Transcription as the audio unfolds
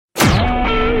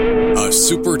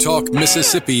SuperTalk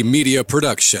Mississippi media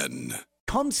production.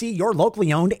 Come see your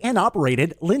locally owned and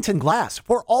operated Linton Glass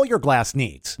for all your glass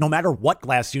needs. No matter what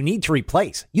glass you need to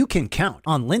replace, you can count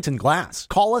on Linton Glass.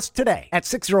 Call us today at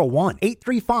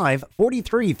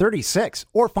 601-835-4336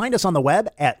 or find us on the web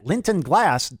at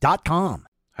lintonglass.com.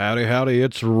 Howdy, howdy,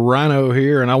 it's Rhino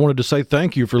here, and I wanted to say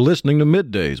thank you for listening to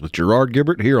Middays with Gerard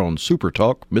Gibert here on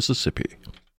SuperTalk Mississippi.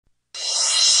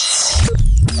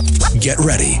 Get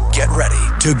ready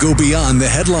to go beyond the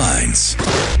headlines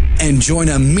and join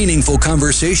a meaningful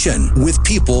conversation with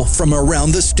people from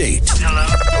around the state. Hello.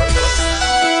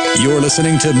 You're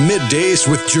listening to Middays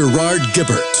with Gerard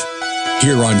Gibert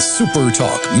here on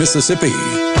SuperTalk Mississippi.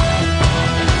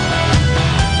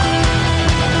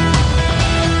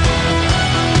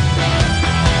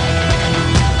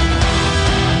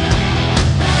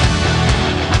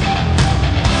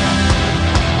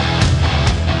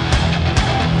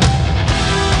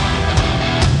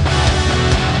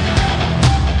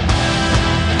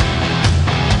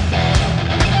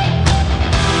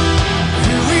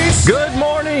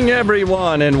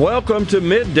 Everyone, and welcome to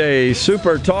Midday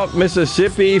Super Talk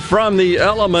Mississippi from the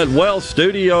Element Wealth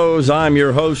Studios. I'm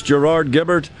your host, Gerard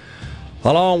Gibert,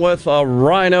 along with a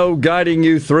Rhino guiding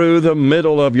you through the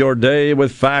middle of your day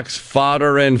with facts,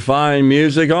 fodder, and fine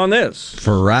music on this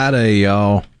Friday,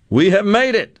 y'all. We have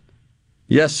made it.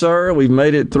 Yes, sir, we've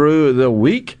made it through the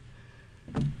week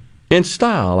in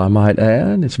style, I might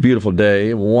add. It's a beautiful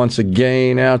day once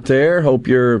again out there. Hope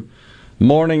you're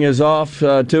morning is off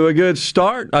to a good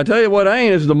start. I tell you what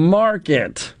ain't is the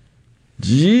market.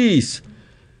 Jeez.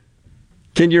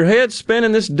 Can your head spin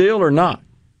in this deal or not?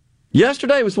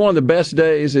 Yesterday was one of the best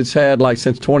days it's had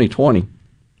since 2020.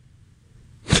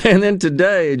 And then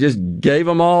today it just gave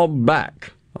them all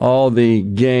back, all the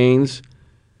gains.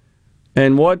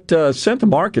 And what sent the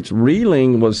markets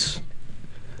reeling was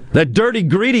that dirty,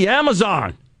 greedy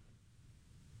Amazon.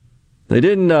 They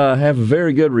didn't have a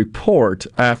very good report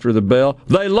after the bell.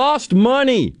 They lost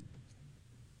money.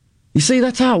 You see,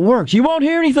 that's how it works. You won't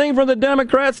hear anything from the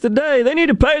Democrats today. They need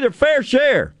to pay their fair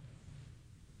share.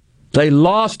 They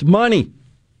lost money.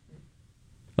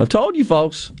 I told you,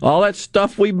 folks, all that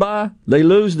stuff we buy, they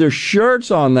lose their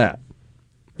shirts on that.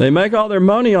 They make all their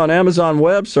money on Amazon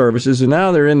Web Services, and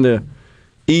now they're in the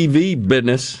EV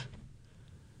business.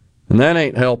 And that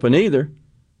ain't helping either.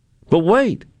 But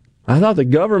wait. I thought the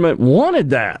government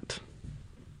wanted that.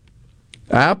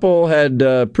 Apple had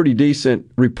a pretty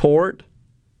decent report,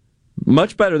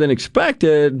 much better than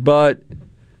expected,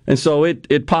 and so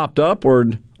it popped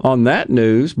upward on that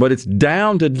news, but it's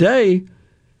down today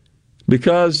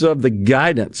because of the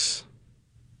guidance,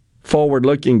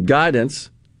 forward-looking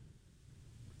guidance.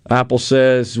 Apple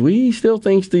says, we still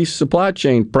think these supply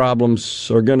chain problems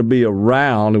are going to be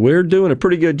around. We're doing a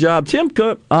pretty good job. Tim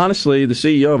Cook, honestly, the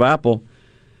CEO of Apple,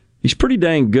 he's pretty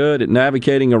dang good at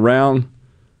navigating around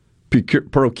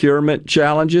procurement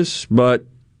challenges, but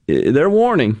they're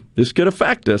warning this could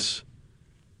affect us.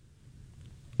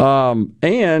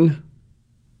 And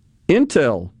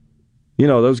Intel,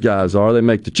 those guys they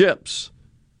make the chips.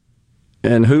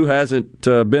 And who hasn't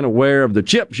been aware of the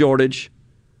chip shortage?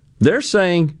 They're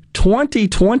saying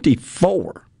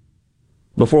 2024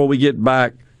 before we get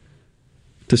back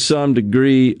to some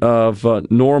degree of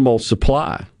normal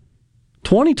supply.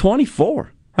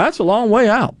 2024. That's a long way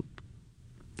out.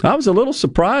 I was a little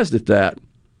surprised at that.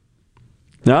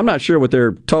 Now, I'm not sure what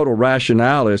their total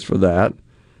rationale is for that.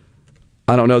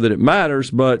 I don't know that it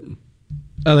matters, but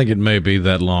I think it may be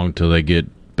that long till they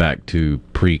get back to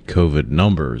pre-COVID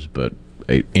numbers, but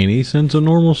any sense of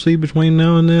normalcy between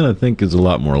now and then, I think, is a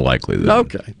lot more likely than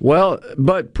okay. Well,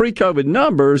 but pre-COVID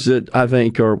numbers that I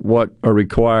think are what are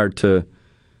required to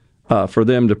for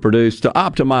them to produce, to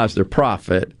optimize their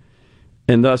profit,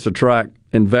 and thus attract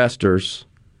investors.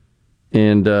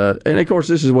 And of course,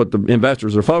 this is what the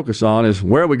investors are focused on, is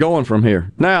where are we going from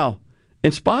here? Now,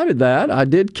 in spite of that, I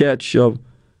did catch an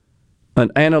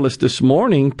analyst this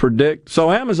morning predict.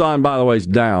 So Amazon, by the way, is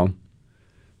down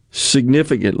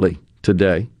significantly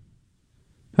today.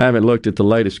 I haven't looked at the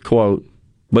latest quote,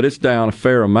 but it's down a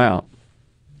fair amount.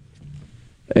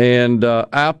 And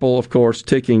Apple, of course,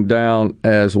 ticking down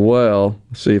as well.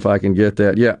 Let's see if I can get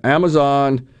that. Yeah,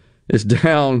 Amazon is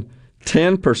down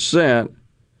 10%.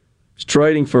 It's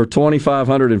trading for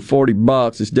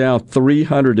 $2,540. It's down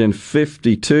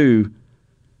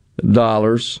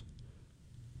 $352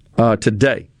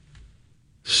 today.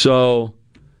 So,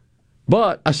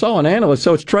 but I saw an analyst,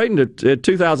 so it's trading at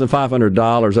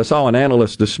 $2,500. I saw an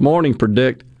analyst this morning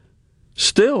predict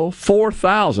still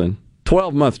 4,000,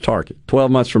 12-month target, 12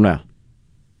 months from now.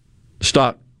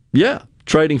 Stock,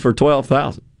 trading for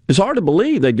 $12,000. It's hard to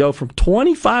believe they'd go from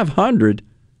 2,500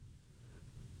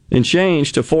 and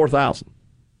change to 4,000.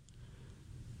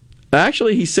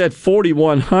 Actually, he said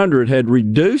 4,100 had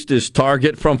reduced his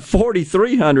target from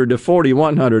 4,300 to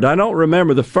 4,100. I don't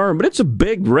remember the firm, but it's a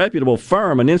big, reputable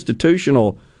firm, an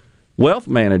institutional wealth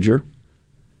manager.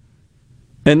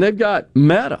 And they've got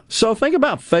Meta. So think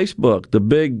about Facebook, the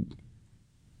big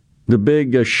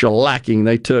shellacking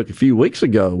they took a few weeks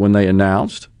ago when they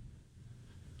announced.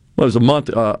 Well, it was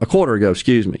a quarter ago,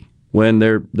 when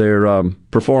their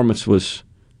performance was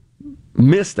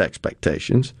missed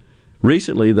expectations.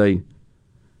 Recently,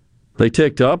 they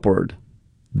ticked upward.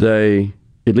 They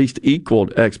at least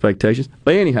equaled expectations.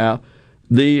 But anyhow,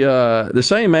 the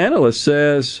same analyst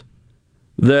says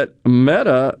that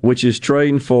Meta, which is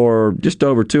trading for just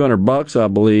over $200, I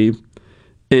believe,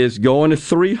 is going to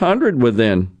 300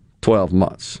 within 12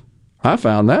 months. I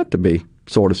found that to be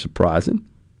sort of surprising.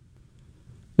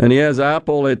 And he has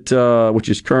Apple at, which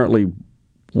is currently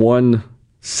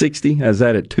 160, has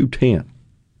that at 210.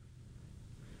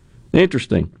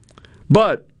 Interesting.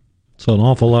 But it's an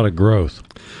awful lot of growth.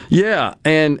 Yeah,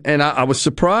 and I was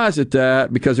surprised at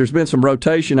that because there's been some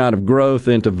rotation out of growth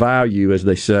into value, as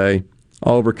they say,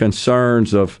 over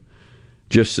concerns of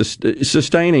just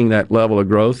sustaining that level of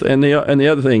growth. And the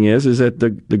other thing is that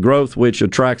the growth which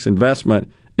attracts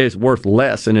investment is worth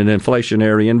less in an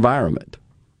inflationary environment.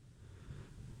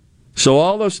 So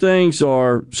all those things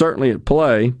are certainly at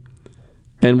play,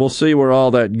 and we'll see where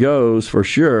all that goes for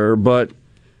sure. But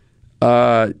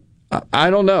I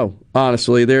don't know,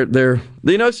 honestly.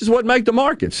 This is what make the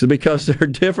markets, because there are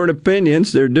different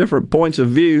opinions, there are different points of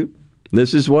view.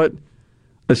 This is what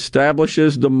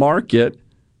establishes the market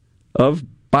of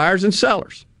buyers and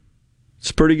sellers.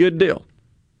 It's a pretty good deal.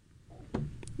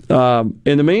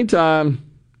 In the meantime,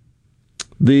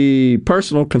 the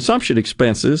personal consumption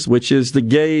expenses, which is the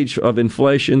gauge of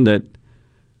inflation that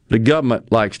the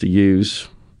government likes to use,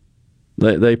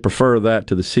 they prefer that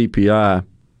to the CPI.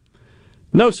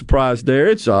 No surprise there.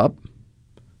 It's up,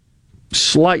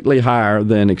 slightly higher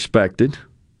than expected.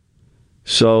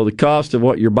 So the cost of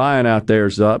what you're buying out there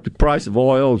is up. The price of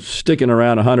oil is sticking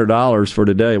around $100 for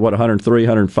today. $103,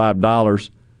 $105.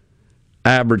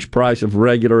 Average price of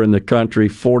regular in the country,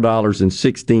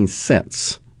 $4.16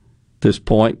 at this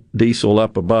point. Diesel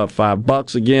up above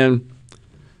 $5 again.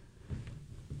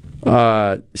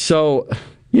 So,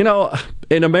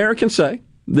 and Americans say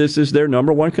this is their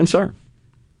number one concern.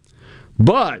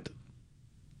 But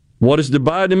what does the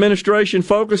Biden administration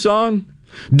focus on?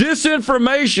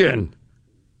 Disinformation.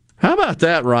 How about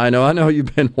that, Rhino? I know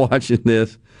you've been watching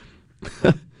this.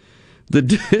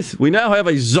 We now have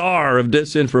a czar of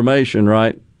disinformation,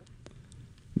 right?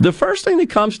 The first thing that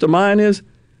comes to mind is,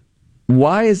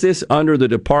 why is this under the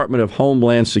Department of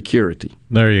Homeland Security?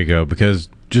 There you go, because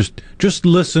just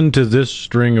listen to this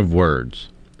string of words.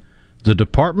 The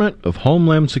Department of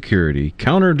Homeland Security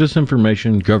Counter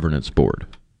Disinformation Governance Board.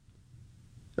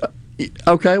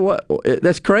 Okay,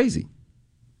 that's crazy.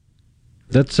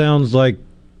 That sounds like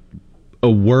a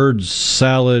word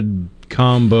salad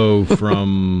combo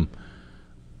from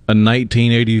a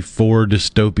 1984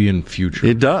 dystopian future.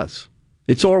 It does.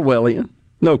 It's Orwellian,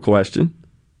 no question.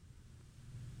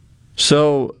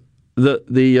 So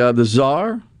the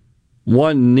czar,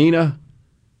 one Nina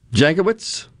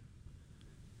Jankowicz.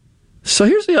 So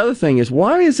here's the other thing: is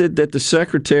why is it that the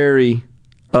Secretary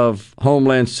of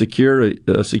Homeland Security,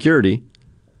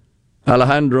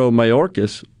 Alejandro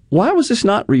Mayorkas, why was this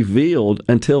not revealed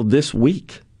until this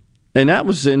week? And that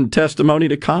was in testimony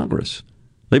to Congress.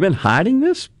 They've been hiding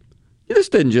this? This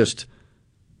didn't just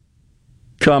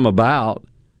come about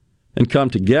and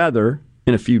come together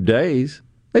in a few days.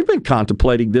 They've been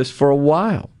contemplating this for a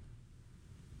while.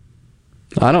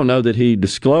 I don't know that he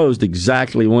disclosed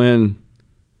exactly when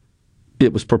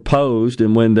it was proposed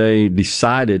and when they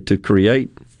decided to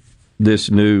create this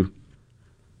new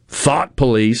thought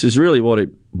police is really what it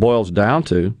boils down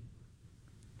to.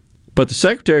 But the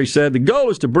secretary said the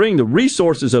goal is to bring the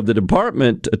resources of the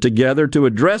department together to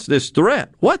address this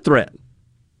threat. What threat?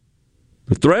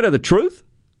 The threat of the truth?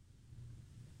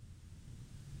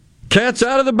 Cat's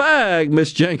out of the bag,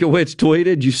 Miss Jankowicz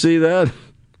tweeted. You see that?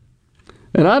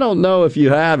 And I don't know if you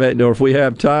have it or if we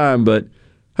have time, but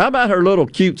how about her little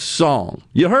cute song?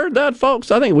 You heard that,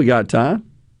 folks? I think we got time.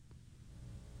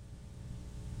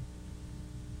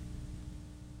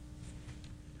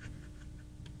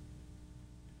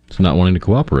 It's not wanting to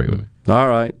cooperate with me. All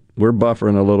right. We're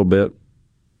buffering a little bit.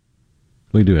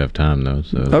 We do have time, though.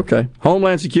 So. Okay.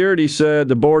 Homeland Security said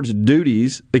the board's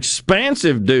duties,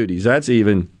 expansive duties, that's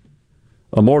even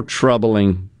a more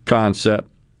troubling concept,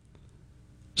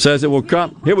 says it will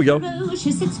come. Here we go.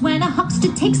 It's when a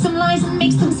huckster takes some lies and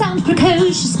makes them sound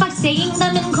precocious by saying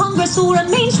them in Congress or a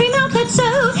mainstream outlet. So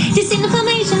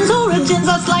disinformation's origins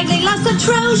are slightly less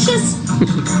atrocious.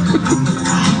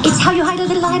 It's how you hide a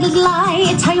little lie.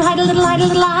 It's how you hide a little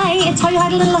lie. It's how you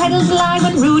hide a little lie.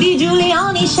 When Rudy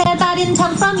Giuliani shared that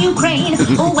intel from Ukraine,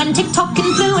 or when TikTok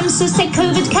influencers say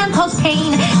COVID can cause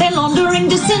pain, they're laundering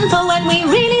disinfo when we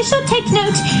really should take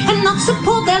note and not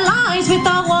support their lies with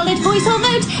our wallet, voice, or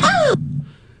vote. Oh!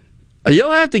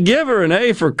 You'll have to give her an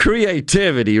A for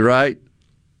creativity, right?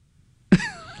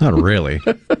 Not really.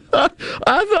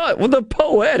 I thought, well, the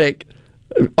poetic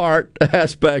art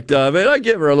aspect of it, I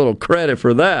give her a little credit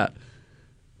for that.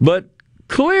 But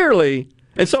clearly,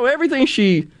 and so everything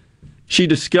she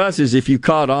discusses, if you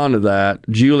caught on to that,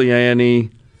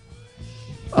 Giuliani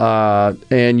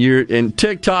and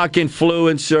TikTok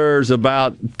influencers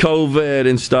about COVID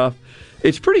and stuff,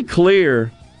 it's pretty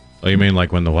clear. Oh, you mean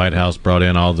like when the White House brought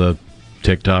in all the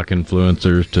TikTok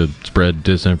influencers to spread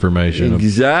disinformation?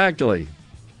 Exactly.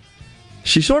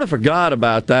 She sort of forgot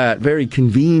about that very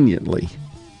conveniently.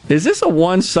 Is this a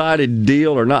one-sided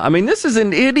deal or not? I mean, this is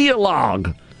an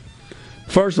ideologue.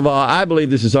 First of all, I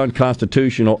believe this is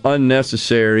unconstitutional,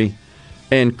 unnecessary,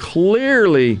 and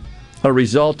clearly a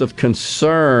result of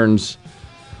concerns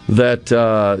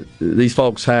that these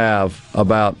folks have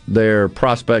about their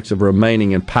prospects of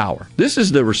remaining in power. This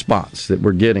is the response that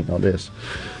we're getting on this.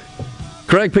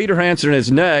 Craig Peterhansen is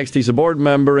next. He's a board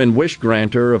member and wish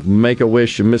granter of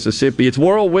Make-A-Wish in Mississippi. It's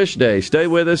World Wish Day. Stay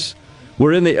with us.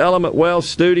 We're in the Element Wealth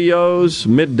studios.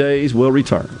 Middays will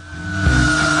return.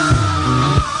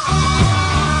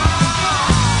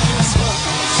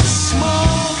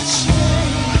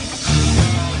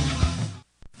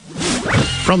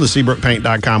 From the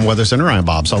SeabrookPaint.com Weather Center, I'm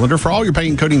Bob Sullender. For all your paint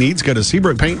and coating needs, go to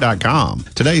SeabrookPaint.com.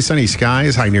 Today, sunny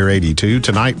skies, high near 82.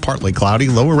 Tonight, partly cloudy,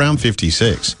 low around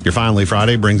 56. Your Finally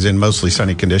Friday brings in mostly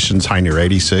sunny conditions, high near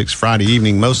 86. Friday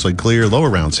evening, mostly clear, low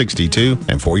around 62.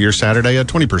 And for your Saturday, a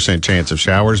 20% chance of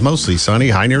showers, mostly sunny,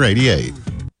 high near 88.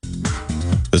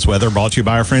 This weather brought to you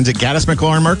by our friends at Gaddis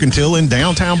McLaurin Mercantile in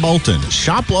downtown Bolton.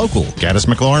 Shop local. Gaddis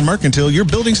McLaurin Mercantile, your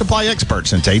building supply expert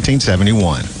since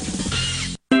 1871.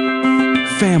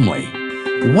 Family.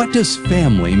 What does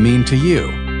family mean to you?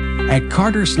 At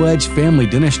Carter Sledge Family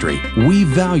Dentistry, we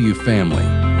value family.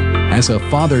 As a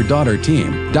father-daughter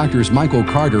team, Doctors Michael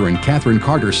Carter and Catherine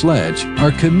Carter Sledge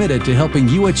are committed to helping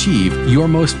you achieve your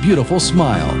most beautiful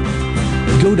smile.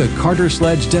 Go to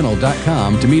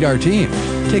CarterSledgeDental.com to meet our team,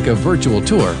 take a virtual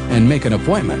tour, and make an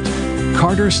appointment.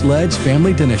 Carter Sledge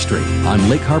Family Dentistry on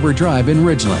Lake Harbor Drive in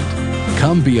Ridgeland.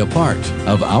 Come be a part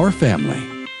of our family.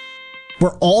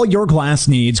 For all your glass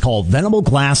needs, call Venable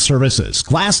Glass Services.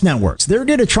 Glass Networks, they're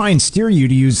going to try and steer you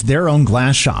to use their own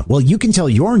glass shop. Well, you can tell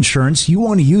your insurance you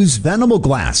want to use Venable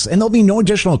Glass, and there'll be no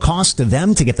additional cost to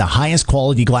them to get the highest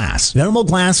quality glass. Venable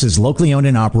Glass is locally owned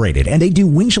and operated, and they do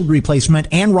windshield replacement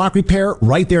and rock repair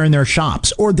right there in their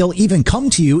shops, or they'll even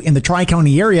come to you in the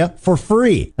Tri-County area for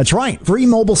free. That's right, free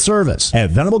mobile service.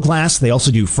 At Venable Glass, they also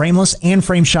do frameless and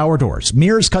frame shower doors,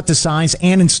 mirrors cut to size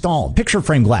and installed, picture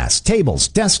frame glass, tables,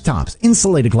 desktops,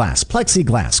 insulated glass,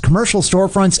 plexiglass, commercial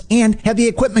storefronts, and heavy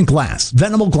equipment glass.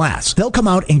 Venable Glass. They'll come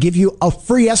out and give you a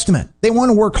free estimate. They want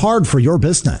to work hard for your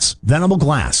business. Venable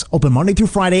Glass. Open Monday through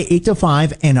Friday, 8 to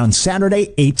 5, and on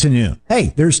Saturday, 8 to noon.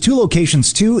 Hey, there's two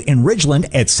locations too, in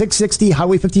Ridgeland at 660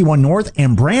 Highway 51 North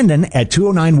and Brandon at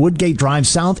 209 Woodgate Drive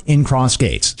South in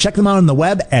Crossgates. Check them out on the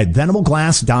web at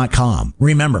venableglass.com.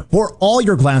 Remember, for all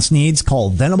your glass needs, call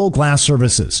Venable Glass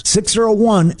Services.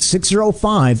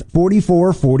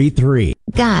 601-605-4443.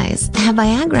 Guys, have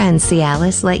Viagra and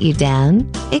Cialis let you down?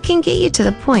 It can get you to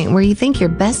the point where you think your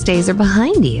best days are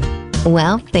behind you.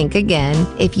 Well, think again.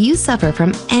 If you suffer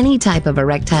from any type of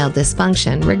erectile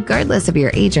dysfunction, regardless of your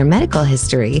age or medical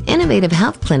history, Innovative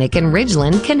Health Clinic in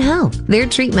Ridgeland can help. Their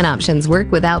treatment options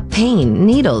work without pain,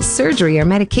 needles, surgery, or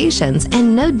medications,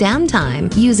 and no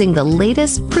downtime, using the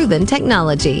latest proven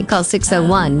technology. Call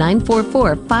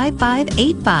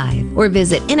 601-944-5585 or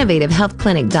visit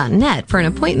innovativehealthclinic.net for an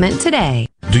appointment today.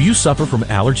 Do you suffer from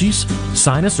allergies,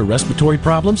 sinus, or respiratory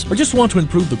problems, or just want to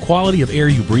improve the quality of air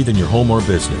you breathe in your home or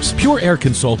business? Pure Air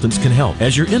Consultants can help.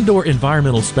 As your indoor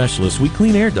environmental specialists, we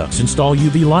clean air ducts, install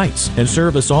UV lights, and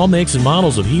service all makes and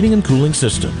models of heating and cooling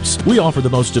systems. We offer the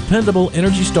most dependable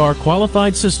Energy Star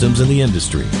qualified systems in the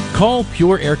industry. Call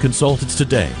Pure Air Consultants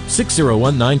today,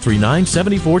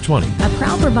 601-939-7420. A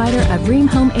proud provider of Rheem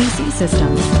Home AC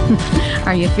systems.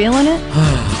 Are you feeling it?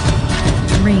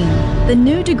 Rheem, the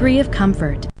new degree of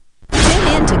comfort. Tune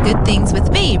in in to Good Things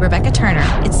with me, Rebecca Turner.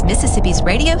 It's Mississippi's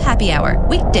Radio Happy Hour,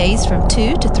 weekdays from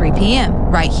 2 to 3 p.m.,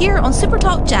 right here on Super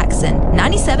Talk Jackson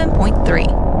 97.3.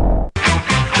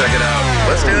 Check it out.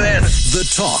 Let's do this.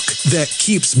 The talk that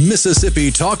keeps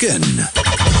Mississippi talking.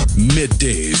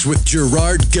 Middays with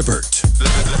Gerard Gibert.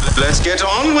 Let's get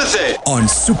on with it. On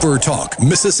Super Talk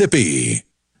Mississippi.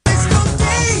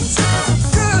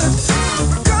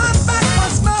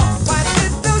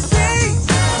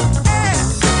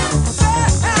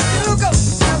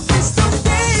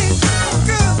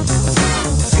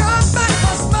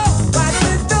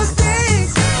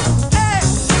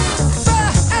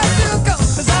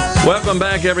 Welcome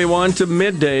back, everyone, to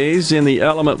Middays in the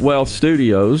Element Wealth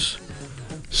Studios.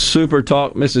 Super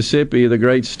Talk Mississippi, the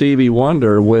great Stevie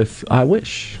Wonder with I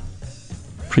Wish.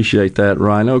 Appreciate that,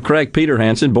 Rhino. Craig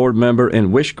Peterhansen, board member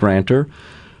and wish granter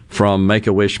from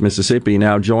Make-A-Wish, Mississippi,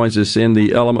 now joins us in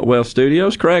the Element Wealth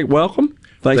Studios. Craig, welcome.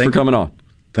 Thanks for coming on.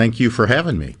 Thank you for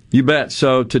having me. You bet.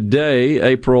 So today,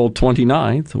 April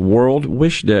 29th, World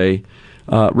Wish Day.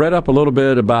 Read up a little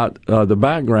bit about the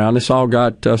background. This all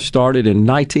got started in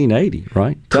 1980,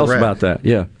 right? Tell us about that.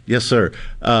 Yeah. Yes, sir.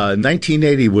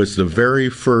 1980 was the very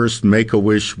first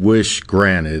Make-A-Wish wish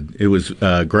granted. It was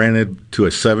granted to a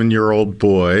 7-year-old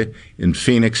boy in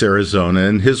Phoenix, Arizona,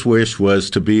 and his wish was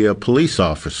to be a police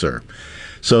officer.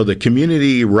 So the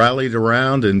community rallied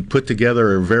around and put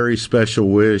together a very special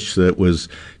wish that was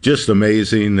just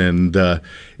amazing, and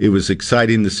it was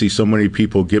exciting to see so many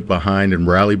people get behind and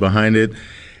rally behind it.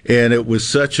 And it was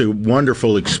such a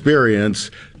wonderful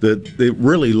experience that it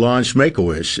really launched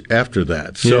Make-A-Wish after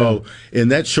that. So in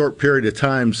that short period of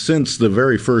time since the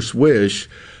very first wish,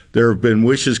 there have been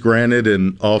wishes granted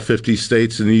in all 50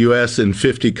 states in the U.S. and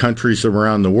 50 countries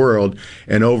around the world,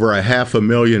 and over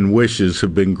 500,000 wishes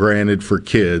have been granted for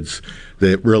kids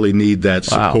that really need that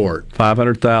support. Wow.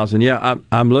 500,000. Yeah,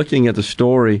 I'm looking at the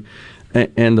story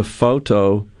and the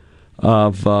photo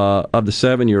of the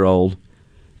 7-year-old,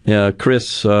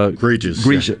 Chris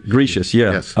Grecius.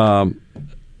 Yes.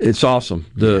 It's awesome.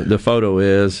 The photo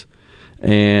is,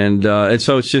 and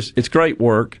so it's great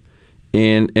work.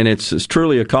 And it's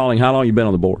truly a calling. How long have you been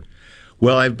on the board?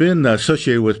 Well, I've been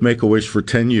associated with Make-A-Wish for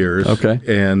 10 years. Okay.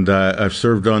 And I've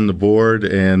served on the board.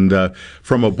 And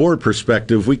from a board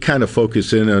perspective, we kind of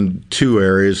focus in on two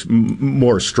areas,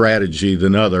 more strategy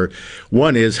than other.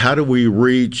 One is, how do we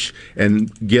reach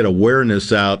and get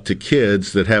awareness out to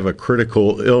kids that have a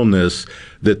critical illness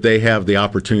that they have the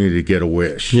opportunity to get a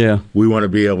wish? Yeah. We want to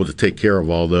be able to take care of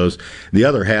all those. The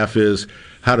other half is,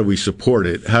 how do we support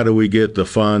it? How do we get the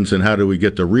funds and how do we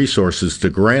get the resources to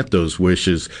grant those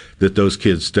wishes that those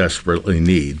kids desperately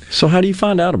need? So how do you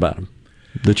find out about them,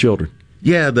 the children?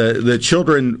 Yeah, the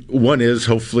children, one is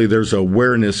hopefully there's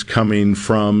awareness coming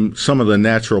from some of the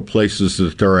natural places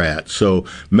that they're at. So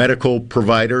medical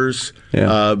providers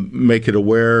make it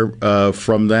aware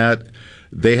from that.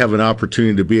 They have an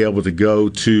opportunity to be able to go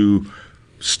to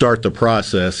start the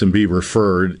process and be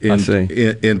referred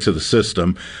into the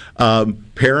system.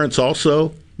 Parents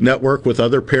also network with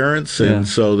other parents, and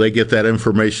so they get that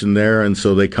information there, and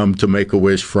so they come to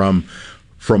Make-A-Wish from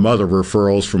other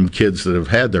referrals from kids that have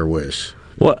had their wish.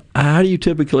 Well, how do you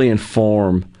typically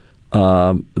inform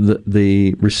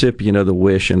the recipient of the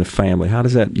wish and the family? How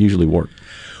does that usually work?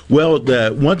 Well,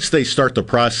 once they start the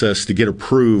process to get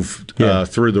approved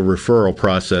through the referral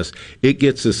process, it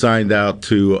gets assigned out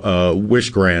to a wish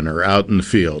granter out in the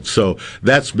field. So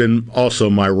that's been also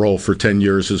my role for 10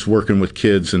 years, is working with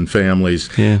kids and families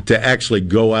to actually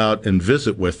go out and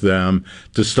visit with them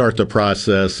to start the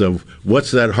process of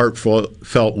what's that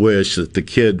heartfelt wish that the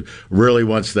kid really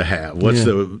wants to have. What's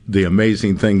the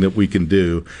amazing thing that we can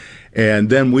do? And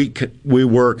then we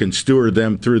work and steward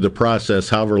them through the process,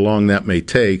 however long that may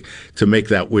take, to make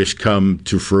that wish come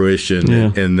to fruition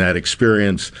and that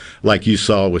experience, like you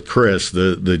saw with Chris,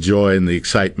 the joy and the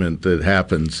excitement that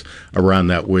happens around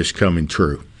that wish coming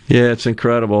true. Yeah, it's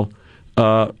incredible.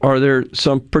 Are there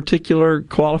some particular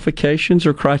qualifications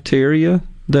or criteria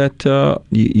that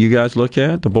you guys look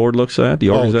at, the board looks at, the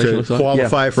organization looks at? To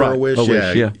qualify for a wish?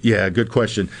 Yeah, good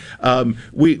question.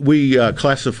 We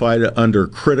classified it under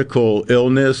critical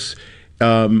illness.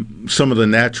 Some of the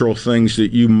natural things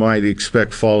that you might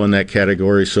expect fall in that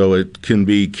category. So it can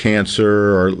be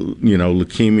cancer or,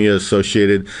 leukemia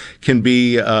associated, can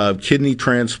be kidney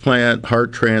transplant,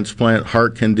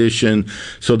 heart condition.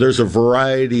 So there's a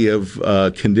variety of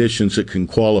conditions that can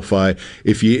qualify.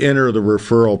 If you enter the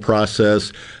referral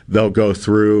process, they'll go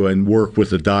through and work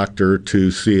with the doctor to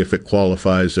see if it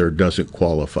qualifies or doesn't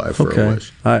qualify for a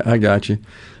wish. I got you.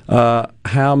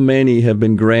 How many have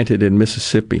been granted in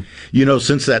Mississippi?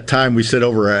 Since that time, we said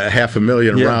over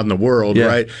 500,000 around the world,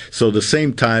 right? So the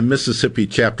same time, Mississippi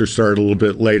chapter started a little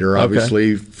bit later.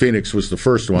 Obviously, Phoenix was the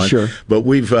first one. Sure. But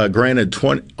we've granted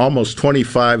almost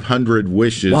 2,500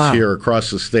 wishes here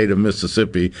across the state of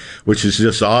Mississippi, which is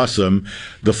just awesome.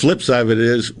 The flip side of it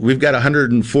is we've got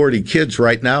 140 kids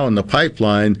right now in the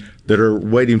pipeline that are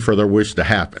waiting for their wish to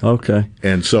happen. Okay.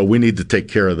 And so we need to take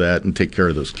care of that and take care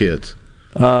of those kids.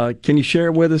 Can you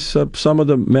share with us some of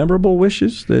the memorable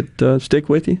wishes that stick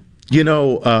with you?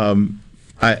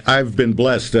 I've been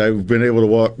blessed. I've been able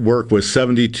to work with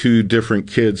 72 different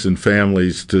kids and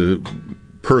families to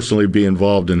personally be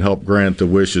involved and help grant the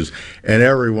wishes. And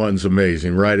everyone's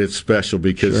amazing, right? It's special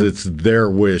because it's their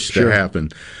wish to happen.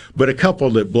 But a couple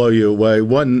that blow you away.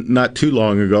 One not too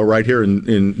long ago, right here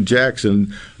in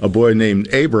Jackson, a boy named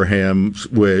Abraham's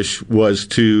wish was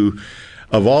to,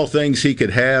 of all things he could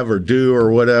have or do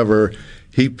or whatever,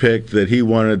 he picked that he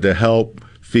wanted to help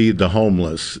feed the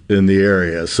homeless in the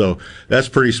area. So that's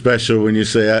pretty special when you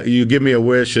say, you give me a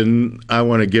wish and I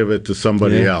want to give it to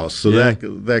somebody else. So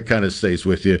that kind of stays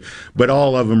with you. But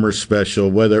all of them are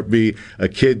special, whether it be a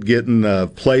kid getting a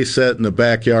play set in the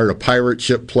backyard, a pirate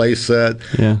ship play set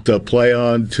to play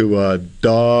on, to a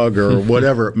dog or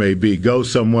whatever it may be. Go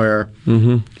somewhere.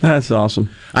 That's awesome.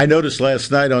 I noticed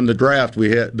last night on the draft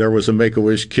there was a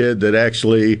Make-A-Wish kid that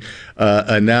actually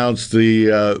announced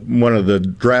one of the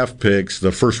draft picks,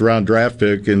 the first round draft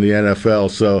pick in the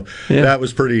NFL. So that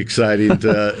was pretty exciting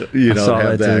to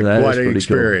have that quite an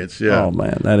experience. Cool. Yeah. Oh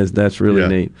man, that's really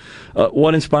neat.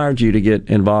 What inspired you to get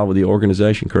involved with the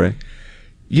organization, Craig?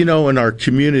 In our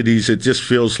communities, it just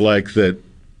feels like that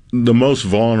the most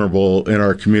vulnerable in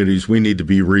our communities, we need to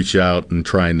be reach out and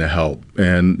trying to help.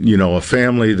 And, a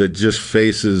family that just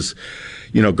faces,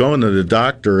 going to the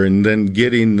doctor and then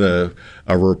getting a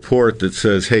report that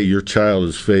says, hey, your child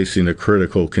is facing a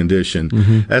critical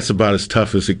condition, that's about as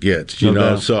tough as it gets,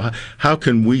 know. So how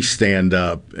can we stand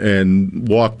up and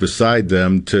walk beside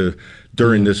them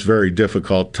during this very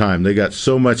difficult time? They got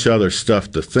so much other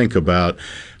stuff to think about.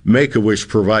 Make-A-Wish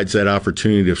provides that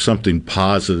opportunity of something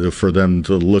positive for them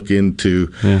to look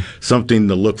into, something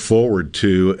to look forward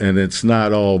to, and it's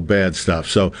not all bad stuff.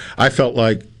 So I felt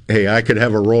like, hey, I could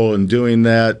have a role in doing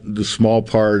that, the small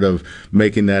part of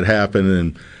making that happen,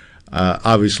 and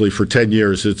obviously for 10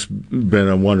 years it's been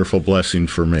a wonderful blessing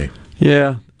for me.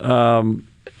 Yeah,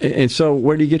 and so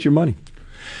where do you get your money?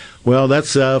 Well,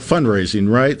 that's fundraising,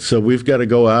 right? So we've got to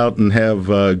go out and have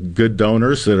good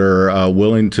donors that are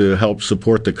willing to help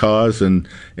support the cause and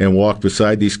walk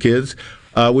beside these kids.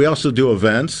 We also do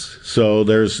events. So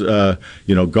there's,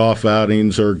 golf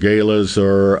outings or galas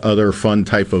or other fun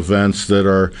type events that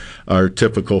are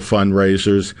typical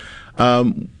fundraisers.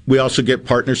 We also get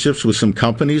partnerships with some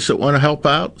companies that want to help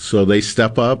out, so they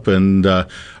step up and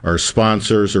are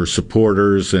sponsors or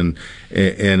supporters and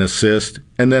assist.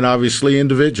 And then obviously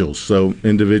individuals. So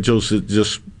individuals that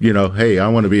just, hey, I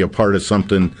want to be a part of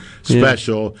something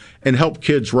special and help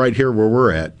kids right here where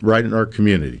we're at, right in our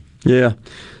community. Yeah.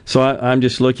 So I'm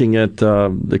just looking at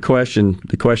the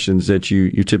questions that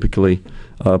you typically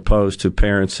pose to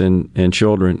parents and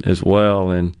children as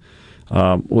well. And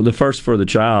the first for the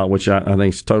child, which I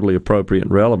think is totally appropriate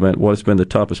and relevant, what's been the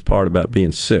toughest part about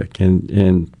being sick?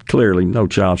 And clearly no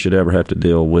child should ever have to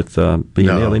deal with being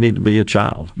ill. They need to be a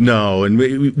child. No, and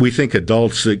we think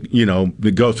adults that,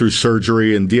 that go through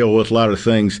surgery and deal with a lot of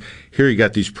things. Here you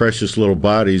got these precious little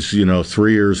bodies,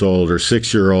 3 years old or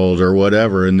 6-year-old or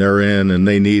whatever, and they're in and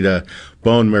they need a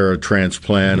bone marrow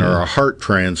transplant or a heart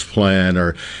transplant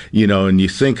or, and you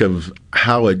think of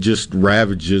how it just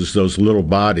ravages those little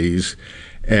bodies.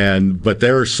 But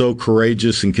they're so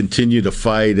courageous and continue to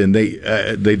fight, and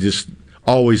they just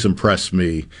always impress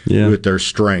me with their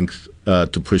strength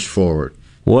to push forward.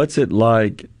 What's it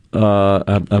like,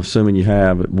 I'm assuming you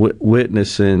have,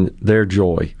 witnessing their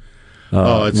joy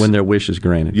when their wish is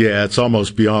granted? Yeah, it's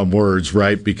almost beyond words,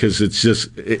 right? Because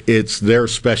it's their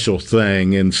special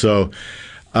thing. And so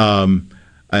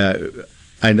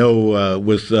I know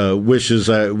with wishes,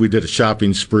 we did a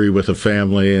shopping spree with a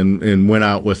family and went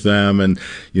out with them. And,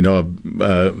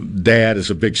 dad is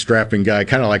a big strapping guy,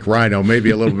 kind of like Rhino,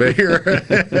 maybe a little bit here.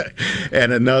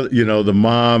 And another, the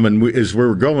mom, and as we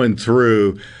were going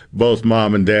through, both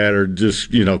mom and dad are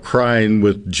just, crying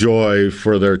with joy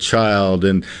for their child.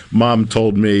 And mom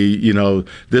told me,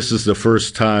 this is the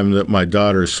first time that my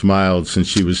daughter smiled since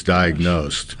she was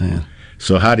diagnosed. Man.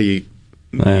 So how do you...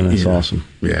 Man, that's awesome.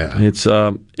 Yeah.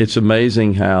 It's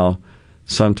amazing how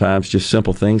sometimes just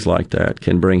simple things like that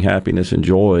can bring happiness and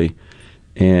joy,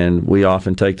 and we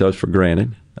often take those for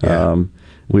granted. Yeah.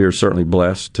 we are certainly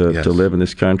blessed to live in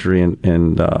this country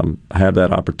and have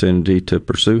that opportunity to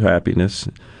pursue happiness.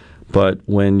 But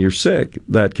when you're sick,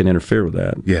 that can interfere with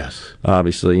that. Yes.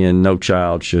 Obviously, and no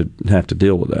child should have to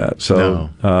deal with that. So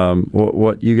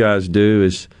what you guys do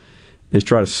is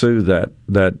try to soothe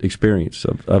that experience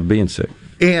of being sick.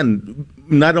 And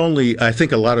not only, I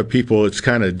think a lot of people, it's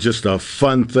kind of just a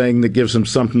fun thing that gives them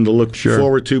something to look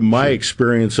forward to. My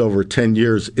experience over 10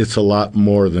 years, it's a lot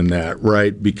more than that,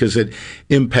 right? Because it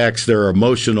impacts their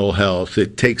emotional health.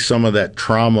 It takes some of that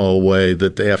trauma away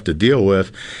that they have to deal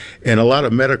with. And a lot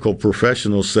of medical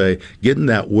professionals say getting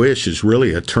that wish is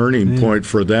really a turning point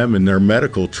for them in their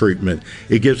medical treatment.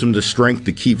 It gives them the strength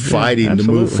to keep fighting, to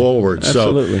move forward.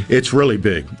 So it's really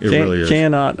big. It really is.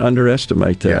 Cannot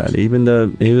underestimate that. Even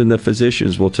the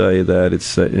physicians will tell you that.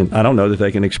 It's. I don't know that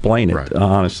they can explain it,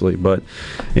 honestly. But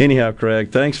anyhow,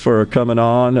 Craig, thanks for coming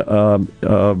on,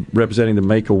 representing the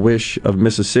Make-A-Wish of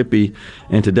Mississippi.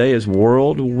 And today is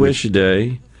World Wish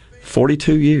Day.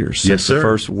 42 years since the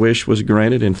first wish was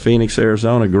granted in Phoenix,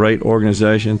 Arizona. Great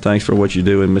organization. Thanks for what you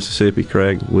do in Mississippi,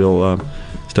 Craig. We'll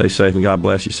stay safe, and God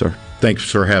bless you, sir. Thanks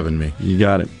for having me. You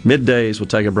got it. Middays, we'll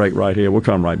take a break right here. We'll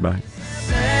come right back.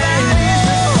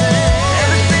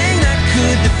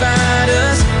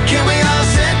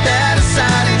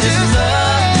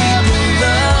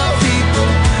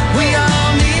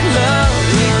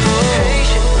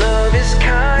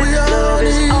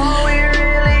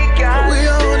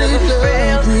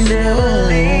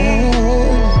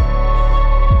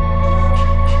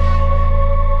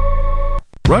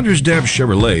 Rogers Dabbs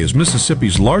Chevrolet is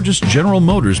Mississippi's largest General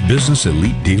Motors business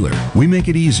elite dealer. We make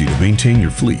it easy to maintain your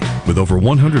fleet with over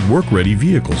 100 work-ready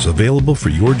vehicles available for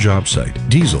your job site.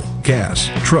 Diesel, gas,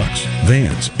 trucks,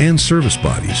 vans, and service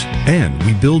bodies. And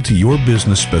we build to your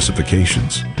business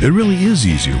specifications. It really is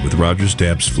easier with Rogers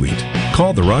Dabbs Fleet.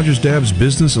 Call the Rogers Dabbs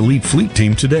Business Elite Fleet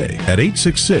Team today at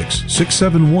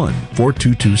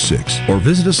 866-671-4226 or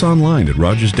visit us online at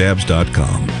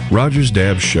rogersdabbs.com. Rogers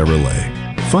Dabbs Chevrolet.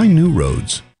 Find new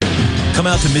roads. Come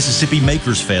out to Mississippi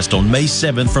Makers Fest on May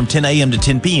 7th from 10 a.m. to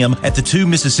 10 p.m. at the two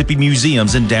Mississippi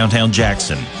Museums in downtown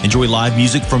Jackson. Enjoy live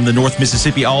music from the North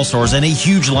Mississippi All-Stars and a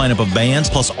huge lineup of bands,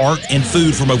 plus art and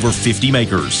food from over 50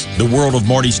 makers. The World of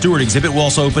Marty Stewart exhibit will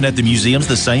also open at the museums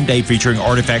the same day, featuring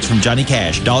artifacts from Johnny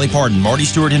Cash, Dolly Parton, Marty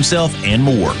Stewart himself, and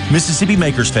more. Mississippi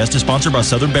Makers Fest is sponsored by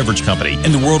Southern Beverage Company,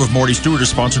 and the World of Marty Stewart is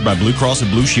sponsored by Blue Cross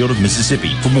and Blue Shield of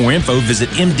Mississippi. For more info, visit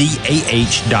mdah.ms.gov.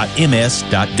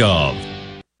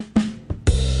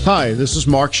 Hi, this is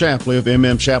Mark Shapley of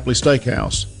M.M. Shapley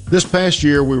Steakhouse. This past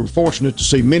year, we were fortunate to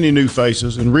see many new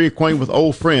faces and reacquaint with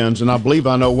old friends, and I believe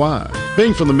I know why.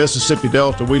 Being from the Mississippi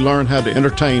Delta, we learned how to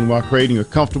entertain while creating a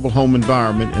comfortable home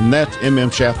environment, and that's M.M.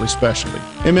 Shapley's specialty.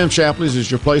 M.M. Shapley's is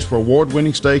your place for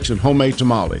award-winning steaks and homemade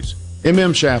tamales.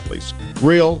 M.M. Shapley's,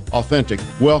 real, authentic,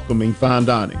 welcoming fine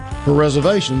dining. For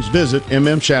reservations, visit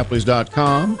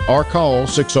mmshapleys.com or call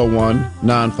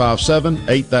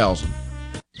 601-957-8000.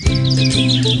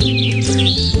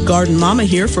 Garden Mama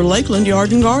here for Lakeland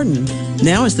Yard and Garden.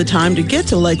 Now is the time to get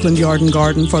to Lakeland Yard and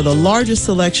Garden for the largest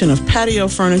selection of patio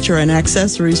furniture and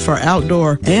accessories for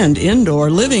outdoor and indoor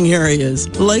living areas.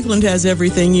 Lakeland has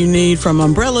everything you need, from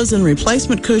umbrellas and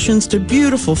replacement cushions to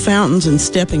beautiful fountains and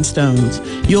stepping stones.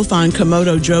 You'll find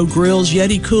Komodo Joe grills,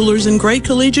 Yeti coolers, and great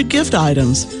collegiate gift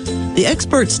items. The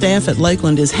expert staff at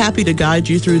Lakeland is happy to guide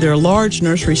you through their large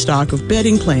nursery stock of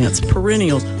bedding plants,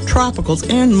 perennials,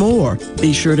 tropicals, and more.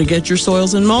 Be sure to get your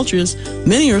soils and mulches.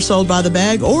 Many are sold by the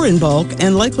bag or in bulk,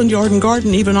 and Lakeland Yard and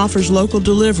Garden even offers local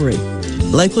delivery.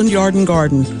 Lakeland Yard and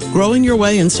Garden, growing your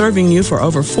way and serving you for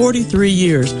over 43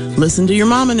 years. Listen to your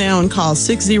mama now and call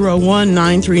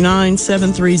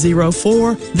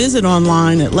 601-939-7304. Visit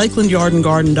online at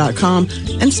lakelandyardandgarden.com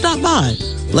and stop by.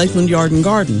 Lakeland Yard and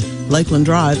Garden, Lakeland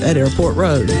Drive at Airport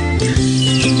Road.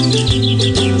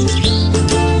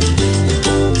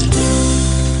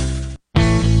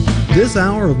 This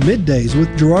hour of Middays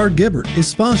with Gerard Gibert is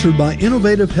sponsored by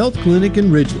Innovative Health Clinic in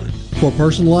Ridgeland. For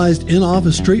personalized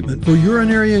in-office treatment for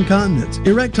urinary incontinence,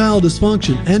 erectile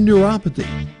dysfunction, and neuropathy,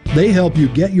 they help you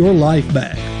get your life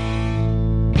back.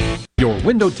 Your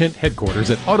window tint headquarters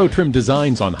at Auto Trim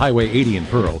Designs on Highway 80 in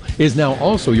Pearl is now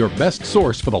also your best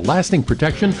source for the lasting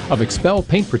protection of Expel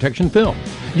paint protection film.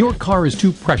 Your car is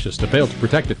too precious to fail to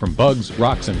protect it from bugs,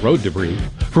 rocks, and road debris.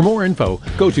 For more info,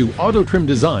 go to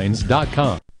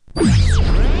autotrimdesigns.com.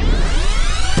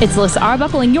 It's Alyssa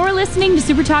Arbuckle, and you're listening to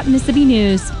Super Talk Mississippi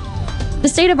News. The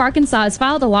state of Arkansas has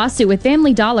filed a lawsuit with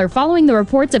Family Dollar following the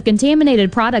reports of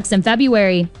contaminated products in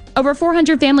February. Over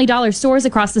 400 Family Dollar stores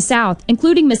across the South,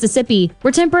 including Mississippi,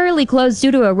 were temporarily closed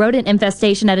due to a rodent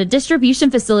infestation at a distribution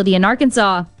facility in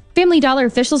Arkansas. Family Dollar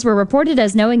officials were reported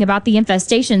as knowing about the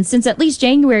infestation since at least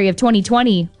January of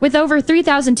 2020, with over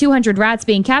 3,200 rats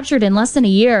being captured in less than a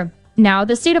year. Now,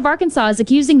 the state of Arkansas is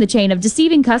accusing the chain of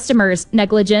deceiving customers,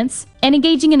 negligence, and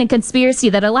engaging in a conspiracy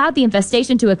that allowed the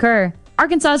infestation to occur.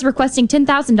 Arkansas is requesting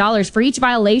 $10,000 for each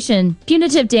violation,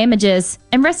 punitive damages,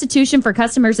 and restitution for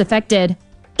customers affected.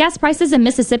 Gas prices in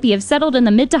Mississippi have settled in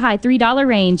the mid to high $3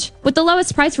 range, with the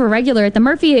lowest price for regular at the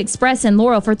Murphy Express in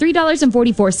Laurel for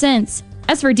 $3.44.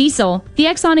 As for diesel, the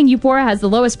Exxon in Eupora has the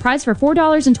lowest price for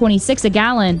 $4.26 a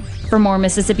gallon. For more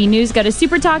Mississippi news, go to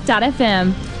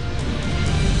supertalk.fm.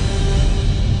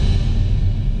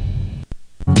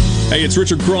 Hey, it's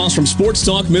Richard Cross from Sports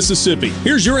Talk Mississippi.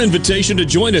 Here's your invitation to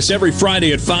join us every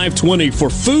Friday at 5:20 for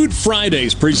Food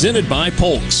Fridays presented by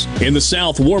Polk's. In the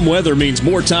South, warm weather means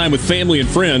more time with family and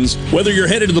friends. Whether you're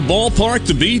headed to the ballpark,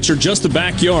 the beach, or just the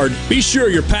backyard, be sure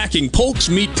you're packing Polk's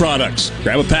meat products.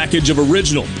 Grab a package of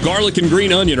original garlic and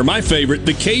green onion, or my favorite,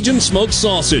 the Cajun smoked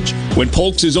sausage. When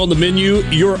Polk's is on the menu,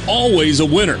 you're always a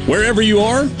winner. Wherever you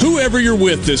are, whoever you're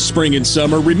with this spring and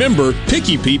summer, remember,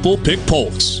 picky people pick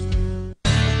Polk's.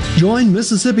 Join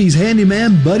Mississippi's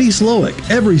handyman Buddy Slowick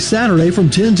every Saturday from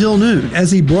 10 till noon as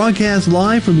he broadcasts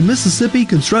live from the Mississippi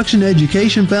Construction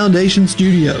Education Foundation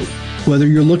studio. Whether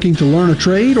you're looking to learn a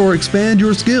trade or expand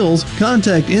your skills,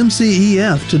 contact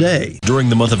MCEF today. During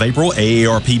the month of April,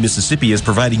 AARP Mississippi is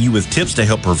providing you with tips to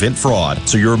help prevent fraud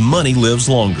so your money lives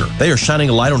longer. They are shining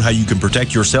a light on how you can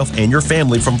protect yourself and your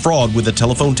family from fraud with a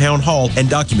telephone town hall and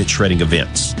document shredding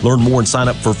events. Learn more and sign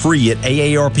up for free at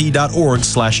aarp.org/ms.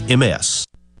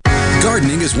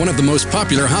 Gardening is one of the most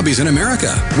popular hobbies in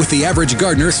America, with the average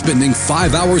gardener spending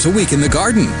 5 hours a week in the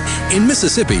garden. In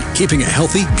Mississippi, keeping a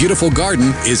healthy, beautiful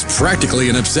garden is practically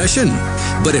an obsession.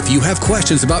 But if you have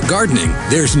questions about gardening,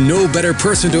 there's no better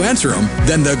person to answer them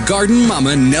than the garden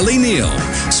mama, Nellie Neal.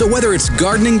 So whether it's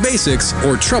gardening basics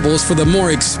or troubles for the more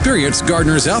experienced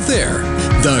gardeners out there,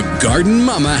 the Garden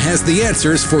Mama has the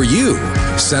answers for you.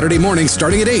 Saturday morning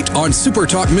starting at 8 on Super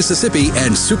Talk Mississippi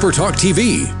and Super Talk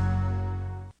TV.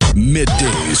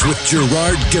 Middays with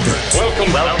Gerard Gibert. Welcome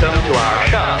to our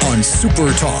shop on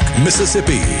Super Talk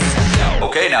Mississippi.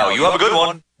 Okay, now you have a good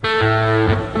one.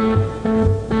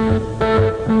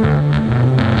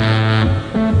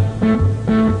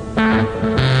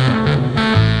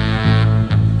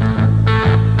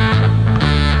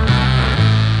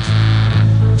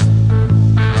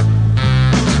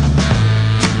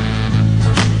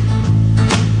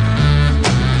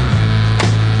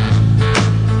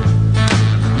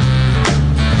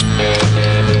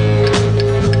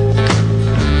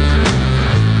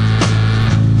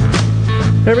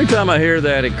 Every time I hear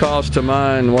that, it calls to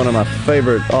mind one of my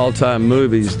favorite all-time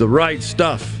movies, The Right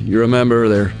Stuff. You remember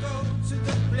their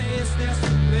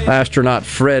astronaut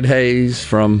Fred Hayes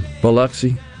from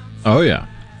Biloxi? Oh, yeah.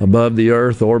 Above the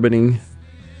Earth, orbiting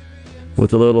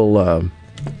with a little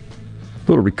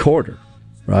recorder,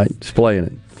 right? Just playing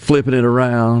it, flipping it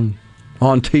around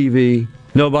on TV.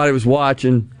 Nobody was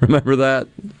watching. Remember that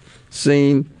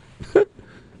scene?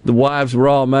 The wives were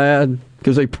all mad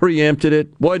because they preempted it.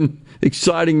 Wasn't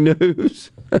exciting news.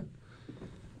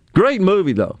 Great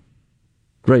movie, though.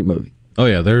 Great movie. Oh,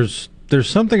 yeah. There's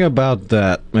something about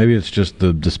that. Maybe it's just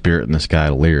the Spirit in the Sky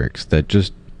lyrics that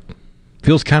just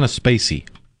feels kind of spacey.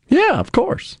 Yeah, of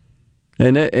course.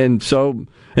 And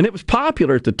it was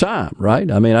popular at the time, right?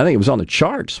 I mean, I think it was on the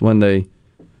charts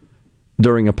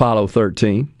during Apollo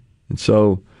 13. And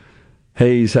so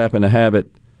Hayes happened to have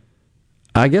it,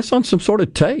 I guess, on some sort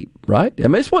of tape, right? I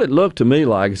mean, it's what it looked to me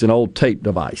like. It's an old tape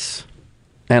device,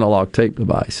 analog tape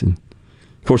device. And,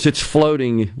 of course, it's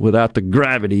floating without the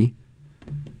gravity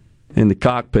in the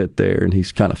cockpit there, and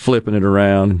he's kind of flipping it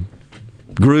around and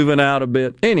grooving out a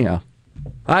bit. Anyhow,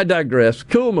 I digress.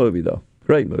 Cool movie, though.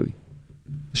 Great movie.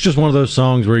 It's just one of those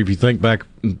songs where if you think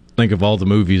of all the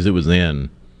movies it was in,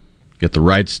 you got The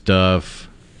Right Stuff,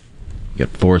 you got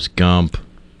Forrest Gump,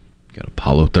 you got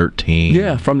Apollo 13.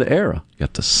 Yeah, from the era. You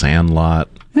got The Sandlot.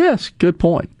 Yes, good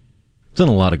point. It's in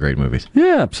a lot of great movies.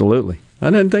 Yeah, absolutely. I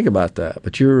didn't think about that,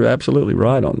 but you're absolutely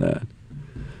right on that.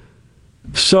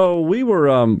 So we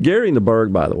were, Gary in the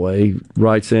Berg, by the way,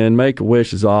 writes in,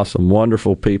 Make-A-Wish is awesome.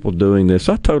 Wonderful people doing this.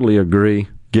 I totally agree,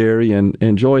 Gary, and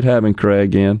enjoyed having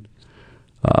Craig in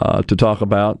to talk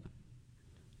about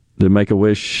the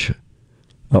Make-A-Wish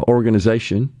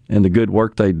organization and the good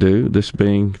work they do, this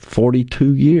being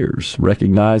 42 years,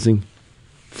 recognizing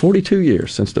 42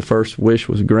 years since the first wish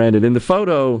was granted. In the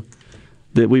photo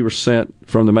that we were sent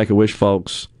from the Make-A-Wish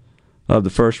folks of the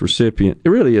first recipient, it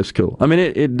really is cool. I mean,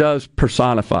 it does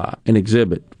personify and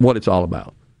exhibit what it's all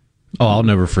about. Oh, I'll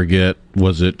never forget,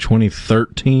 was it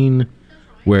 2013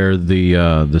 where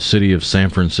the city of San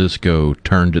Francisco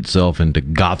turned itself into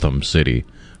Gotham City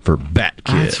for Bat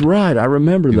Kid. That's right. I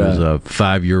remember that. He was a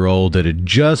 5-year-old that had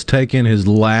just taken his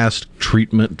last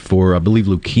treatment for, I believe,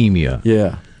 leukemia.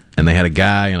 Yeah. And they had a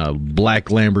guy in a black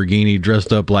Lamborghini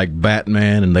dressed up like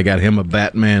Batman, and they got him a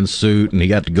Batman suit, and he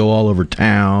got to go all over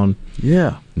town.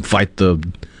 Yeah. And fight the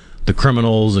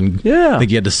criminals, and I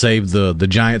think he had to save the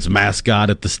Giants mascot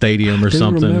at the stadium or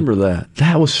something. I remember that.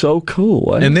 That was so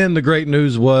cool. And then the great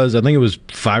news was, I think it was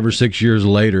 5 or 6 years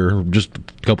later, just a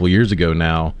couple of years ago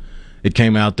now, it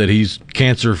came out that he's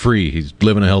cancer-free. He's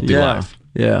living a healthy life.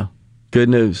 Yeah. Good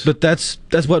news. But that's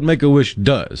what Make-A-Wish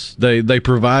does. They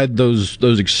provide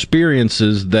those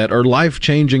experiences that are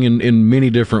life-changing in many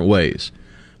different ways.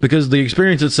 Because the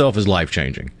experience itself is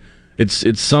life-changing.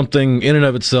 It's something in and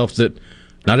of itself that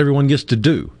not everyone gets to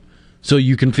do. So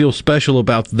you can feel special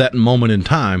about that moment in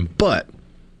time, but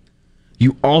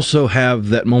you also have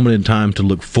that moment in time to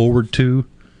look forward to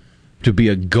be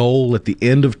a goal at the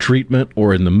end of treatment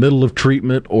or in the middle of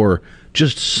treatment, or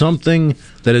just something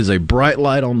that is a bright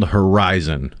light on the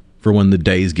horizon for when the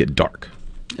days get dark.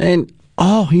 And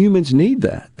all humans need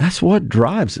that. That's what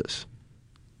drives us.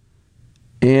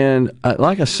 And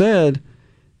like I said,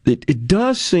 it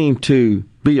does seem to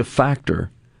be a factor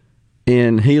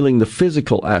in healing the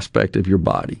physical aspect of your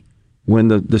body when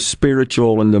the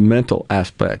spiritual and the mental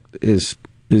aspect is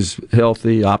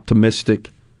healthy,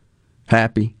 optimistic,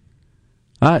 happy.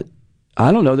 I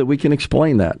don't know that we can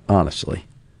explain that, honestly.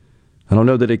 I don't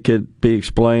know that it could be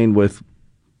explained with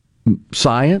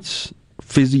science,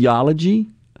 physiology.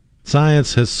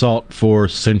 Science has sought for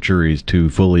centuries to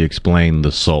fully explain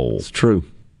the soul. It's true.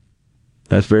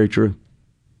 That's very true.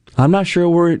 I'm not sure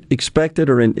we're expected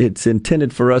or it's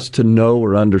intended for us to know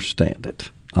or understand it,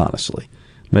 honestly.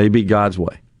 Maybe God's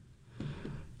way.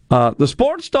 The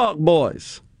Sports Talk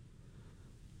boys.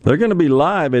 They're going to be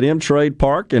live at M-Trade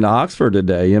Park in Oxford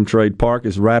today. M-Trade Park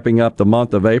is wrapping up the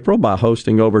month of April by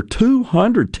hosting over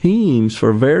 200 teams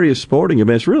for various sporting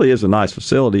events. It really is a nice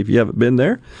facility if you haven't been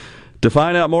there. To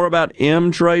find out more about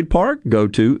M-Trade Park, go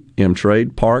to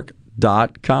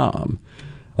mtradepark.com.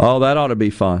 Oh, that ought to be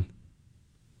fun.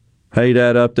 Hey,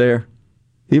 Dad up there.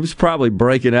 He was probably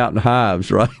breaking out in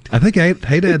hives, right? I think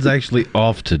Hey Dad's actually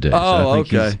off today. Oh, so I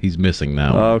think okay. He's missing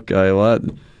now. Okay, well,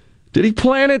 did he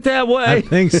plan it that way? I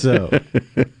think so.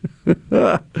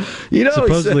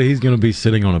 Supposedly he's going to be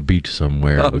sitting on a beach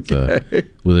somewhere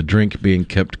with a drink being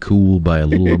kept cool by a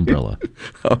little umbrella.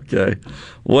 Okay.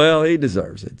 Well, he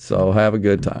deserves it, so have a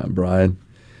good time, Brian.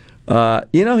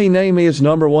 He named me his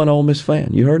number one Ole Miss fan.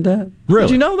 You heard that? Really?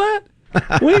 Did you know that?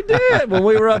 We did when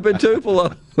we were up in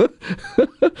Tupelo.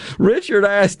 Richard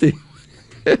asked him,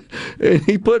 and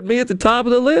he put me at the top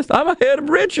of the list. I'm ahead of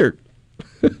Richard.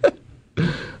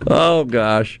 Oh,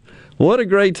 gosh. What a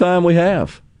great time we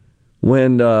have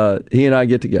when he and I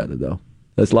get together, though.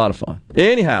 That's a lot of fun.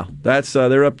 Anyhow, that's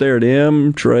they're up there at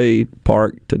M-Trade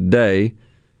Park today.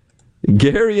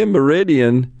 Gary in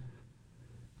Meridian,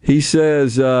 he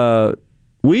says,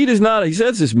 weed is not, he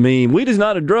says this meme, weed is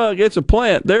not a drug, it's a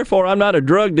plant. Therefore, I'm not a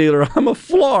drug dealer. I'm a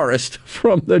florist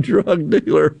from the drug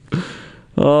dealer.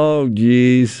 Oh,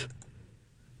 geez.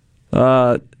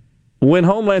 When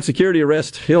Homeland Security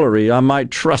arrests Hillary, I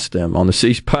might trust them on the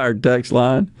ceasefire text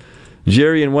line.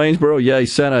 Jerry in Waynesboro, he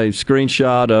sent a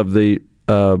screenshot of the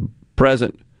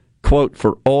present quote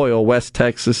for oil, West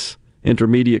Texas,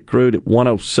 intermediate crude at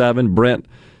 107, Brent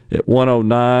at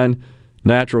 109,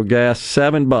 natural gas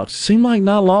 $7. Seemed like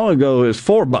not long ago it was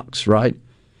 $4, right?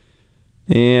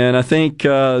 And I think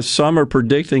some are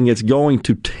predicting it's going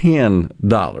to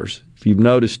 $10. If you've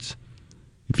noticed,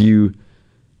 if you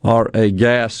are a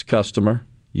gas customer,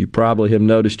 you probably have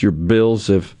noticed your bills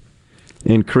have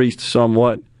increased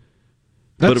somewhat.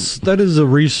 That is a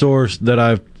resource that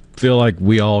I feel like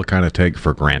we all kind of take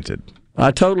for granted. I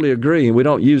totally agree, and we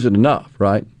don't use it enough,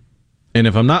 right? And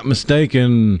if I'm not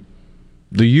mistaken,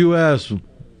 the U.S.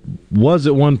 was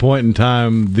at one point in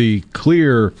time the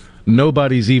clear,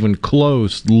 nobody's even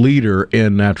close leader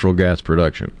in natural gas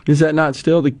production. Is that not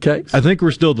still the case? I think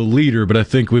we're still the leader, but I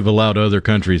think we've allowed other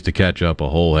countries to catch up a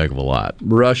whole heck of a lot.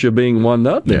 Russia being one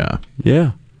up there.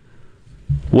 Yeah.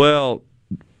 Well,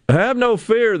 have no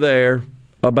fear there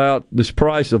about this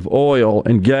price of oil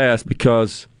and gas,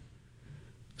 because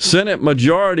Senate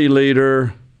Majority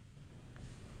Leader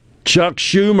Chuck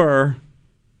Schumer,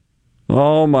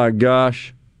 oh my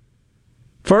gosh.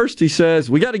 First he says,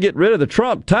 we got to get rid of the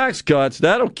Trump tax cuts.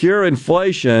 That'll cure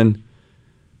inflation.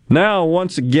 Now,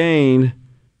 once again,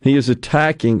 he is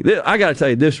attacking. I got to tell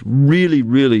you, this really,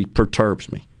 really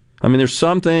perturbs me. I mean, there's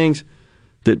some things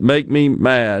that make me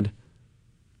mad,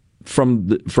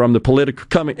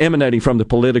 emanating from the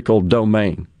political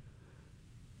domain.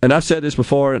 And I've said this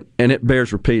before, and it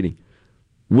bears repeating.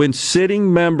 When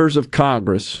sitting members of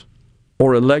Congress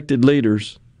or elected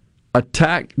leaders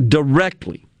attack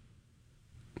directly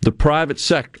the private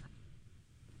sector,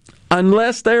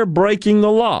 unless they're breaking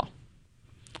the law,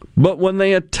 but when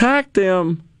they attack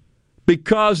them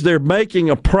because they're making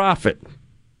a profit,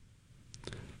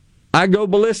 I go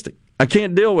ballistic. I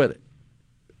can't deal with it.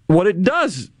 What it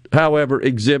does, however,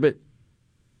 exhibit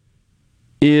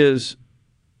is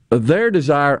their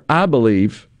desire, I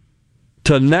believe,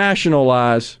 to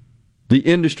nationalize the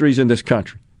industries in this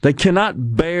country. They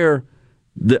cannot bear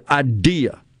the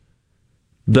idea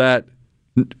that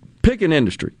pick an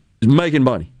industry is making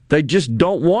money. They just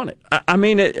don't want it. I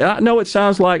mean, I know it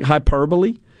sounds like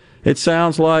hyperbole. It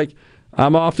sounds like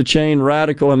I'm off the chain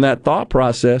radical in that thought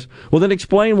process. Well, then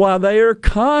explain why they are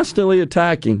constantly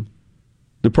attacking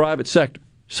the private sector.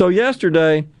 So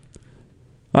yesterday,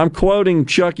 I'm quoting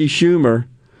Chucky Schumer,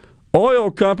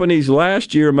 oil companies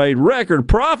last year made record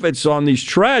profits on these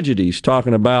tragedies,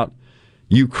 talking about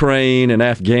Ukraine and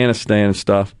Afghanistan and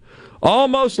stuff,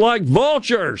 almost like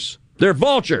vultures. They're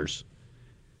vultures.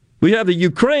 We have the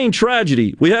Ukraine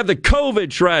tragedy. We have the COVID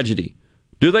tragedy.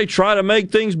 Do they try to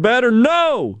make things better?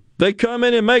 No. They come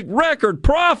in and make record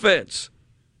profits.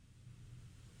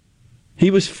 He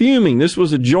was fuming. This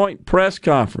was a joint press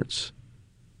conference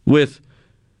with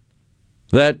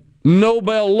that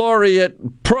Nobel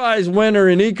laureate prize winner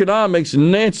in economics,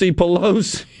 Nancy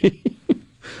Pelosi.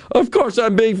 Of course,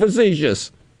 I'm being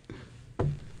facetious.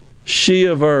 She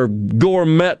of her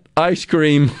gourmet ice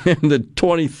cream in the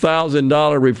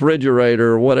 $20,000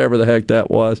 refrigerator or whatever the heck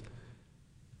that was.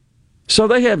 So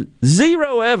they have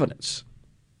zero evidence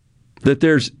that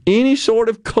there's any sort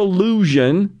of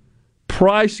collusion,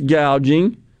 price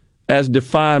gouging, as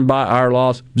defined by our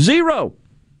laws. Zero.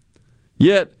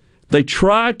 Yet they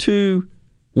try to,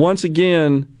 once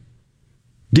again,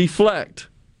 deflect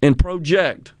and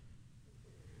project.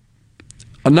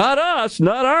 Not us,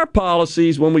 not our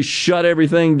policies when we shut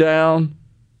everything down.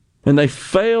 And they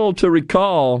failed to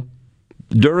recall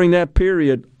during that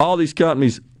period, all these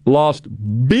companies lost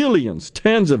billions,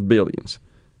 tens of billions.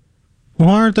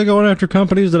 Why aren't they going after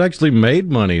companies that actually made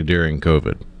money during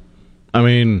COVID? I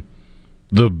mean,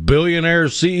 the billionaire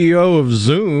CEO of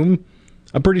Zoom,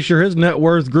 I'm pretty sure his net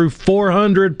worth grew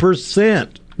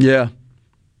 400%. Yeah.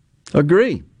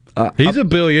 Agree. He's a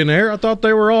billionaire. I thought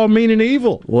they were all mean and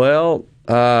evil. Well,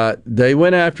 they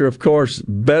went after, of course,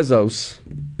 Bezos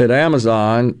at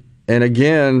Amazon. And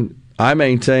again, I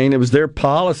maintain it was their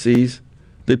policies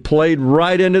that played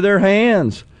right into their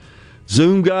hands.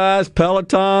 Zoom guys,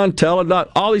 Peloton, Teladoc,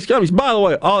 all these companies. By the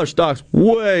way, all their stocks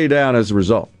way down as a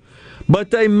result.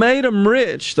 But they made them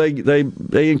rich.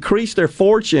 They increased their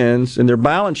fortunes and their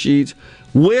balance sheets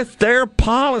with their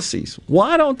policies.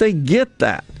 Why don't they get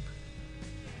that?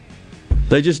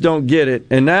 They just don't get it.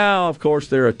 And now, of course,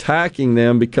 they're attacking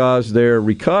them because they're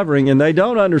recovering, and they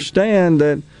don't understand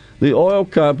that the oil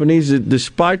companies,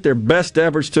 despite their best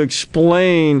efforts to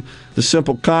explain the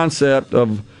simple concept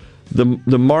of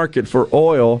the market for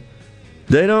oil,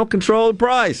 they don't control the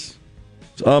price.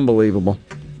 It's unbelievable.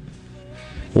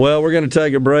 Well, we're going to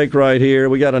take a break right here.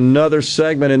 We got another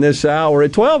segment in this hour.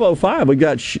 At 12:05, we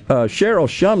got Cheryl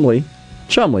Chumley,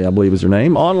 I believe is her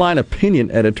name, online opinion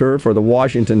editor for the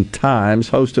Washington Times,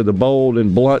 host of the Bold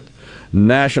and Blunt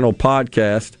national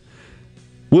podcast.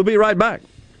 We'll be right back.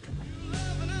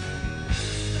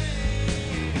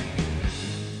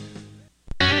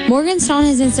 Morganstone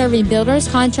has been serving builders,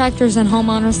 contractors, and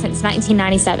homeowners since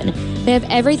 1997. They have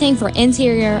everything for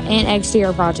interior and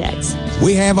exterior projects.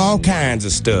 We have all kinds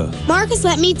of stuff. Marcus,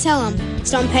 let me tell them.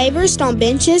 Stone pavers, stone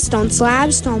benches, stone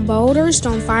slabs, stone boulders,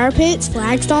 stone fire pits,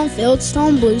 flagstone,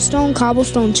 fieldstone, bluestone,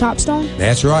 cobblestone, chopstone.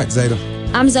 That's right, Zeta.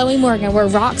 I'm Zoe Morgan. We're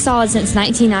rock solid since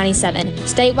 1997.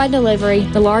 Statewide delivery,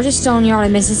 the largest stone yard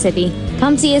in Mississippi.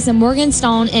 Come see us in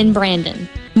Morganstone in Brandon.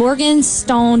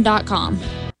 Morganstone.com.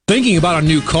 Thinking about a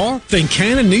new car? Think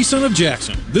Cannon Nissan of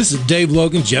Jackson. This is Dave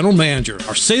Logan, General Manager.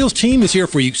 Our sales team is here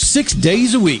for you 6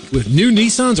 days a week with new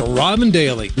Nissans arriving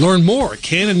daily. Learn more at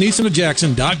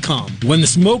CannonNissanofJackson.com. When the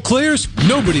smoke clears,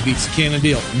 nobody beats the Cannon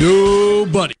deal.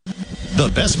 Nobody.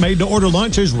 The best made-to-order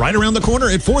lunch is right around the corner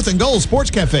at 4th and Gold Sports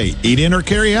Cafe. Eat in or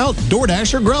carry out,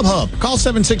 DoorDash or Grubhub. Call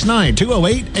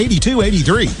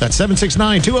 769-208-8283. That's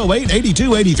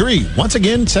 769-208-8283. Once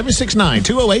again,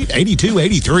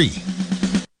 769-208-8283.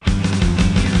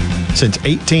 Since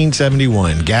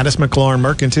 1871, Gaddis McLaurin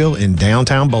Mercantile in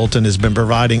downtown Bolton has been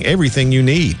providing everything you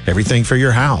need. Everything for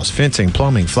your house, fencing,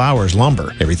 plumbing, flowers,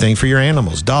 lumber. Everything for your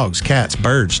animals, dogs, cats,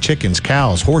 birds, chickens,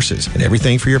 cows, horses. And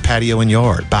everything for your patio and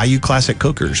yard. Bayou Classic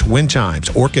cookers, wind chimes,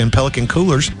 Orca and Pelican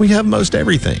coolers. We have most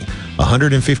everything.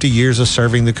 150 years of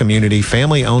serving the community,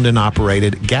 family owned and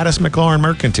operated. Gaddis McLaurin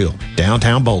Mercantile,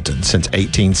 downtown Bolton since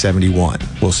 1871.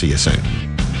 We'll see you soon.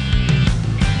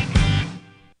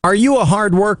 Are you a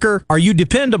hard worker? Are you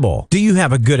dependable? Do you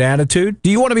have a good attitude? Do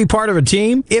you want to be part of a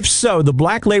team? If so, the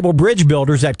Black Label Bridge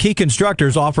Builders at Key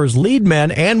Constructors offers lead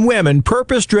men and women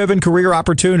purpose-driven career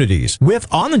opportunities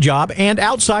with on-the-job and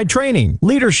outside training,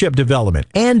 leadership development,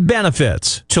 and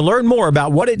benefits. To learn more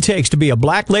about what it takes to be a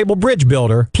Black Label Bridge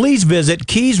Builder, please visit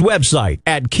Key's website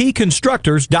at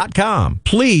keyconstructors.com.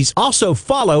 Please also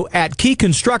follow at Key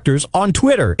Constructors on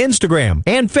Twitter, Instagram,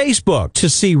 and Facebook to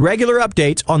see regular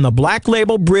updates on the Black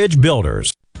Label Bridge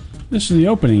Builders. This is the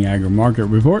opening agri-market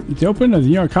report. At the open of the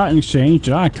New York Cotton Exchange,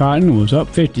 July cotton was up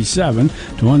 57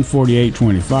 to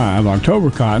 148.25.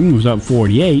 October cotton was up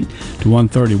 48 to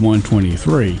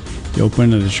 131.23. The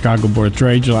open of the Chicago Board of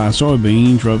Trade, July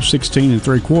soybeans were up 16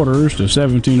 3/4 to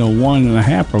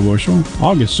 17.01 per bushel.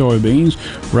 August soybeans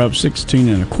were up 16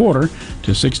 1/4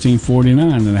 to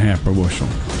 16.49 per bushel.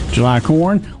 July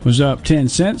corn was up 10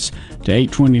 cents to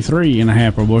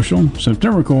 8.23 per bushel.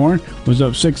 September corn was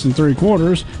up 6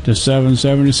 3/4 to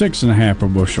 7.76 per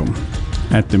bushel.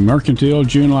 At the Mercantile,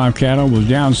 June live cattle was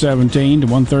down 17 to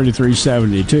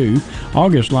 133.72.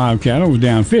 August live cattle was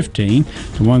down 15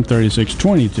 to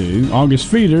 136.22. August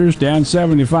feeders down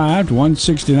 75 to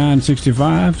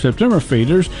 169.65. September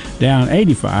feeders down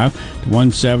 85 to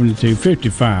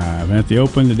 172.55. At the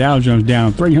open, the Dow Jones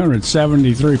down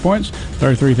 373 points,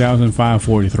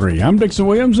 33,543. I'm Dixon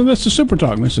Williams, and this is Super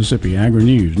Talk Mississippi Agri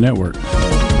News Network.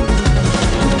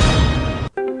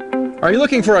 Are you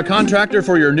looking for a contractor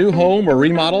for your new home or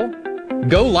remodel?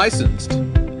 Go licensed.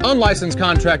 Unlicensed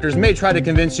contractors may try to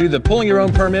convince you that pulling your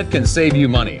own permit can save you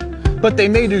money, but they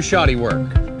may do shoddy work,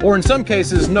 or in some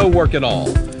cases, no work at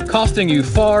all, costing you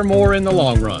far more in the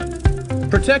long run.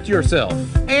 Protect yourself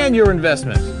and your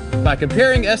investment by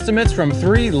comparing estimates from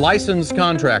 3 licensed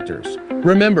contractors.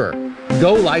 Remember,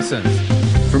 go licensed.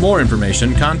 For more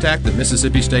information, contact the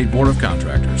Mississippi State Board of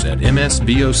Contractors at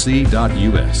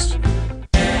msboc.us.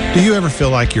 Do you ever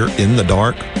feel like you're in the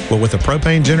dark? Well, with a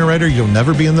propane generator, you'll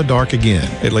never be in the dark again,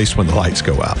 at least when the lights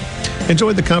go out.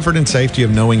 Enjoy the comfort and safety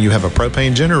of knowing you have a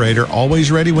propane generator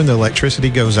always ready when the electricity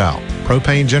goes out.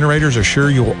 Propane generators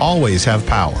assure you'll always have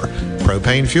power.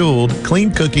 Propane fueled,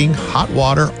 clean cooking, hot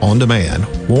water on demand,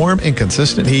 warm and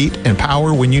consistent heat, and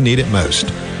power when you need it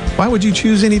most. Why would you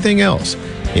choose anything else?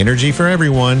 Energy for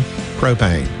everyone.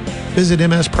 Propane. Visit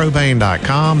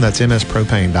mspropane.com. That's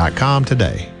mspropane.com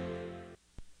today.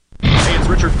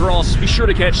 Richard Cross. Be sure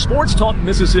to catch Sports Talk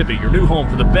Mississippi, your new home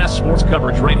for the best sports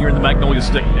coverage right here in the Magnolia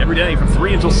State. Every day from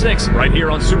 3 until 6, right here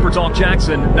on Super Talk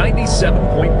Jackson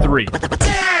 97.3.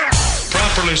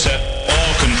 Properly set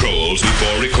all controls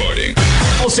before recording.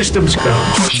 All systems go.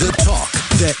 The talk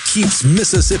that keeps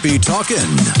Mississippi talking.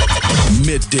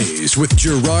 Middays with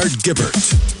Gerard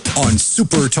Gibert on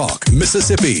Super Talk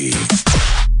Mississippi.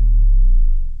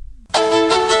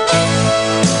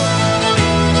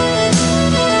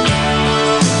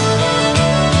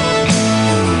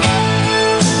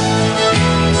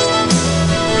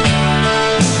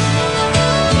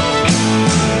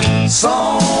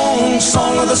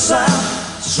 Song of the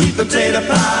South, sweet potato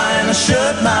pie, and I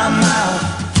shut my mouth.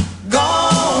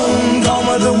 Gone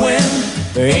with the wind.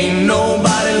 There ain't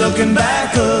nobody looking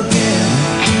back again.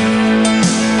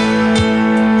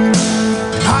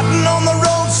 Cotton on the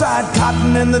roadside,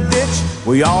 cotton in the ditch.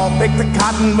 We all picked the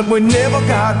cotton, but we never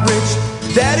got rich.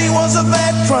 Daddy was a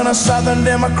veteran, a Southern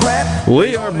Democrat.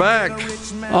 We are back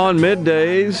on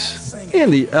Middays in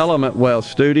the Element Wealth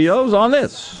Studios on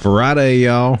this Friday,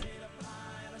 y'all.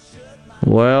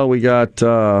 Well, we got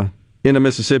In the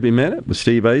Mississippi Minute with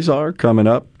Steve Azar coming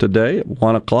up today at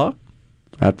 1 o'clock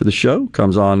after the show.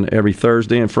 Comes on every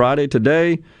Thursday and Friday.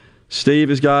 Today, Steve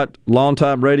has got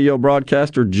longtime radio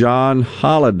broadcaster John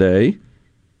Holliday.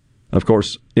 Of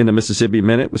course, In the Mississippi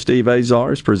Minute with Steve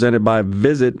Azar is presented by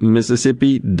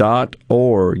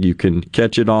visitmississippi.org. You can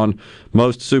catch it on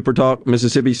most SuperTalk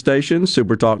Mississippi stations,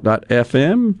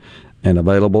 supertalk.fm, and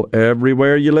available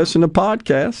everywhere you listen to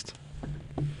podcasts.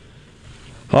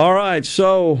 All right,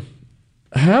 so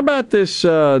how about this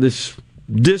this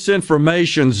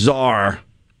disinformation czar?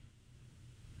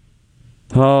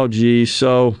 Oh, geez,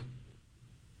 so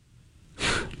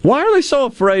why are they so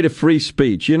afraid of free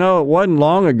speech? You know, it wasn't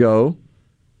long ago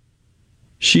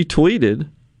she tweeted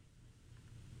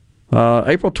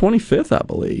April 25th, I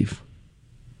believe.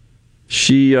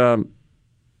 She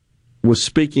was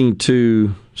speaking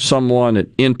to someone at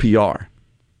NPR.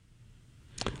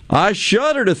 I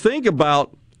shudder to think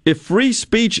about if free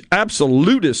speech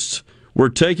absolutists were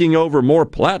taking over more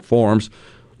platforms,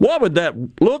 what would that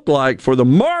look like for the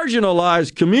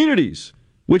marginalized communities,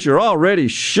 which are already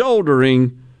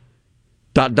shouldering ...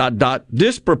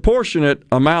 disproportionate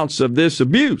amounts of this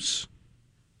abuse?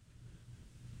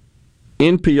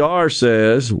 NPR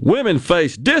says women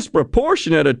face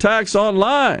disproportionate attacks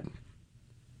online.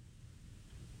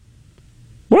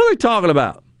 What are they talking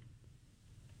about?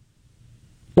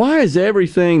 Why is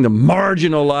everything the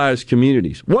marginalized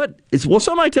communities? Will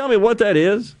somebody tell me what that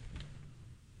is?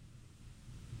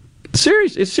 It's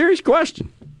a serious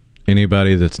question.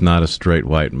 Anybody that's not a straight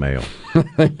white male.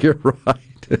 You're right.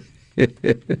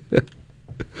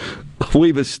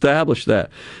 We've established that.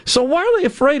 So why are they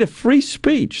afraid of free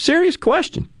speech? Serious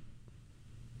question.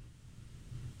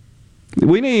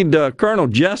 We need Colonel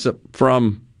Jessup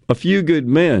from A Few Good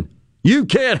Men. You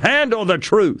can't handle the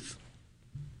truth.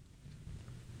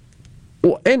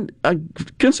 Well, and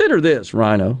consider this,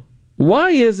 Rhino.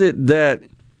 Why is it that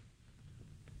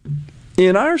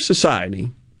in our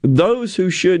society, those who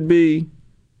should be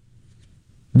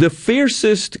the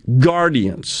fiercest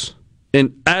guardians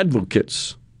and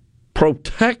advocates,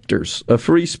 protectors of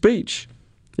free speech,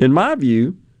 in my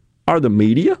view, are the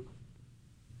media,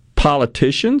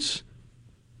 politicians,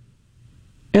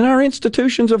 and our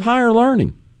institutions of higher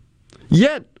learning?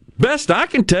 Yet, best I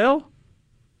can tell,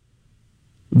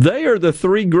 they are the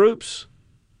three groups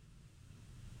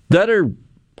that are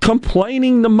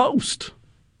complaining the most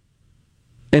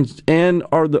and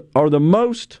are the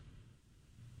most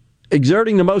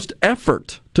exerting the most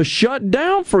effort to shut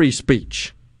down free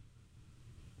speech.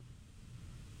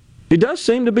 It does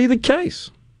seem to be the case.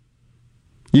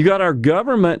 You got our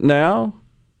government now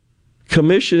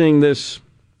commissioning this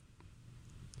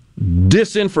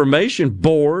disinformation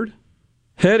board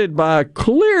headed by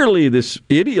clearly this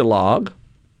ideologue.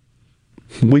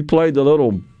 We played the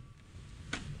little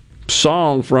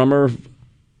song from her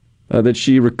that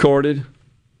she recorded,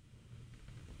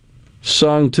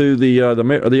 sung to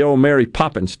the old Mary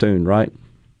Poppins tune, right?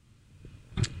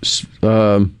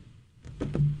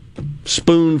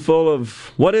 Spoonful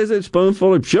of, what is it?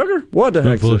 Spoonful of sugar? What the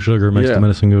heck? Spoonful of sugar makes the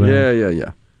medicine go down.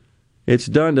 Yeah. It's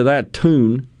done to that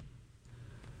tune.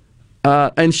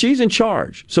 And she's in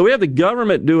charge. So we have the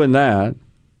government doing that.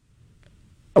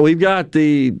 We've got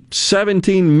the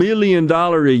 $17 million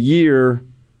a year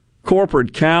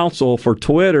corporate counsel for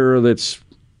Twitter that's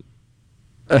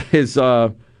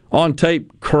on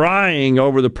tape crying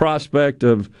over the prospect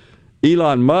of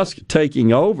Elon Musk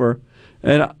taking over.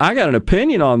 And I got an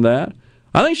opinion on that.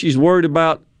 I think she's worried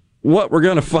about what we're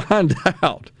going to find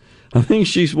out. I think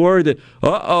she's worried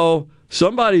that,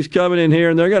 somebody's coming in here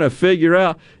and they're going to figure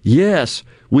out, yes,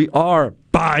 we are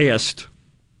biased.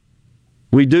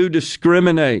 We do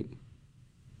discriminate.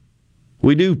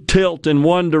 We do tilt in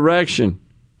one direction.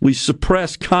 We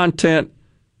suppress content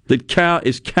that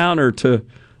is counter to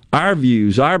our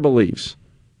views, our beliefs.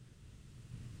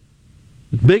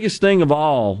 The biggest thing of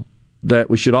all that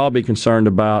we should all be concerned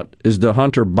about is the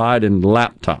Hunter Biden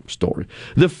laptop story.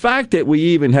 The fact that we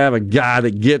even have a guy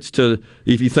that gets to,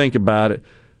 if you think about it,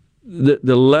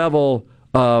 the level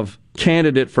of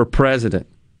candidate for president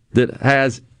that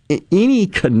has any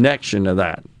connection to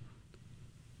that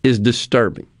is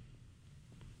disturbing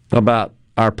about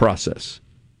our process.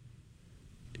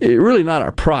 Really not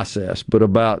our process, but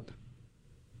about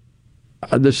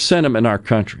the sentiment in our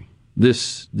country.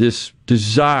 This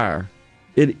desire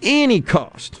at any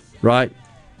cost, right,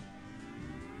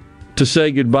 to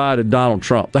say goodbye to Donald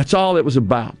Trump. That's all it was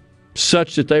about,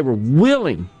 such that they were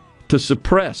willing to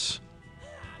suppress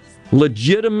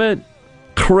legitimate,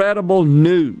 credible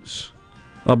news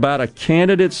about a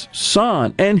candidate's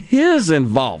son and his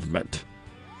involvement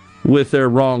with their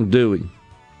wrongdoing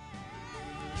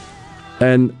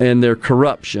and their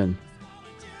corruption,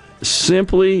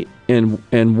 simply in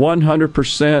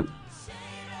 100%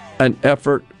 an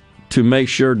effort to make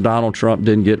sure Donald Trump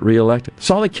didn't get reelected. That's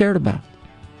all they cared about.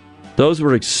 Those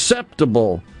were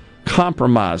acceptable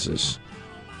compromises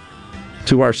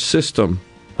to our system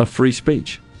of free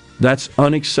speech. That's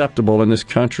unacceptable in this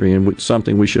country and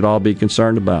something we should all be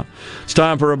concerned about. It's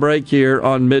time for a break here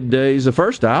on Middays. The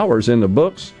first hour's in the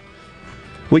books.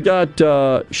 We got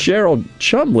Cheryl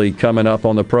Chumley coming up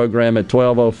on the program at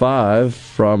 12:05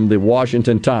 from the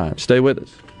Washington Times. Stay with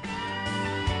us.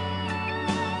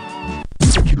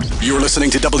 You're listening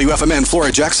to WFMN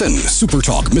Flora Jackson, Super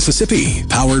Talk, Mississippi.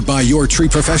 Powered by your tree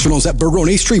professionals at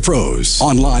Barone's Tree Pros.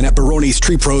 Online at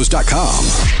baronestreepros.com.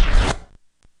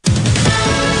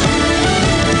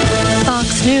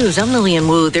 Fox News, I'm Lillian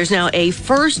Wu. There's now a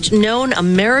first known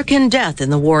American death in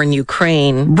the war in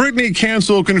Ukraine. Brittany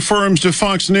Cancel confirms to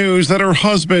Fox News that her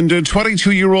husband, a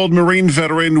 22-year-old Marine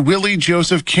veteran, Willie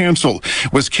Joseph Cancel,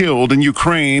 was killed in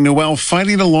Ukraine while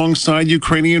fighting alongside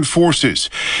Ukrainian forces,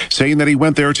 saying that he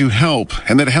went there to help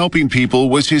and that helping people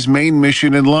was his main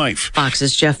mission in life.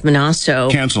 Fox's Jeff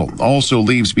Manasso. Cancel also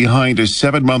leaves behind a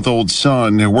 7-month-old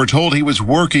son. We're told he was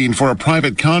working for a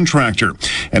private contractor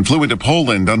and flew into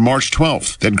Poland on March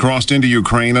 12th, then crossed into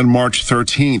Ukraine on March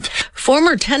 13th.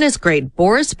 Former tennis great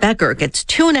Boris Becker gets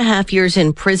 2.5 years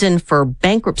in prison for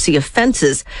bankruptcy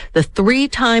offenses. The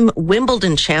 3-time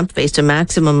Wimbledon champ faced a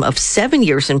maximum of 7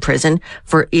 years in prison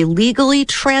for illegally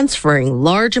transferring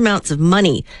large amounts of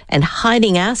money and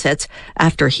hiding assets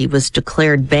after he was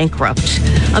declared bankrupt.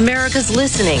 America's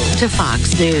listening to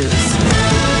Fox News.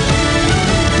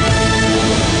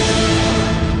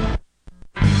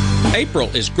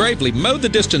 April is Gravely Mow the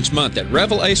Distance month at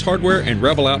Revel Ace Hardware and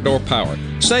Revel Outdoor Power.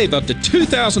 Save up to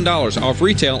 $2,000 off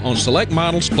retail on select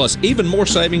models, plus even more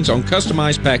savings on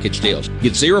customized package deals.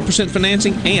 Get 0%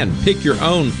 financing and pick your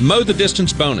own Mow the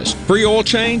Distance bonus. Free oil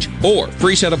change, or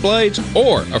free set of blades,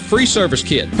 or a free service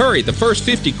kit. Hurry, the first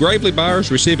 50 Gravely buyers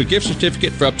receive a gift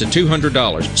certificate for up to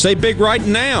 $200. Save big right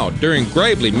now during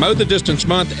Gravely Mow the Distance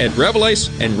month at Revel Ace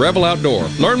and Revel Outdoor.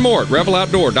 Learn more at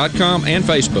reveloutdoor.com and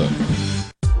Facebook.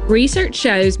 Research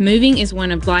shows moving is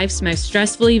one of life's most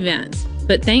stressful events,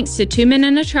 but thanks to 2 Men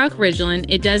and a Truck Ridgeland,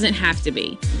 it doesn't have to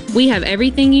be. We have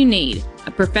everything you need.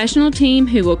 A professional team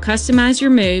who will customize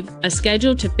your move, a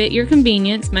schedule to fit your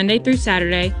convenience Monday through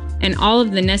Saturday, and all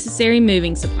of the necessary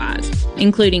moving supplies,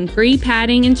 including free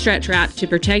padding and stretch wrap to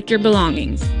protect your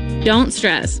belongings. Don't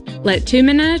stress. Let 2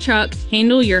 Men and a Truck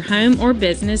handle your home or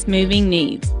business moving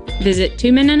needs. Visit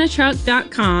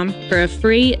 2menandatruck.com for a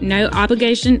free,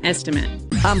 no-obligation estimate.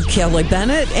 I'm Kelly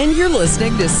Bennett, and you're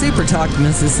listening to Super Talk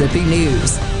Mississippi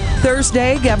News.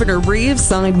 Thursday, Governor Reeves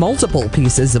signed multiple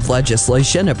pieces of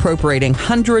legislation appropriating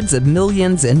hundreds of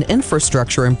millions in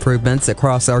infrastructure improvements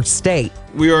across our state.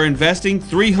 We are investing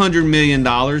 $300 million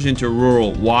into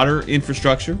rural water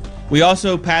infrastructure. We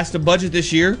also passed a budget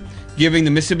this year giving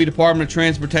the Mississippi Department of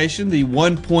Transportation the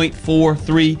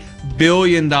 $1.43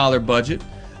 billion budget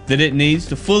that it needs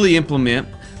to fully implement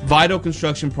vital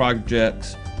construction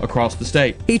projects across the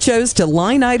state. He chose to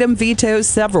line item veto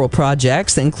several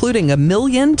projects, including $1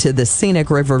 million to the Scenic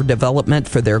River development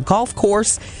for their golf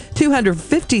course,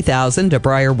 $250,000 to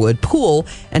Briarwood Pool,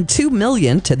 and $2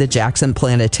 million to the Jackson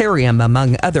Planetarium,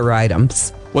 among other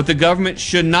items. What the government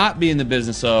should not be in the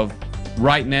business of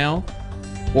right now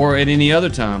or at any other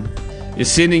time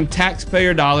is sending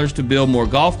taxpayer dollars to build more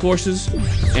golf courses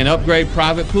and upgrade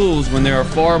private pools when there are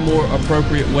far more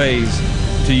appropriate ways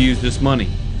to use this money.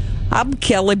 I'm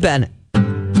Kelly Bennett.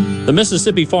 The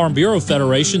Mississippi Farm Bureau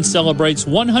Federation celebrates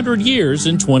 100 years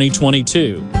in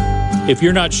 2022. If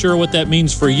you're not sure what that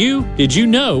means for you, did you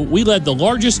know we led the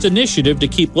largest initiative to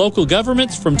keep local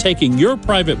governments from taking your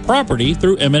private property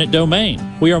through eminent domain?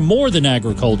 We are more than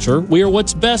agriculture. We are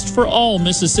what's best for all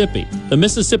Mississippi. The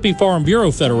Mississippi Farm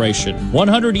Bureau Federation,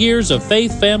 100 years of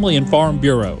faith, family, and farm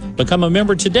bureau. Become a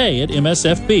member today at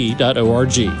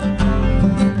msfb.org.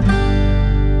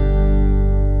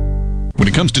 When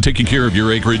it comes to taking care of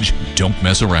your acreage, don't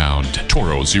mess around.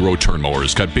 Toro zero-turn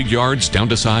mowers cut big yards down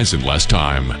to size in less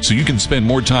time, so you can spend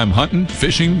more time hunting,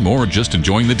 fishing, or just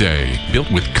enjoying the day. Built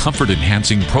with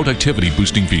comfort-enhancing,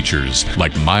 productivity-boosting features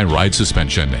like My Ride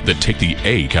suspension that take the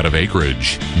ache out of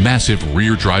acreage. Massive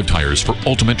rear drive tires for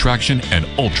ultimate traction and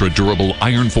ultra-durable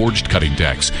iron-forged cutting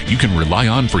decks you can rely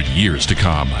on for years to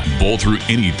come. Bowl through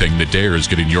anything that dares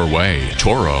get in your way.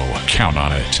 Toro, count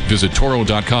on it. Visit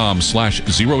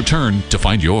toro.com/zero-turn to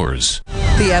find yours.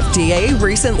 The FDA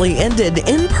recently ended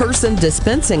in-person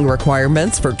dispensing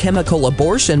requirements for chemical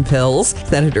abortion pills.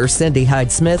 Senator Cindy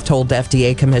Hyde-Smith told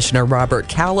FDA Commissioner Robert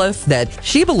Califf that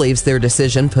she believes their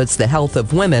decision puts the health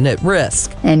of women at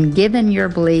risk. And given your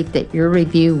belief that your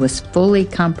review was fully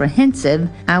comprehensive,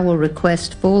 I will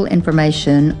request full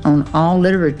information on all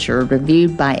literature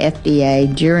reviewed by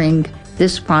FDA during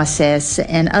this process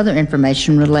and other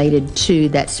information related to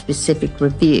that specific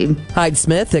review.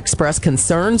 Hyde-Smith expressed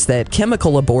concerns that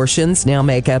chemical abortions now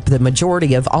make up the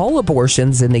majority of all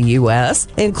abortions in the U.S.,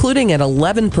 including an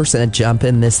 11% jump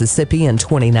in Mississippi in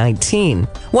 2019.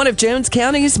 One of Jones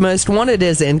County's most wanted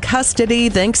is in custody,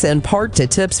 thanks in part to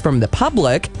tips from the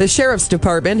public. The Sheriff's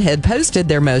Department had posted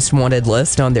their most wanted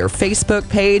list on their Facebook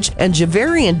page, and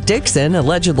Javarian Dixon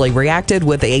allegedly reacted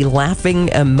with a laughing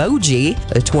emoji.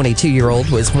 A 22-year-old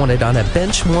was wanted on a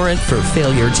bench warrant for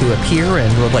failure to appear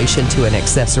in relation to an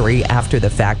accessory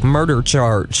after-the-fact murder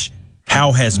charge.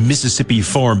 How has Mississippi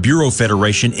Farm Bureau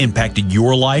Federation impacted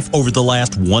your life over the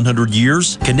last 100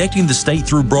 years? Connecting the state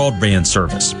through broadband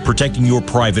service, protecting your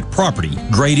private property,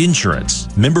 great insurance,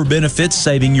 member benefits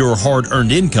saving your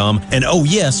hard-earned income, and oh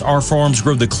yes, our farms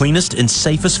grow the cleanest and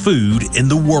safest food in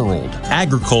the world.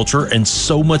 Agriculture and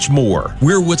so much more.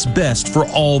 We're what's best for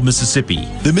all Mississippi.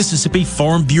 The Mississippi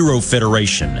Farm Bureau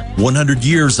Federation. 100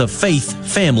 years of faith,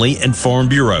 family, and Farm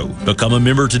Bureau. Become a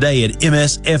member today at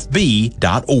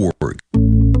msfb.org.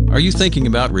 Are you thinking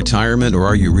about retirement, or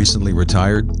are you recently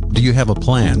retired? Do you have a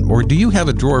plan, or do you have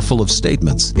a drawer full of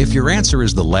statements? If your answer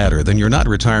is the latter, then you're not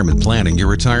retirement planning, you're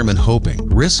retirement hoping.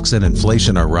 Risks and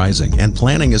inflation are rising, and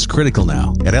planning is critical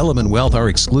now. At Element Wealth, our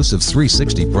exclusive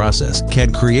 360 process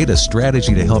can create a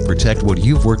strategy to help protect what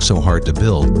you've worked so hard to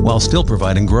build while still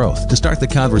providing growth. To start the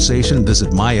conversation, visit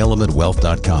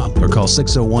myelementwealth.com or call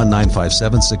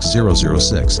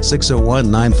 601-957-6006.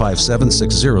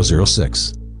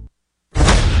 601-957-6006.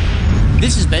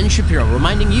 This is Ben Shapiro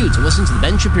reminding you to listen to The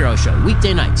Ben Shapiro Show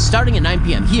weekday nights starting at 9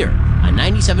 p.m. here on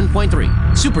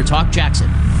 97.3 Super Talk Jackson.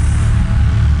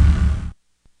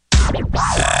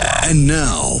 And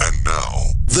now,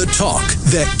 the talk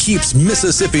that keeps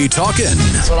Mississippi talking.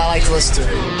 That's what I like to listen to.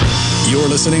 You're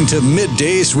listening to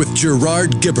Middays with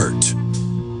Gerard Gibert.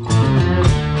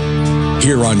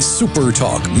 Here on Super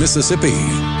Talk Mississippi.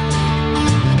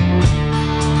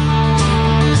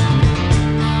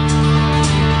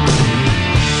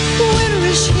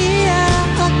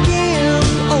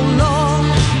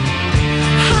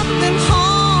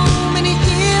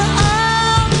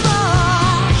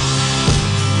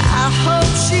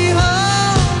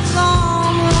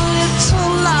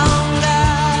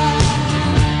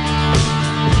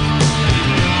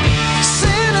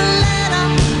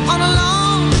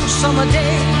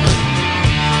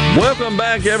 Welcome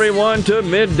back, everyone, to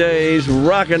Middays,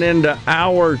 rocking into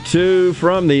Hour 2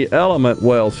 from the Element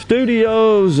Wealth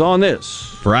Studios on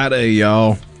this Friday,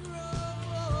 y'all.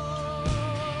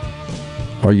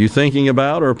 Are you thinking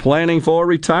about or planning for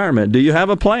retirement? Do you have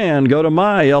a plan? Go to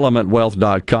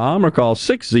myelementwealth.com or call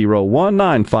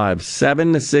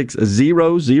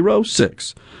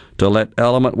 601-957-6006 to let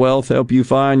Element Wealth help you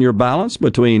find your balance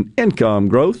between income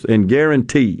growth and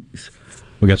guarantees.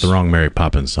 We got the wrong Mary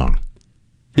Poppins song.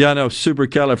 Yeah, I know.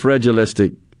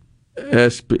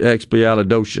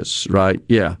 Supercalifragilisticexpialidocious, right?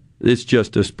 Yeah. It's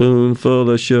just a spoonful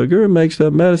of sugar makes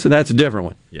the medicine. That's a different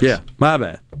one. Yes. Yeah, my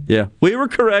bad. Yeah, we were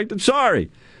correct. I'm sorry.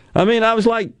 I mean, I was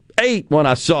like 8 when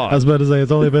I saw it. I was about to say,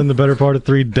 it's only been the better part of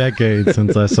 3 decades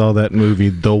since I saw that movie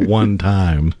the one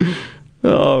time.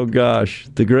 Oh, gosh.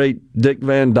 The great Dick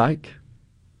Van Dyke.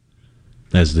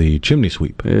 As the chimney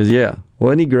sweep. Yeah.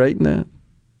 Wasn't he great in that?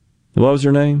 What was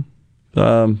her name?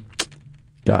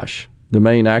 Gosh, the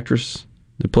main actress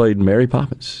that played Mary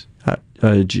Poppins.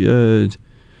 Julie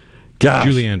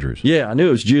Andrews. Yeah, I knew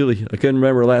it was Julie. I couldn't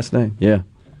remember her last name. Yeah.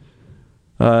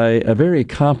 A very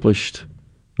accomplished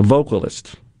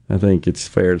vocalist, I think it's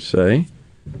fair to say.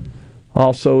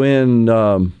 Also in,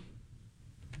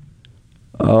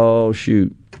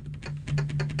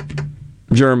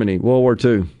 Germany, World War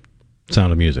II.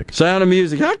 Sound of Music. Sound of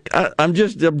Music. I'm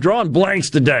drawing blanks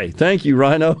today. Thank you,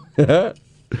 Rhino.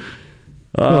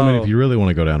 Well, I mean, if you really want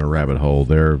to go down a rabbit hole,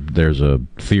 there's a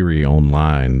theory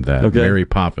online that Mary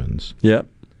Poppins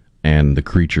and the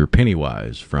creature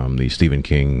Pennywise from the Stephen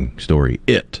King story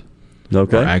It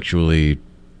are actually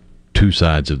 2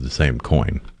 sides of the same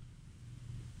coin.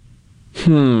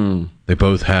 They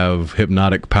both have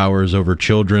hypnotic powers over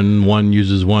children. One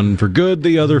uses one for good,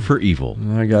 the other for evil.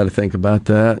 I got to think about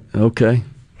that. Okay.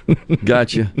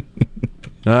 Gotcha.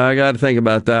 I got to think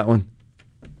about that one.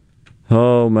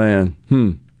 Oh, man.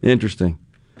 Interesting.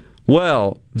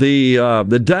 Well, the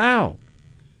Dow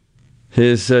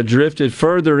has drifted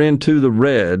further into the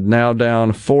red, now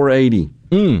down 480.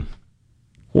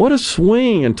 What a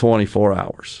swing in 24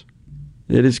 hours.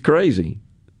 It is crazy.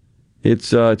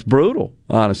 It's brutal,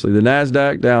 honestly. The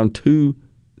NASDAQ down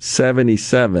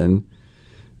 277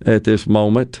 at this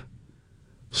moment.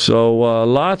 So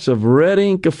lots of red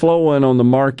ink flowing on the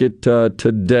market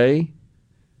today.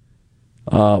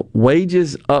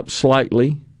 Wages up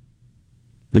slightly.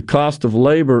 The cost of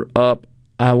labor up,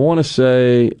 I want to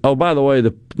say, oh, by the way,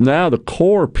 now the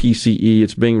core PCE,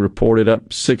 it's being reported up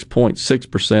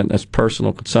 6.6%. That's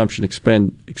personal consumption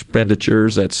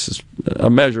expenditures. That's a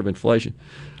measure of inflation.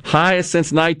 Highest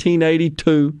since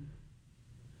 1982.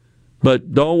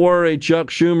 But don't worry, Chuck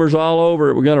Schumer's all over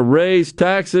it. We're going to raise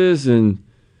taxes and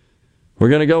we're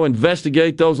going to go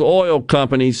investigate those oil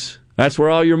companies. That's where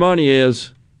all your money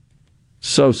is.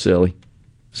 So silly.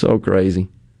 So crazy.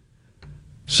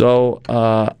 So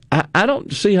I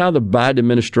don't see how the Biden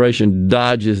administration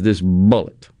dodges this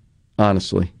bullet,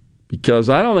 honestly, because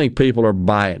I don't think people are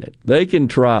buying it. They can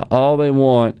try all they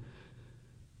want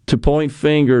to point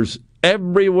fingers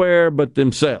everywhere but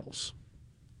themselves.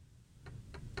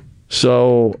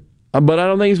 So, but I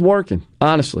don't think it's working,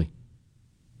 honestly.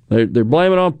 They're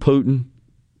blaming it on Putin,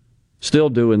 still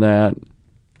doing that.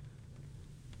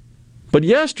 But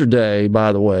yesterday,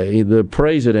 by the way, the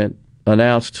president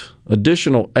announced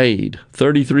additional aid,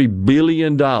 $33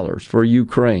 billion for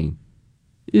Ukraine.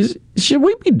 Should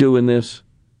we be doing this?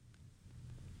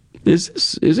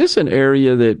 Is this an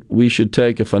area that we should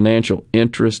take a financial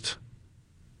interest?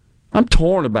 I'm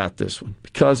torn about this one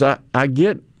because I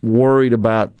get worried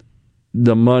about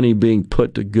the money being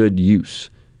put to good use.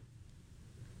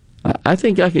 I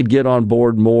think I could get on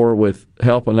board more with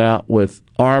helping out with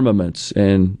armaments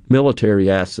and military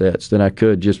assets than I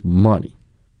could just money.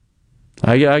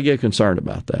 I get concerned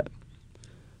about that.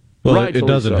 Well, it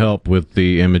doesn't help with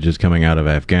the images coming out of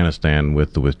Afghanistan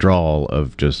with the withdrawal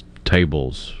of just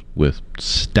tables with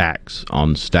stacks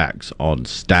on stacks on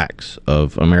stacks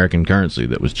of American currency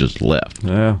that was just left.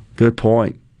 Yeah, good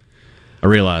point. I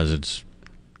realize it's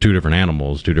two different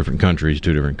animals, two different countries,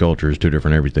 two different cultures, two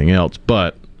different everything else,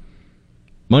 but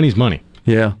money's money.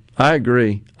 Yeah, I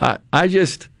agree. I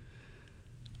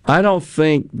don't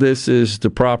think this is the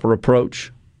proper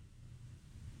approach.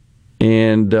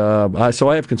 And so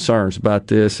I have concerns about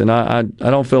this, and I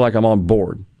don't feel like I'm on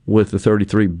board with the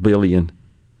 $33 billion.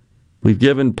 We've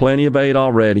given plenty of aid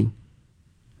already,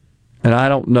 and I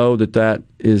don't know that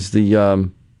is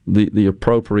the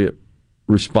appropriate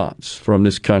response from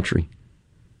this country.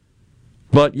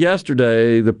 But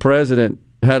yesterday, the president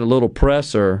had a little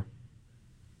presser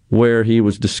where he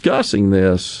was discussing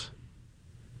this.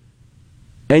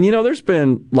 And, there's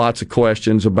been lots of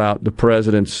questions about the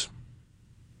president's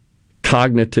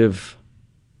cognitive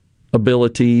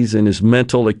abilities and his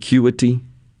mental acuity.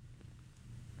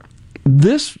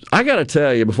 This, I got to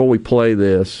tell you before we play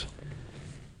this,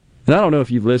 and I don't know if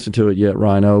you've listened to it yet,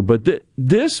 Rhino, but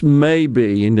this may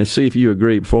be, and to see if you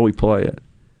agree before we play it,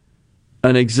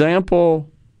 an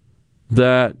example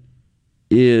that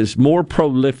is more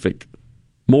prolific,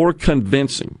 more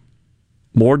convincing,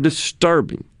 more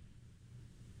disturbing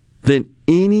than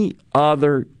any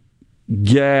other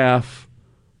gaffe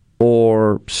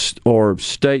or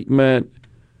statement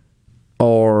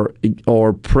or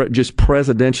just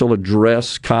presidential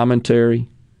address commentary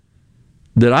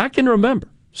that I can remember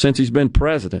since he's been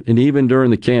president and even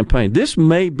during the campaign. This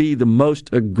may be the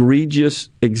most egregious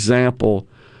example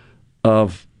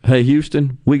of, hey,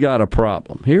 Houston, we got a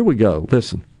problem. Here we go.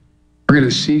 Listen. We're going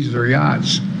to seize their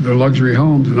yachts, their luxury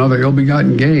homes, and other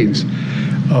ill-begotten gains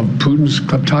of Putin's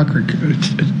kleptocracy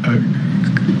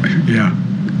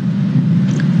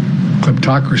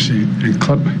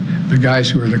and the guys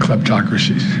who are the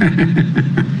kleptocracies.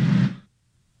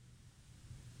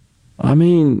 I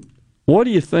mean, what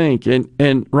do you think?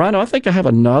 And Rhino, I think I have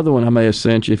another one I may have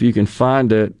sent you if you can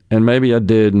find it, and maybe I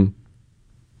didn't.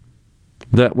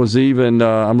 That was even,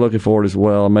 I'm looking for it as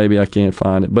well, maybe I can't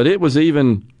find it, but it was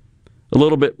even a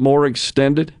little bit more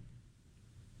extended.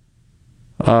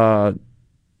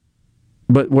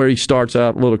 But where he starts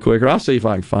out a little quicker. I'll see if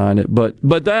I can find it. But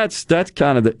that's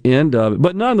kind of the end of it.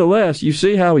 But nonetheless, you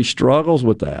see how he struggles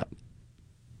with that.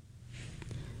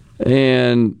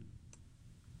 And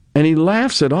he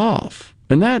laughs it off.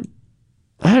 And that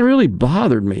really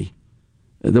bothered me.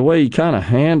 The way he kind of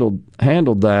handled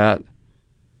that.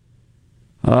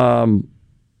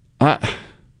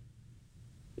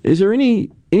 Is there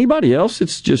anybody else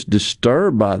that's just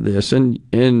disturbed by this? And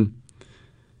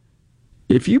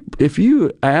if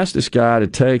you ask this guy to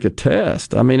take a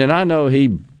test, I mean, and I know he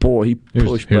pushed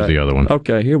back. Here's the other one.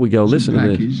 Okay, here we go. Listen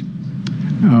to this.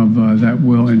 That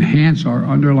will enhance our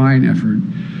underlying effort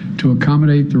to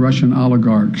accommodate the Russian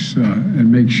oligarchs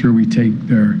and make sure we take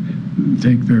their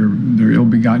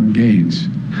ill-begotten gains.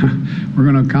 We're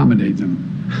going to accommodate them.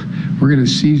 We're going to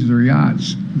seize their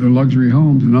yachts, their luxury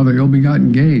homes, and other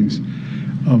ill-begotten gains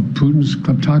of Putin's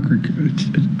kleptocracy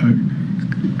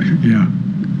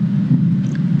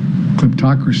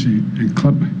and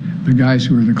the guys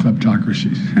who are the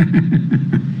kleptocracies.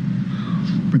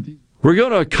 We're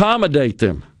going to accommodate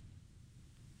them.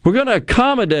 We're going to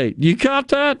accommodate. You got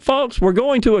that, folks? We're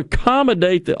going to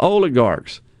accommodate the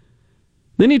oligarchs.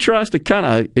 Then he tries to kind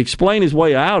of explain his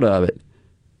way out of it.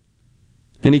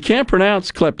 And he can't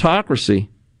pronounce kleptocracy.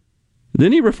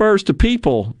 Then he refers to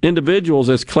people, individuals,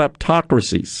 as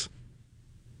kleptocracies.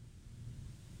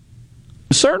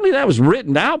 Certainly that was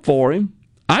written out for him.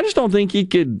 I just don't think he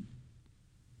could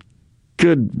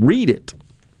read it.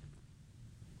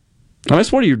 Now,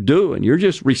 that's what you're doing. You're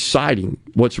just reciting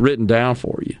what's written down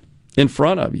for you, in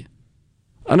front of you.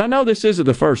 And I know this isn't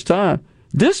the first time.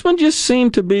 This one just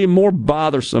seemed to be more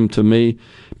bothersome to me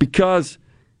because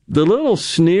the little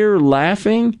sneer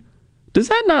laughing, does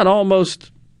that not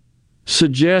almost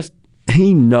suggest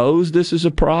he knows this is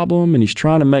a problem and he's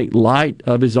trying to make light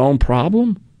of his own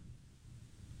problem?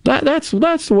 That's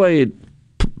the way it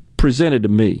presented to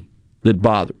me that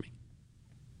bothered me.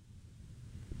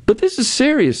 But this is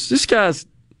serious. This guy's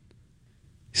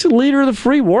he's a leader of the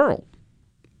free world.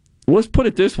 Let's put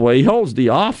it this way. He holds the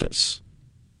office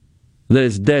that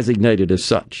is designated as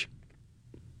such.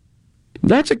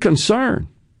 That's a concern.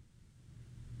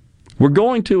 We're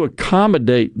going to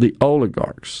accommodate the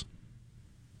oligarchs.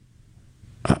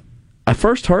 I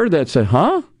first heard that, say,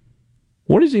 huh?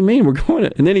 What does he mean? We're going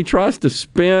to, and then he tries to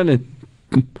spin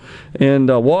and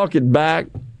walk it back.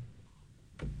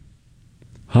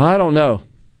 I don't know.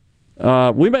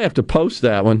 We may have to post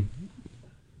that one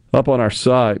up on our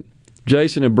site.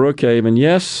 Jason in Brookhaven,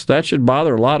 yes, that should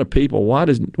bother a lot of people. Why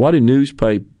do news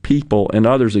people and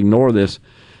others ignore this?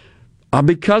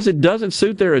 Because it doesn't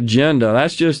suit their agenda.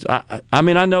 That's just, I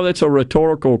mean, I know that's a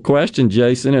rhetorical question,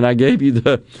 Jason, and I gave you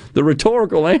the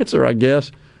rhetorical answer, I guess.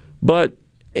 But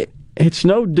it's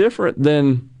no different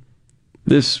than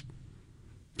this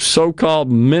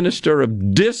so-called minister of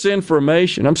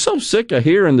disinformation. I'm so sick of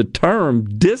hearing the term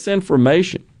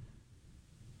disinformation,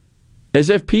 as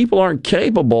if people aren't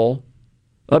capable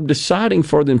of deciding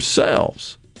for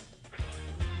themselves.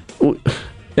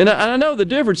 And I know the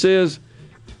difference is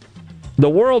the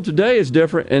world today is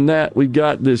different in that we've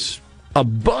got this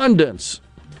abundance,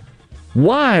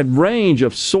 wide range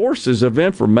of sources of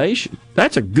information.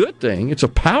 That's a good thing. It's a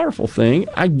powerful thing.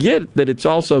 I get that it's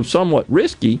also somewhat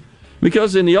risky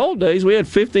because in the old days we had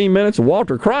 15 minutes of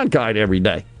Walter Cronkite every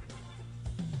day.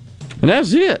 And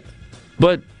that's it.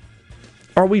 But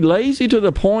are we lazy to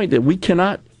the point that we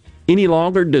cannot any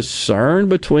longer discern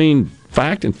between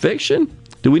fact and fiction?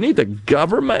 Do we need the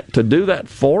government to do that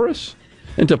for us?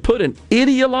 And to put an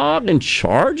ideologue in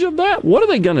charge of that? What are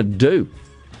they going to do?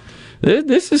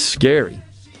 This is scary.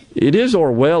 It is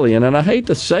Orwellian, and I hate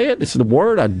to say it. It's the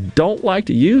word I don't like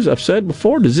to use. I've said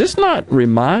before, does this not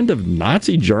remind of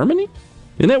Nazi Germany?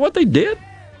 Isn't that what they did?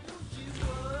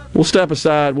 We'll step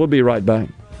aside. We'll be right back.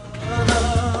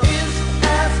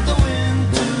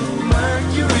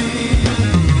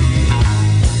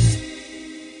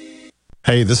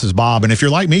 Hey, this is Bob, and if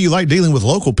you're like me, you like dealing with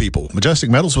local people. Majestic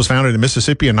Metals was founded in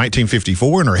Mississippi in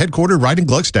 1954 and are headquartered right in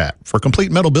Gluckstadt. For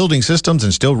complete metal building systems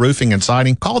and steel roofing and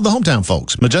siding, call the hometown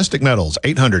folks. Majestic Metals,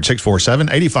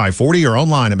 800-647-8540 or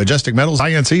online at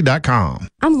majesticmetalsinc.com.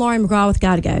 I'm Lauren McGraw with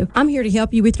Gotta Go. I'm here to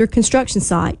help you with your construction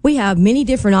site. We have many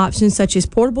different options such as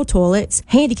portable toilets,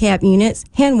 handicap units,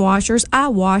 hand washers, eye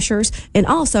washers, and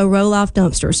also roll-off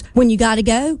dumpsters. When you gotta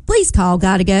go, please call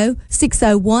Gotta Go,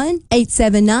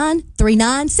 601-879-3969.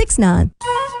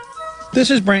 This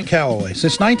is Brent Calloway.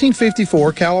 Since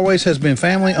 1954, Calloway's has been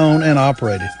family owned and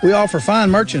operated. We offer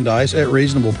fine merchandise at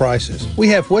reasonable prices. We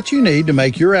have what you need to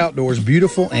make your outdoors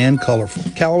beautiful and colorful.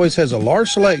 Calloway's has a large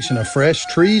selection of fresh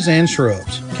trees and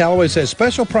shrubs. Calloway's has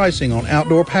special pricing on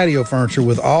outdoor patio furniture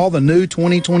with all the new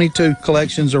 2022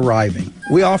 collections arriving.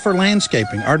 We offer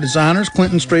landscaping. Our designers,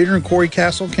 Clinton Streeter and Corey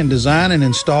Castle, can design and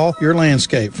install your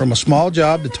landscape from a small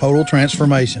job to total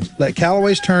transformation. Let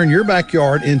Calloway's turn your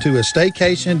backyard into a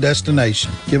staycation destination.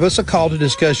 Give us a call to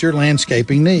discuss your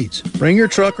landscaping needs. Bring your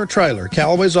truck or trailer.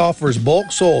 Callaway's offers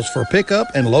bulk soils for pickup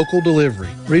and local delivery.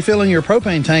 Refilling your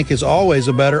propane tank is always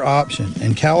a better option,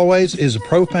 and Callaway's is a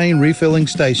propane refilling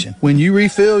station. When you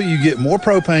refill, you get more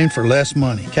propane for less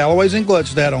money. Callaway's in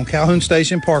Gluckstadt on Calhoun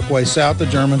Station Parkway, south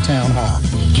of Germantown High.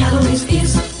 Callaway's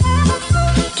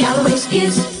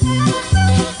is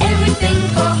everything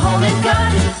for home and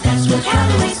garden. That's what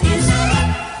Callaway's is.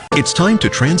 It's time to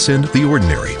transcend the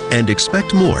ordinary and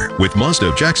expect more with Mazda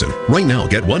of Jackson. Right now,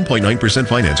 get 1.9%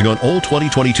 financing on all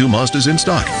 2022 Mazdas in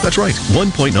stock. That's right,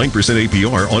 1.9%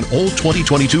 APR on all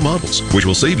 2022 models, which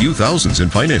will save you thousands in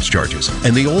finance charges.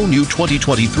 And the all-new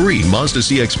 2023 Mazda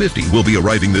CX-50 will be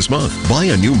arriving this month. Buy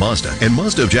a new Mazda, and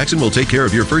Mazda of Jackson will take care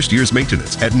of your first year's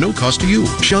maintenance at no cost to you.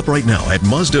 Shop right now at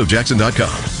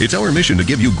MazdaofJackson.com. It's our mission to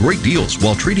give you great deals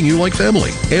while treating you like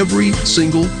family every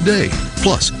single day.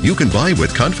 Plus, you can buy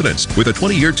with confidence with a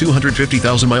 20-year,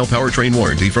 250,000-mile powertrain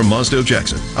warranty from Mazda of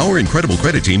Jackson. Our incredible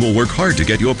credit team will work hard to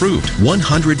get you approved.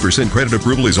 100% credit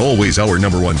approval is always our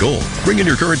 #1 goal. Bring in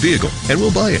your current vehicle, and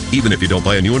we'll buy it, even if you don't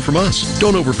buy a new one from us.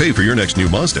 Don't overpay for your next new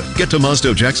Mazda. Get to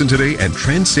Mazda of Jackson today and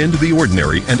transcend the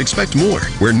ordinary and expect more,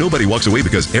 where nobody walks away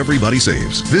because everybody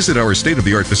saves. Visit our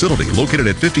state-of-the-art facility located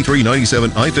at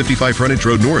 5397 I-55 Frontage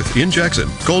Road North in Jackson.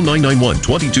 Call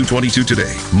 991-2222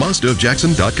 today.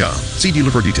 MazdaofJackson.com. See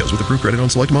dealer for details with approved credit on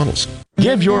select models.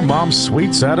 Give your mom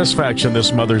sweet satisfaction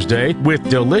this Mother's Day with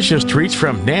delicious treats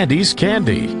from Nandy's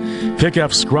Candy. Pick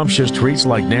up scrumptious treats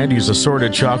like Nandy's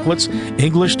assorted chocolates,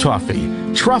 English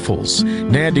toffee, truffles,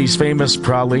 Nandy's famous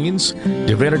pralines,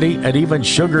 divinity, and even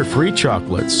sugar-free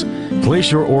chocolates.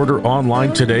 Place your order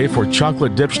online today for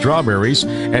chocolate dip strawberries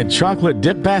and chocolate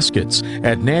dip baskets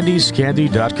at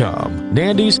nandyscandy.com.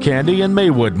 Nandy's Candy in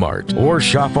Maywood Mart, or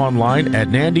shop online at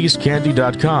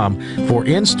nandyscandy.com for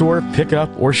in-store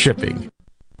pickup or shipping.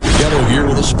 Gallo here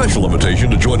with a special invitation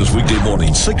to join us weekday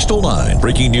morning, 6 to 9.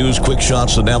 Breaking news, quick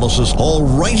shots, analysis, all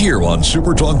right here on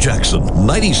Super Talk Jackson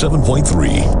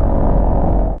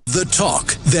 97.3. The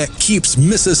talk that keeps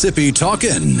Mississippi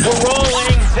talking. We're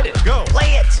rolling. Hit it. Go.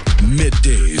 Play it.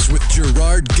 Middays with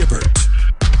Gerard Gibert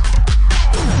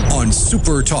on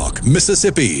Super Talk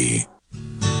Mississippi.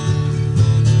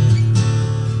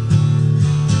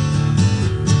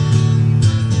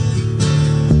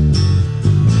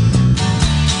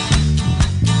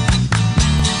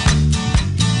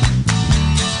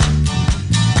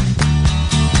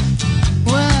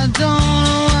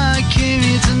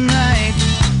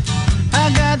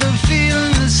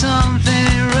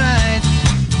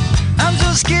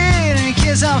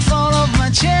 I fall off my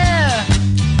chair,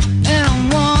 and I'm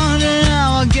wondering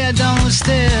how I'll get down the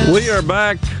stairs. We are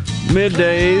back,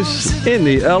 middays, in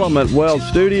the Element Wealth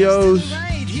Studios.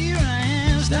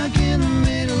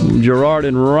 Gerard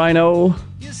and Rhino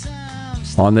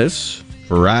on this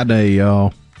Friday,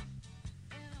 y'all.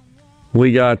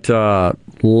 We got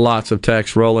lots of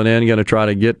texts rolling in. Going to try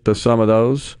to get to some of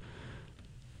those.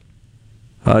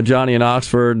 Johnny in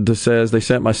Oxford says, they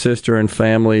sent my sister and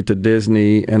family to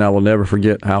Disney, and I will never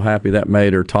forget how happy that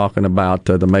made her, talking about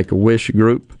the Make-A-Wish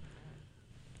group.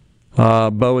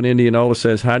 Bo in Indianola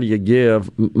says, how do you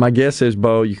give? My guess is,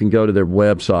 Bo, you can go to their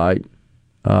website,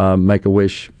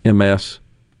 Make-A-Wish MS,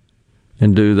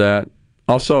 and do that.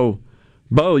 Also,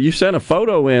 Bo, you sent a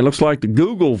photo in. Looks like the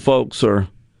Google folks are,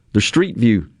 the Street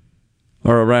View,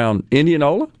 are around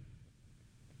Indianola.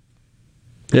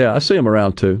 Yeah, I see them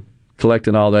around too,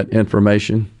 collecting all that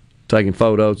information, taking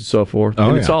photos and so forth.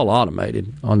 And it's all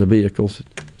automated on the vehicles.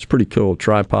 It's pretty cool.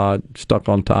 Tripod stuck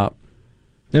on top.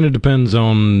 And it depends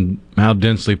on how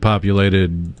densely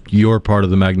populated your part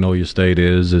of the Magnolia State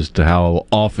is as to how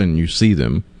often you see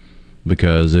them.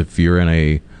 Because if you're in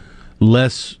a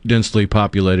less densely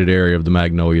populated area of the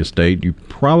Magnolia State, you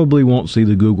probably won't see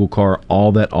the Google car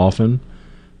all that often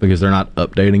because they're not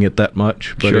updating it that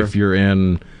much. But if you're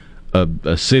in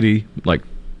a city like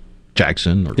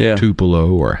Jackson or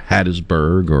Tupelo or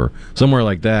Hattiesburg or somewhere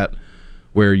like that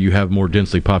where you have more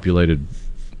densely populated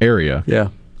area,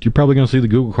 you're probably going to see the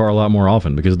Google car a lot more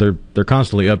often because they're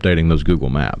constantly updating those Google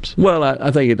Maps. Well,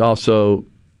 I think it also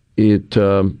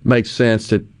makes sense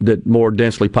that more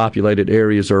densely populated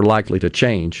areas are likely to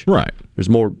change. Right. There's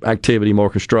more activity, more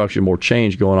construction, more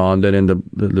change going on than in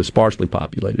the sparsely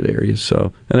populated areas.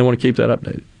 So, and they want to keep that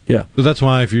updated. Yeah. So that's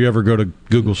why if you ever go to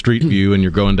Google Street View and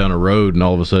you're going down a road and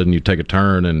all of a sudden you take a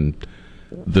turn and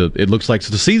it looks like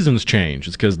the seasons change,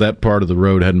 it's because that part of the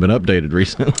road hadn't been updated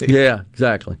recently. Yeah,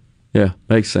 exactly. Yeah,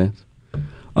 makes sense.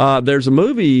 There's a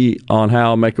movie on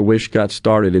how Make-A-Wish got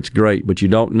started. It's great, but you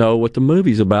don't know what the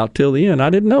movie's about till the end. I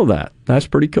didn't know that. That's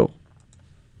pretty cool.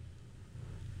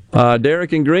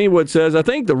 Derek in Greenwood says, I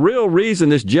think the real reason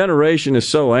this generation is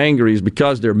so angry is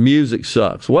because their music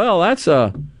sucks. Well, that's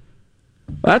a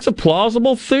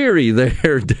plausible theory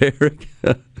there, Derek.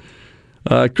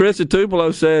 Chris at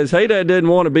Tupelo says, hey, Dad didn't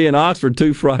want to be in Oxford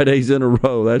 2 Fridays in a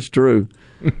row. That's true.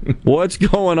 What's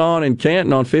going on in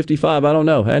Canton on 55? I don't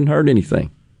know. Hadn't heard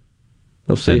anything.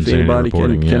 We'll see if anybody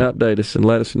can update us and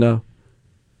let us know.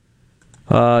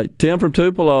 Tim from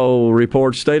Tupelo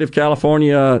reports state of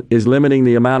California is limiting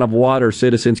the amount of water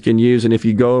citizens can use, and if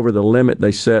you go over the limit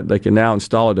they set, they can now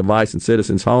install a device in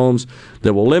citizens' homes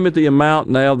that will limit the amount.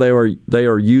 Now they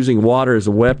are using water as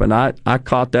a weapon. I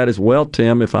caught that as well,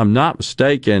 Tim. If I'm not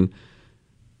mistaken,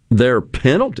 there are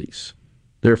penalties.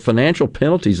 There are financial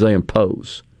penalties they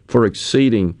impose for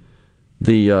exceeding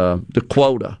the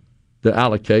quota, the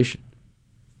allocation.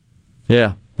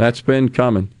 Yeah, that's been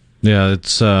coming. Yeah,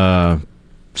 it's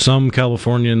some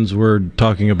Californians were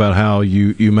talking about how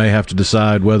you may have to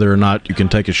decide whether or not you can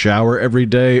take a shower every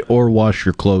day or wash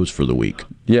your clothes for the week.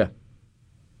 Yeah.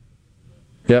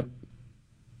 Yep.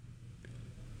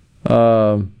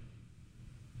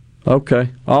 Okay.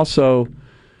 Also,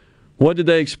 what did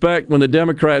they expect when the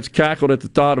Democrats cackled at the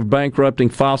thought of bankrupting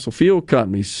fossil fuel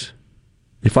companies?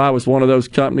 If I was one of those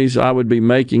companies, I would be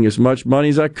making as much money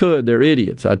as I could. They're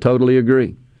idiots. I totally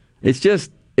agree. It's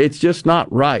just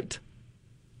not right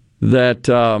that,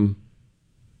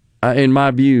 in my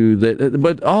view,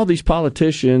 but all these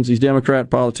politicians, these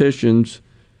Democrat politicians,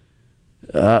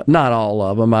 not all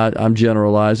of them, I'm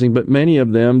generalizing, but many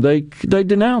of them, they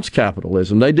denounce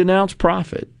capitalism. They denounce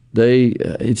profit.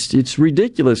 It's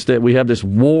ridiculous that we have this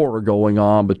war going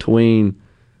on between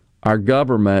our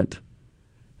government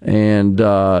and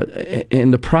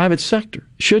the private sector.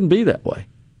 It shouldn't be that way.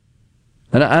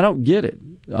 And I don't get it,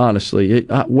 honestly.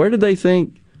 What do they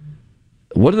think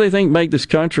make this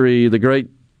country the great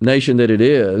nation that it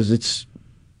is? It's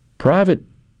private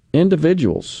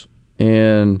individuals.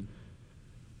 And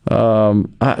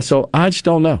so I just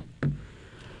don't know.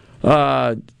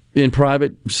 In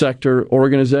private sector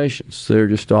organizations, they're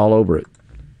just all over it.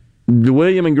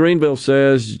 William in Greenville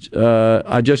says,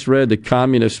 I just read the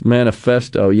Communist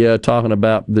Manifesto. Yeah, talking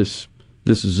about this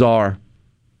czar,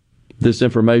 this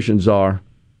information czar.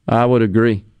 I would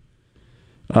agree.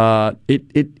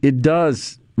 It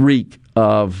does reek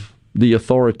of the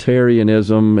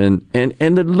authoritarianism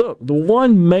and the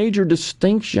one major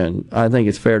distinction, I think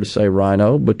it's fair to say,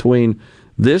 Rhino, between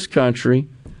this country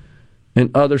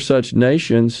and other such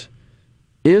nations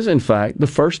is, in fact, the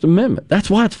First Amendment. That's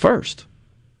why it's first.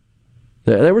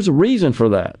 There was a reason for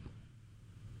that.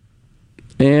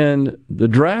 And the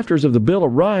drafters of the Bill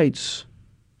of Rights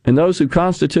and those who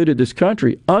constituted this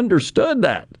country understood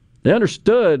that. They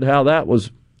understood how that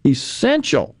was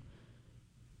essential,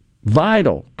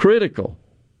 vital, critical,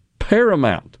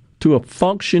 paramount to a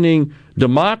functioning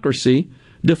democracy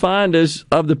defined as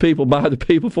of the people, by the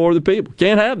people, for the people.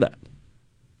 Can't have that.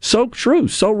 So true,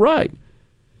 so right.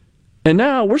 And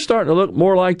now we're starting to look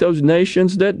more like those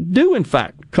nations that do, in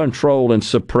fact, control and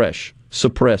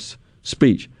suppress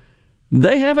speech.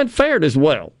 They haven't fared as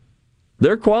well.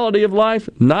 Their quality of life,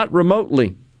 not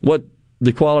remotely what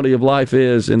the quality of life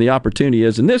is and the opportunity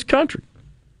is in this country.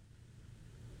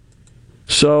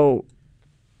 So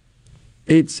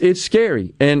it's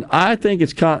scary, and I think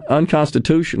it's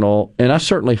unconstitutional, and I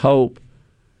certainly hope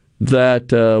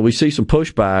that we see some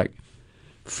pushback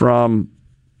from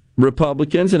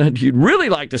Republicans, and you'd really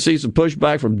like to see some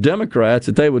pushback from Democrats,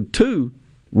 that they would, too,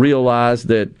 realize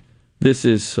that this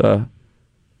is a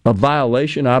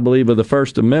violation, I believe, of the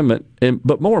First Amendment.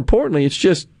 But more importantly,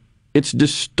 it's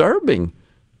disturbing.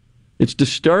 It's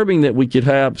disturbing that we could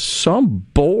have some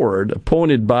board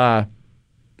appointed by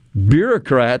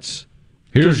bureaucrats.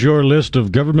 Here's your list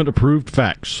of government-approved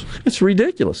facts. It's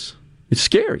ridiculous. It's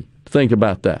scary to think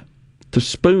about that. To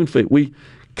spoon-feed. We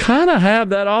kind of have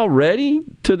that already,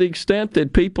 to the extent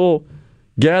that people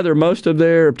obtain most of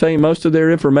their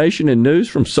information and news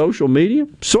from social media.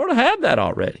 Sort of have that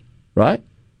already, right?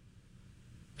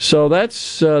 So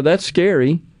that's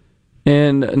scary.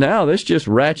 And now this just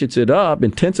ratchets it up,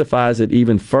 intensifies it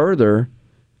even further,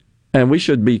 and we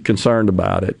should be concerned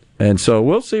about it. And so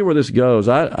we'll see where this goes.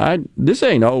 This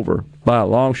ain't over by a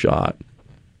long shot.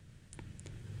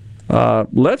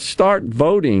 Let's start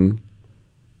voting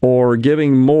or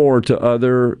giving more to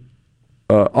other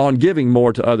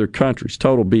countries.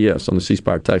 Total BS on the C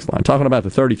Spire text line. Talking about the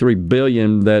 $33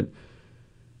 billion that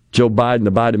Joe Biden,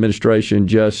 the Biden administration,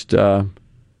 just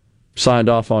signed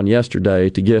off on yesterday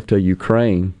to give to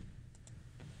Ukraine.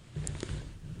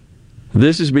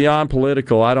 This is beyond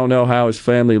political. I don't know how his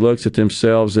family looks at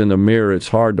themselves in the mirror. It's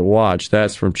hard to watch.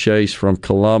 That's from Chase from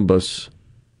Columbus.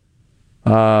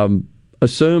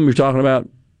 Assume you're talking about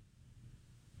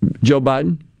Joe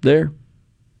Biden there?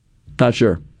 Not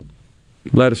sure.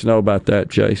 Let us know about that,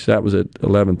 Chase. That was at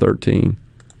 11:13.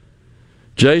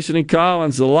 Jason and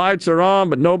Collins, the lights are on,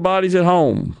 but nobody's at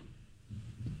home.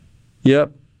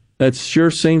 Yep, that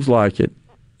sure seems like it.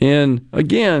 And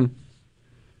again,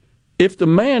 if the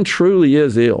man truly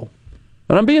is ill,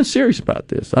 And I'm being serious about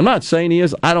this. I'm not saying he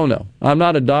is. I don't know. I'm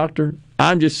not a doctor.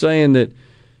 I'm just saying that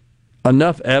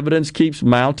enough evidence keeps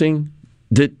mounting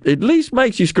that at least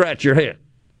makes you scratch your head,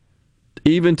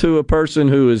 even to a person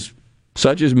who is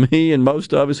such as me and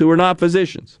most of us who are not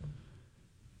physicians.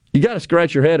 You got to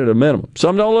scratch your head at a minimum.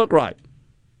 Some don't look right.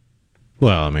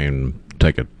 Well, I mean,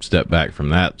 take a step back from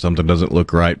that. Something doesn't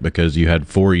look right because you had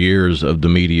 4 years of the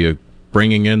media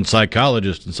bringing in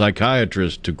psychologists and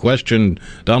psychiatrists to question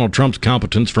Donald Trump's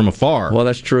competence from afar. Well,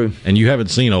 that's true. And you haven't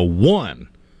seen a one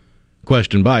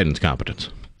question Biden's competence.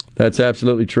 That's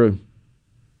absolutely true.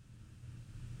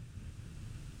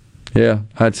 Yeah,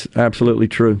 that's absolutely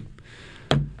true.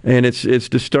 And it's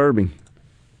disturbing.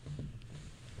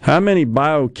 How many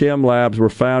biochem labs were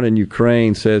found in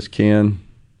Ukraine, says Ken?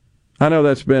 I know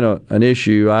that's been an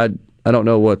issue. I don't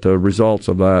know what the results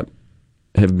of that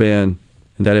have been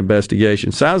in that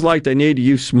investigation. Sounds like they need to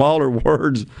use smaller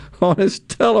words on his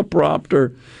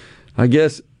teleprompter. I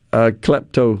guess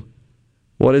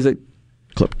what is it?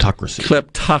 Kleptocracy.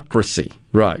 Kleptocracy,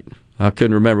 right. I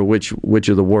couldn't remember which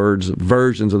of the words,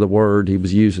 versions of the word he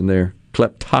was using there.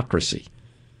 Kleptocracy.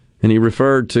 And he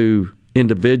referred to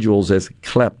individuals as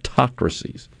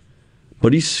kleptocracies.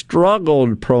 But he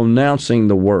struggled pronouncing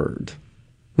the word.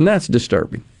 And that's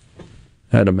disturbing,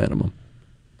 at a minimum.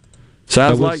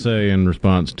 Sounds I would say in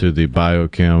response to the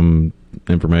biochem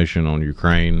information on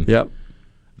Ukraine, yep,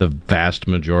 the vast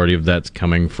majority of that's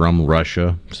coming from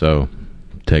Russia. So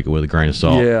take it with a grain of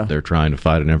salt. Yeah. They're trying to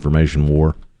fight an information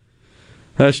war.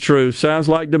 That's true. Sounds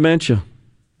like dementia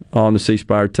on the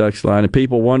C-Spire text line. And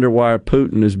people wonder why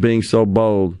Putin is being so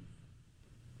bold.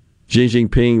 Xi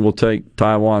Jinping will take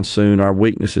Taiwan soon. Our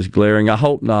weakness is glaring. I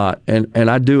hope not. And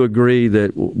I do agree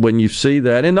that when you see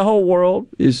that, and the whole world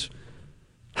is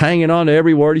hanging on to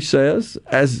every word he says,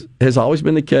 as has always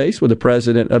been the case with the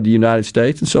President of the United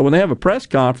States. And so when they have a press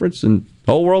conference and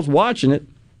the whole world's watching it,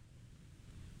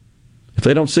 if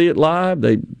they don't see it live,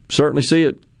 they certainly see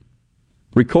it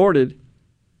recorded.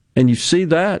 And you see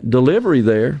that delivery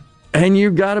there, and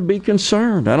you've got to be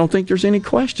concerned. I don't think there's any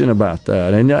question about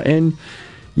that. And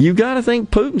you got to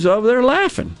think Putin's over there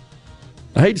laughing.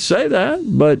 I hate to say that,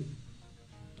 but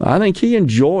I think he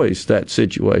enjoys that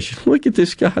situation. Look at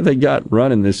this guy they got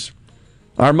running this,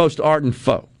 our most ardent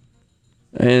foe.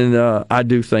 And I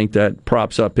do think that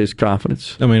props up his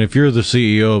confidence. I mean, if you're the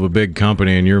CEO of a big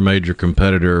company and your major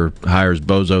competitor hires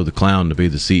Bozo the Clown to be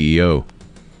the CEO,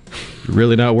 you're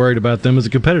really not worried about them as a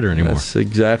competitor anymore. That's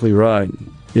exactly right.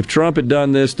 If Trump had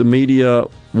done this, the media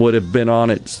would have been on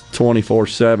it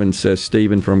 24/7, says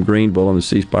Stephen from Greenville on the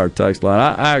C-Spire text line.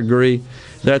 I agree.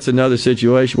 That's another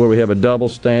situation where we have a double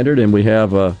standard and we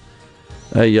have a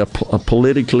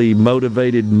politically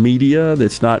motivated media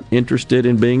that's not interested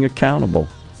in being accountable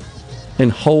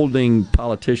and holding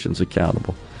politicians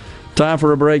accountable. Time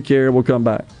for a break here. We'll come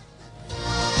back.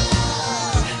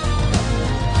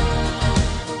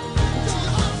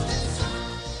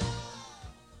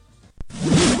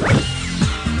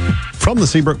 From the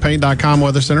SeabrookPaint.com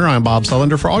Weather Center, I'm Bob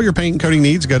Sullender. For all your paint and coating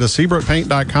needs, go to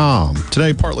SeabrookPaint.com.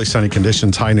 Today, partly sunny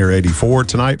conditions, high near 84.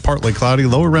 Tonight, partly cloudy,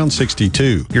 low around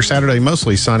 62. Your Saturday,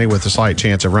 mostly sunny with a slight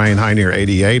chance of rain, high near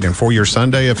 88. And for your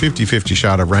Sunday, a 50-50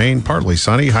 shot of rain, partly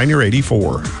sunny, high near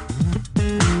 84.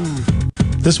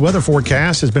 This weather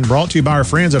forecast has been brought to you by our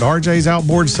friends at RJ's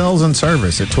Outboard Sales and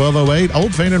Service at 1208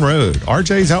 Old Fannin Road.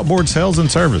 RJ's Outboard Sales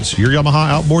and Service, your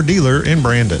Yamaha outboard dealer in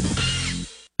Brandon.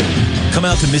 Come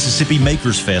out to Mississippi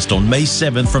Makers Fest on May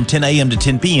 7th from 10 a.m. to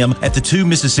 10 p.m. at the two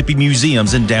Mississippi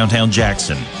Museums in downtown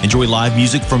Jackson. Enjoy live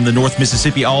music from the North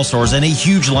Mississippi All-Stars and a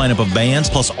huge lineup of bands,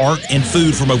 plus art and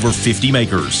food from over 50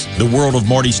 makers. The World of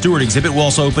Marty Stewart exhibit will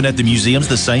also open at the museums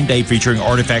the same day, featuring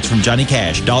artifacts from Johnny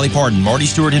Cash, Dolly Parton, Marty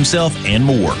Stewart himself, and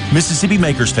more. Mississippi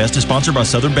Makers Fest is sponsored by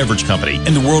Southern Beverage Company,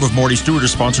 and the World of Marty Stewart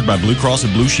is sponsored by Blue Cross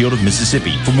and Blue Shield of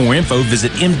Mississippi. For more info,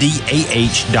 visit mdah.ms.gov.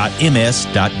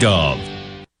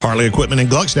 Harley Equipment in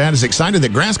Gluckstadt is excited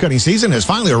that grass cutting season has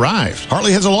finally arrived.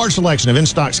 Harley has a large selection of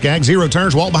in-stock Skag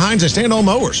zero-turns, walk-behinds, and stand-on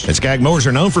mowers. And Skag mowers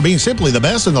are known for being simply the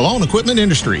best in the lawn equipment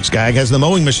industry. Skag has the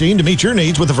mowing machine to meet your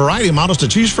needs with a variety of models to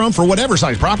choose from for whatever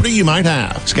size property you might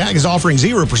have. Skag is offering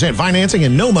 0% financing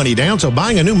and no money down, so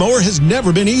buying a new mower has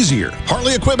never been easier.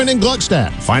 Harley Equipment in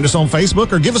Gluckstadt. Find us on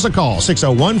Facebook or give us a call,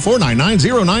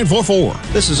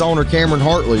 601-499-0944. This is owner Cameron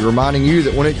Hartley reminding you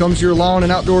that when it comes to your lawn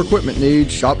and outdoor equipment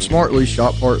needs, shop smartly,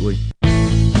 shop Hartley.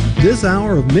 This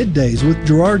hour of Middays with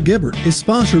Gerard Gibert is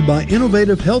sponsored by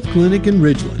Innovative Health Clinic in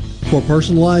Ridgeland. For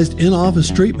personalized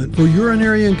in-office treatment for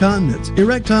urinary incontinence,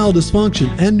 erectile dysfunction,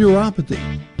 and neuropathy,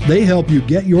 they help you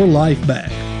get your life back.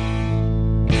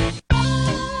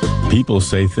 People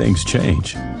say things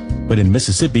change. But in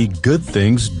Mississippi, good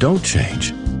things don't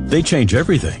change. They change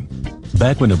everything.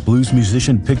 Back when a blues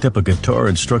musician picked up a guitar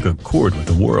and struck a chord with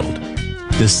the world,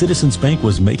 the Citizens Bank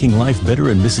was making life better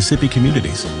in Mississippi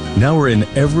communities. Now we're in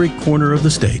every corner of the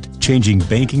state, changing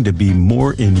banking to be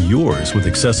more in yours with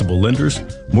accessible lenders,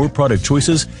 more product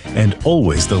choices, and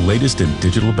always the latest in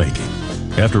digital banking.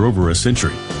 After over a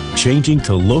century, changing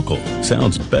to local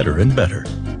sounds better and better.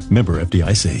 Member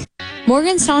FDIC.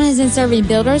 Morganstone has been serving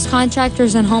builders,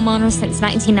 contractors, and homeowners since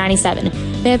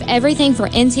 1997. They have everything for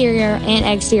interior and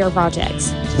exterior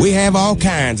projects. We have all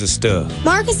kinds of stuff.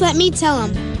 Marcus, let me tell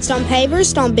them. Stone pavers,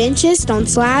 stone benches, stone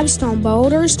slabs, stone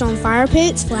boulders, stone fire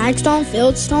pits, flagstone,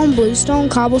 fieldstone, bluestone,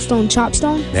 cobblestone,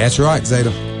 chopstone. That's right,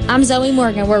 Zeta. I'm Zoe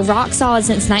Morgan. We're rock solid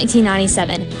since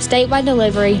 1997. Statewide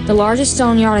delivery, the largest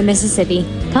stone yard in Mississippi.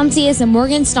 Come see us in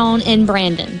Morganstone in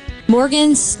Brandon.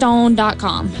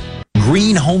 Morganstone.com.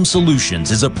 Green Home Solutions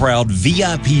is a proud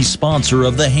VIP sponsor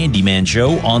of the Handyman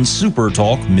Show on Super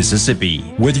Talk Mississippi.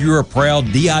 Whether you're a proud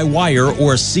DIYer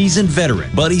or a seasoned veteran,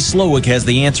 Buddy Slowick has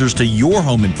the answers to your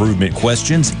home improvement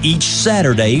questions each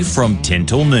Saturday from 10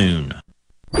 till noon.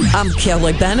 I'm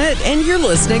Kelly Bennett, and you're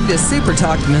listening to Super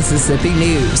Talk Mississippi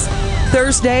News.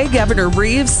 Thursday, Governor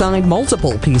Reeves signed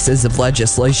multiple pieces of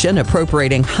legislation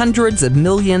appropriating hundreds of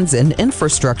millions in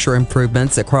infrastructure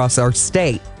improvements across our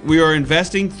state. We are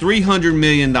investing $300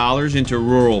 million into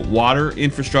rural water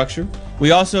infrastructure.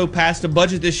 We also passed a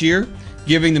budget this year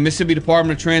giving the Mississippi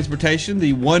Department of Transportation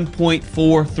the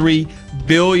 $1.43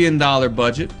 billion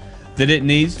budget that it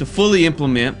needs to fully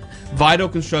implement vital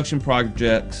construction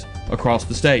projects across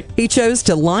the state. He chose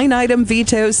to line item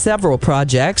veto several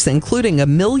projects, including $1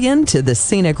 million to the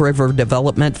Scenic River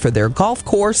development for their golf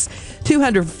course,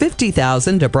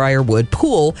 $250,000 to Briarwood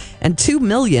Pool, and $2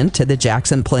 million to the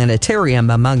Jackson Planetarium,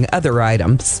 among other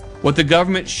items. What the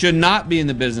government should not be in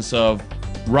the business of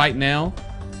right now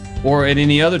or at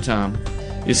any other time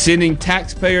is sending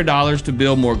taxpayer dollars to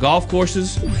build more golf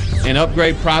courses and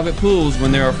upgrade private pools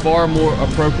when there are far more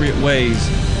appropriate ways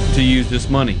to use this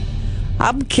money.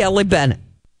 I'm Kelly Bennett.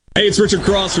 Hey, it's Richard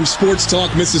Cross from Sports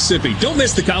Talk Mississippi. Don't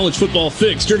miss the college football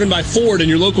fix, driven by Ford and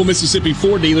your local Mississippi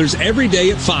Ford dealers every day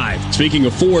at 5. Speaking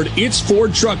of Ford, it's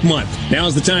Ford Truck Month.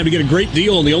 Now's the time to get a great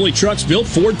deal on the only trucks built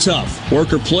Ford tough.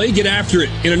 Work or play, get after it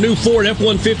in a new Ford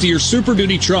F-150 or Super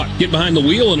Duty truck. Get behind the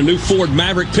wheel in a new Ford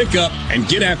Maverick pickup and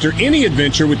get after any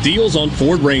adventure with deals on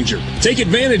Ford Ranger. Take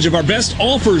advantage of our best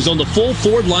offers on the full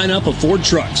Ford lineup of Ford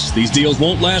trucks. These deals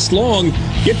won't last long.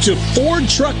 Get to Ford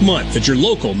Truck Month at your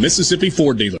local Mississippi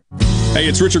Ford dealer. Hey,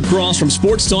 it's Richard Cross from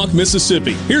Sports Talk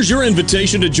Mississippi. Here's your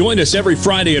invitation to join us every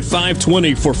Friday at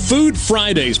 5:20 for Food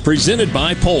Fridays presented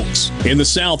by Polk's. In the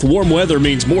South, warm weather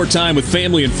means more time with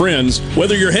family and friends.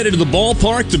 Whether you're headed to the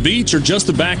ballpark, the beach, or just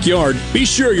the backyard, be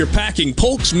sure you're packing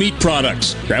Polk's meat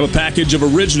products. Grab a package of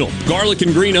original garlic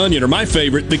and green onion, or my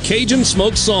favorite, the Cajun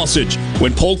smoked sausage.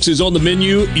 When Polk's is on the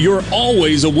menu, you're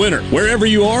always a winner. Wherever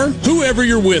you are, whoever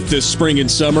you're with this spring and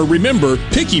summer, remember,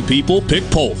 picky people pick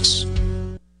Polk's.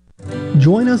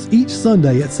 Join us each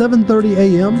Sunday at 7:30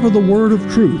 a.m. for the Word of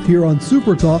Truth here on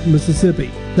Super Talk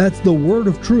Mississippi. That's the Word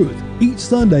of Truth, each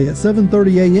Sunday at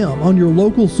 7:30 a.m. on your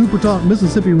local Super Talk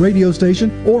Mississippi radio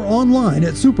station or online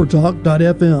at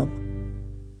supertalk.fm.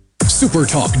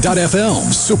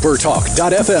 Supertalk.fm.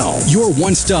 Supertalk.fm. Your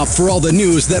one stop for all the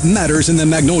news that matters in the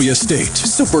Magnolia State.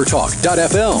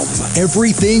 Supertalk.fm.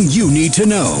 Everything you need to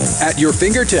know at your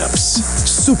fingertips.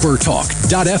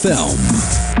 Supertalk.fm.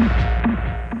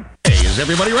 Is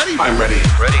everybody ready? I'm ready.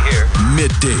 Ready here.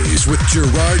 Middays with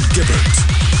Gerard Gibert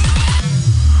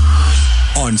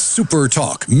on Super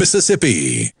Talk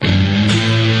Mississippi.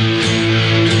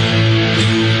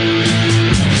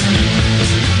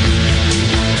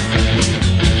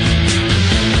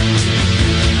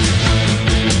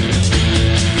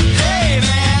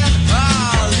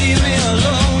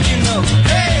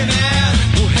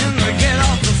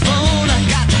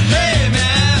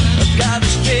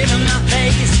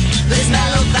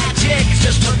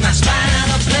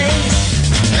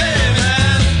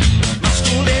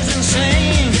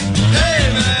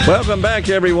 Welcome back,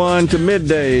 everyone, to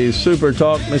Middays, Super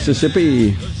Talk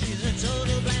Mississippi.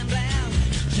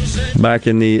 Back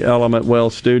in the Element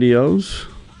Wealth studios.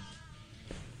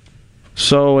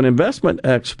 So an investment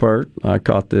expert, I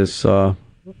caught this on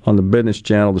the Business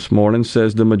Channel this morning,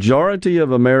 says the majority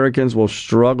of Americans will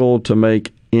struggle to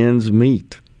make ends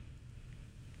meet.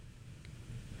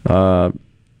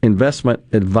 Investment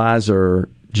advisor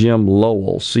Jim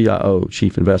Lowell, CIO,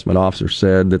 Chief Investment Officer,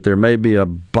 said that there may be a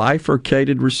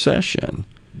bifurcated recession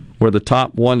where the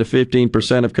top 1 to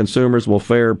 15% of consumers will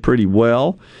fare pretty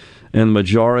well and the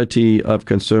majority of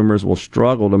consumers will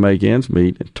struggle to make ends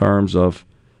meet in terms of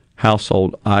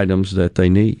household items that they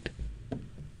need.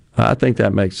 I think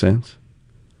that makes sense.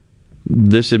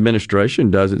 This administration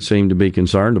doesn't seem to be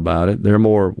concerned about it. They're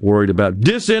more worried about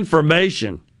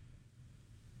disinformation.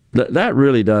 That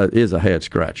really is a head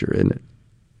scratcher, isn't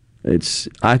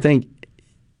it? I think,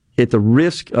 at the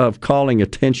risk of calling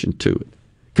attention to it,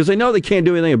 because they know they can't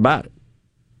do anything about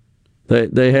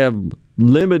it. They have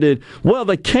limited. Well,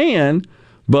 they can,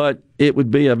 but it would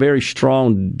be a very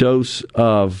strong dose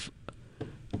of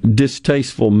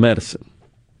distasteful medicine,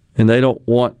 and they don't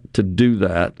want to do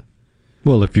that.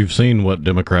 Well, if you've seen what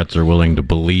Democrats are willing to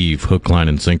believe hook, line,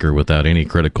 and sinker without any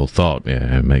critical thought,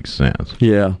 yeah, it makes sense.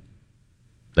 Yeah.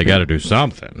 They got to do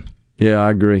something. Yeah, I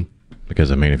agree.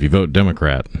 Because, I mean, if you vote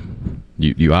Democrat,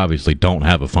 you obviously don't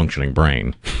have a functioning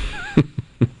brain.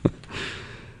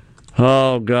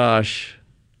 Oh, gosh.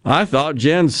 I thought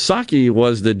Jen Psaki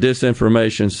was the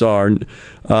disinformation czar,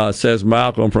 says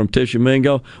Malcolm from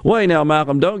Tishomingo. Wait now,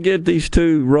 Malcolm, don't get these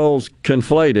two roles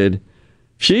conflated.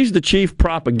 She's the chief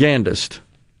propagandist.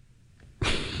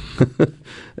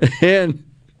 And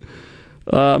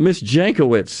Miss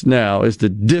Jankowicz now is the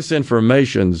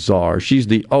disinformation czar. She's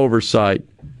the oversight.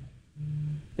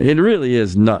 It really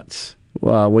is nuts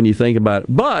when you think about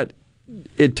it. But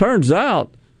it turns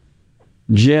out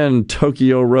Jen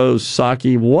Tokyo Rose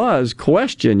Psaki was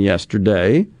questioned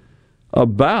yesterday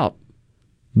about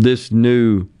this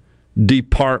new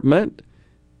department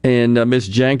and Miss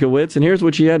Jankowicz, and here's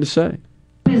what she had to say.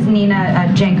 Ms.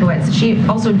 Nina Jankowicz, she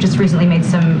also just recently made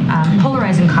some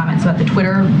polarizing comments about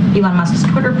Elon Musk's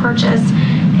Twitter purchase.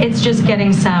 It's just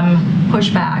getting some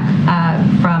pushback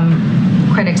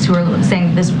from critics who are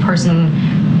saying this person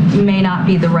may not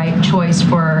be the right choice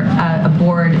for a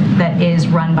board that is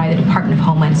run by the Department of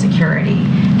Homeland Security.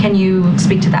 Can you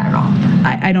speak to that at all?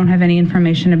 I don't have any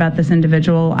information about this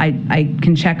individual. I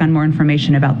can check on more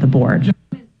information about the board.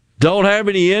 Don't have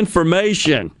any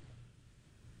information.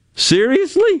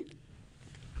 Seriously?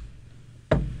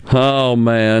 Oh,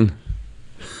 man.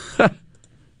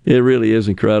 It really is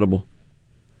incredible.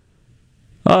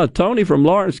 Tony from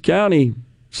Lawrence County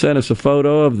sent us a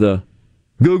photo of the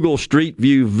Google Street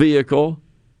View vehicle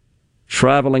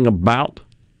traveling about.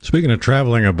 Speaking of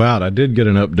traveling about, I did get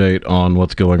an update on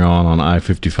what's going on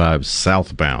I-55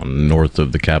 southbound north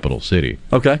of the capital city.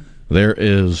 Okay. There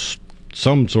is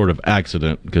some sort of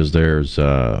accident because there's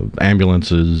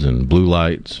ambulances and blue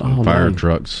lights and fire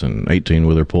trucks and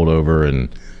 18-wheeler pulled over and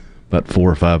about 4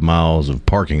 or 5 miles of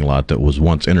parking lot that was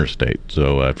once interstate.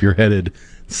 So if you're headed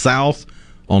south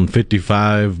on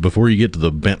 55, before you get to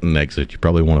the Benton exit, you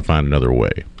probably want to find another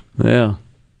way. Yeah.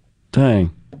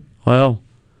 Dang. Well,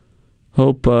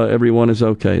 hope everyone is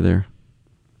okay there.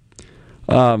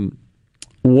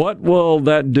 What will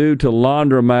that do to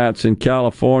laundromats in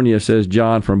California, says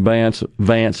John from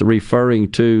Vance,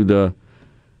 referring to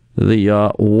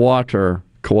the water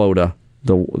quota,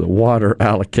 the water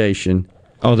allocation.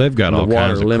 Oh, they've got all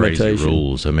kinds of crazy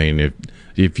rules. I mean,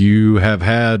 if you have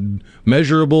had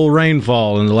measurable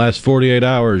rainfall in the last 48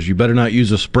 hours, you better not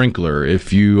use a sprinkler.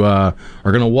 If you are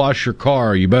going to wash your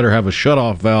car, you better have a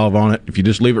shutoff valve on it. If you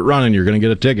just leave it running, you're going to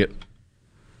get a ticket.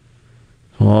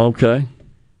 Okay.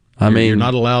 You're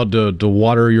not allowed to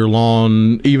water your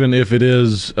lawn, even if it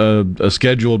is a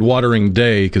scheduled watering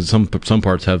day, because some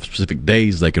parts have specific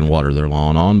days they can water their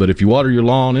lawn on. But if you water your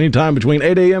lawn anytime between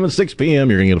 8 a.m. and 6 p.m.,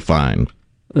 you're going to get a fine.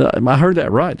 I heard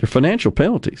that right. There are financial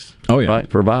penalties. Oh, yeah.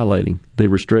 Right, for violating the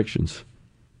restrictions.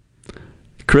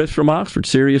 Chris from Oxford,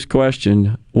 serious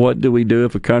question. What do we do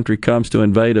if a country comes to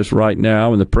invade us right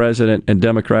now and the president and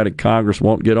Democratic Congress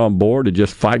won't get on board to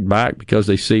just fight back because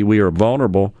they see we are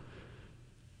vulnerable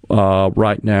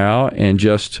right now and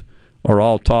just are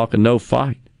all talk and no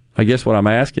fight? I guess what I'm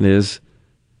asking is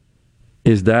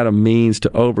that a means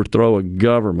to overthrow a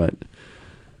government?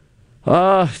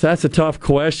 That's a tough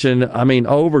question. I mean,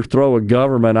 overthrow a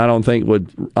government I don't think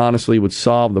would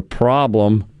solve the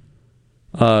problem,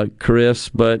 Chris.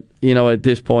 But, at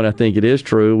this point, I think it is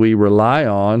true. We rely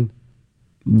on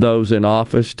those in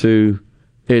office to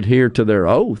adhere to their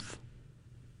oath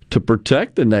to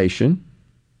protect the nation.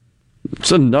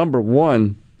 It's a number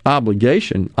one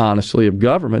obligation, honestly, of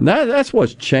government. That's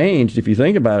what's changed, if you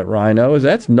think about it, Rhino, is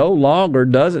that's no longer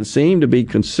doesn't seem to be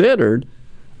considered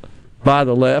by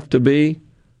the left to be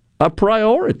a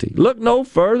priority. Look no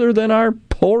further than our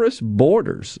porous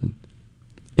borders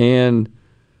and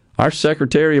our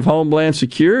Secretary of Homeland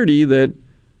Security that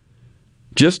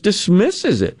just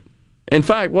dismisses it. In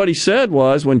fact, what he said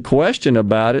was, when questioned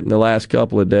about it in the last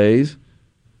couple of days,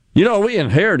 we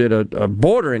inherited a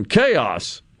border in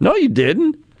chaos. No, you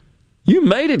didn't. You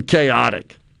made it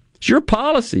chaotic. It's your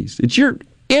policies. It's your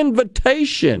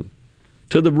invitation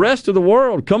to the rest of the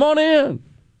world. Come on in.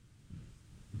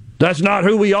 That's not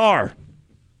who we are.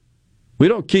 We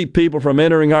don't keep people from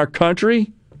entering our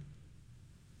country.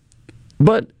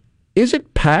 But is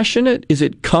it passionate? Is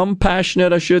it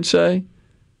compassionate, I should say,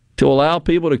 to allow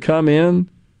people to come in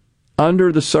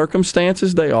under the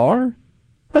circumstances they are?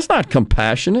 That's not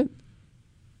compassionate.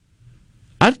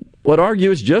 I would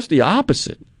argue it's just the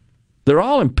opposite. They're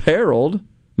all imperiled.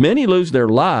 Many lose their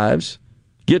lives,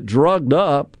 get drugged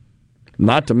up,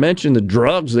 not to mention the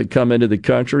drugs that come into the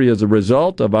country as a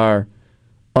result of our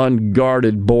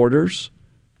unguarded borders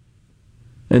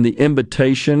and the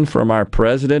invitation from our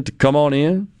president to come on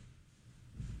in.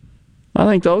 I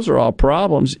think those are all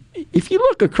problems. If you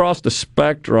look across the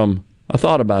spectrum, I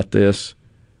thought about this,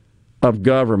 of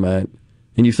government,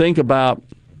 and you think about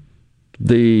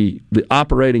the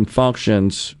operating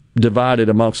functions divided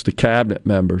amongst the cabinet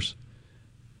members,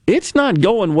 it's not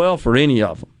going well for any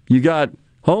of them. You got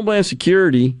Homeland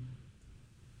Security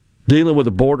dealing with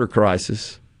a border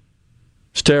crisis.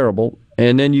 It's terrible.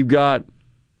 And then you've got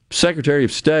Secretary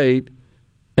of State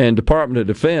and Department of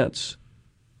Defense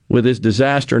with this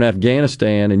disaster in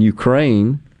Afghanistan and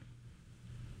Ukraine.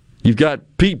 You've got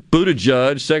Pete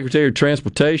Buttigieg, Secretary of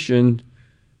Transportation,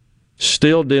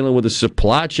 still dealing with the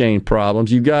supply chain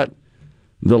problems. You've got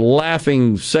the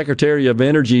laughing Secretary of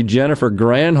Energy, Jennifer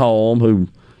Granholm, who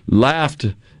laughed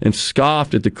and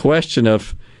scoffed at the question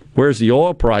of where's the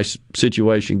oil price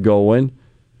situation going.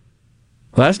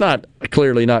 Well, that's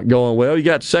clearly not going well. You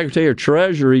got Secretary of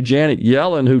Treasury, Janet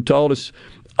Yellen, who told us,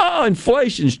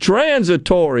 inflation's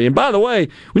transitory. And by the way,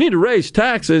 we need to raise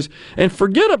taxes and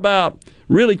forget about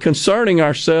really concerning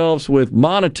ourselves with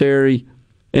monetary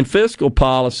and fiscal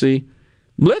policy.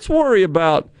 Let's worry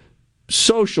about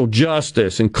social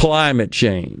justice and climate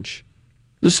change.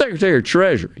 The Secretary of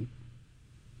Treasury.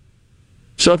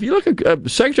 So if you look at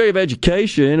Secretary of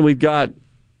Education, we've got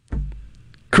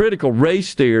critical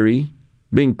race theory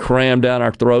being crammed down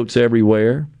our throats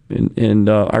everywhere in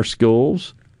our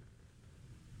schools.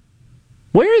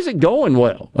 Where is it going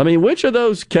well? I mean, which of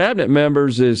those cabinet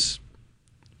members is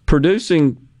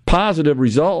producing positive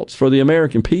results for the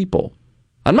American people?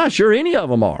 I'm not sure any of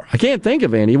them are. I can't think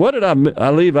of any. What did I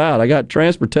leave out? I got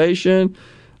transportation.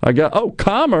 I got,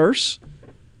 commerce.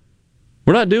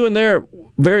 We're not doing there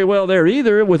very well there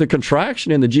either, with a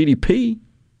contraction in the GDP.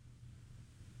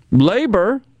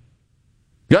 Labor,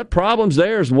 got problems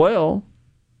there as well.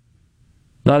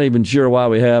 Not even sure why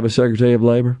we have a Secretary of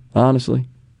Labor, honestly.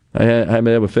 I haven't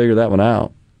been able to figure that one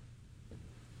out.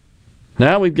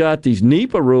 Now we've got these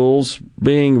NEPA rules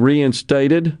being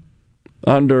reinstated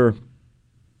under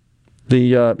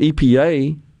the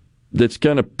EPA that's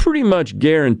going to pretty much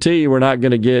guarantee we're not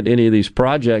going to get any of these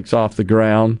projects off the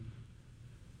ground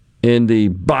in the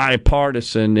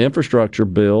bipartisan infrastructure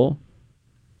bill.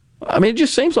 I mean, it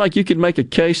just seems like you could make a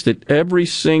case that every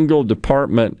single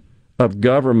department of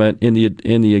government in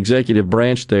the executive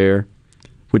branch there,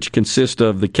 which consists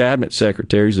of the cabinet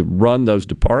secretaries that run those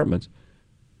departments,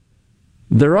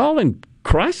 they're all in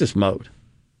crisis mode.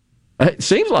 It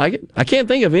seems like it. I can't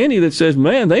think of any that says,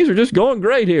 man, things are just going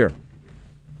great here.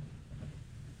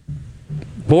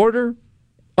 Border.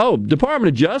 Department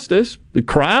of Justice, the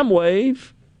crime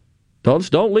wave.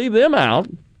 Don't leave them out.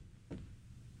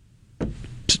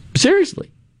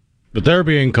 Seriously. But they're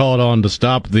being called on to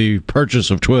stop the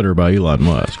purchase of Twitter by Elon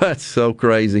Musk. That's so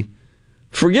crazy.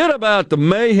 Forget about the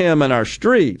mayhem in our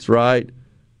streets, right?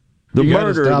 The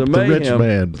murder, the mayhem. The rich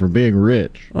man from being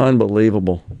rich.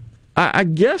 Unbelievable. I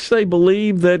guess they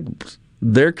believe that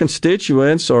their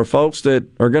constituents or folks that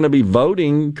are going to be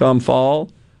voting come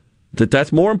fall,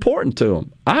 that's more important to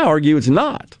them. I argue it's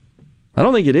not. I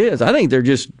don't think it is. I think they're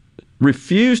just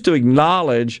refuse to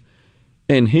acknowledge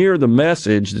and hear the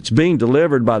message that's being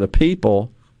delivered by the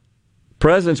people.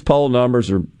 President's poll numbers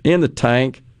are in the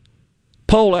tank.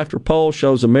 Poll after poll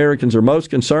shows Americans are most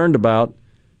concerned about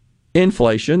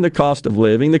inflation, the cost of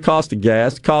living, the cost of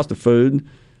gas, the cost of food,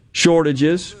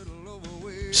 shortages,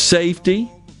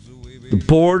 safety, the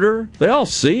border. They all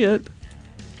see it,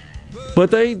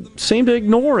 but they seem to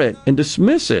ignore it and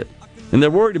dismiss it. And they're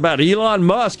worried about Elon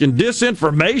Musk and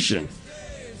disinformation.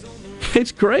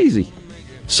 It's crazy.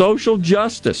 Social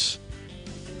justice,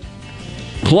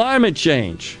 climate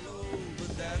change,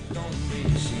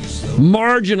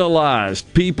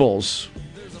 marginalized peoples.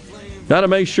 Got to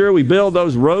make sure we build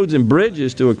those roads and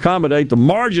bridges to accommodate the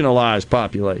marginalized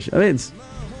population. I mean,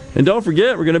 and don't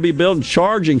forget, we're going to be building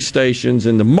charging stations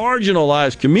in the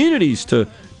marginalized communities to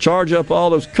charge up all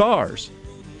those cars.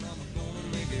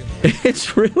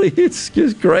 It's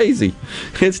just crazy.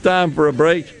 It's time for a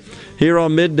break here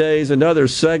on Middays, another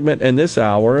segment in this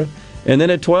hour. And then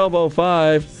at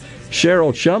 12:05,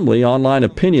 Cheryl Chumley, online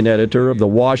opinion editor of the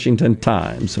Washington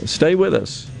Times. Stay with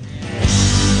us.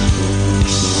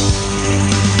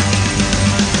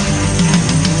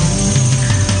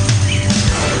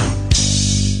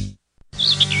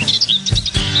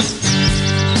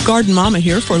 Garden Mama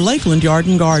here for Lakeland Yard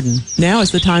 & Garden. Now is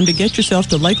the time to get yourself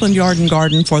to Lakeland Yard &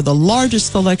 Garden for the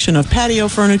largest selection of patio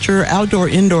furniture,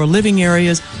 outdoor-indoor living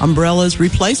areas, umbrellas,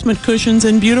 replacement cushions,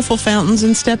 and beautiful fountains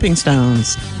and stepping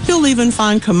stones. You'll even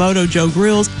find Komodo Joe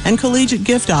grills and collegiate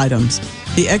gift items.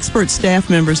 The expert staff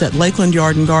members at Lakeland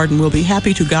Yard & Garden will be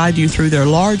happy to guide you through their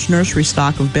large nursery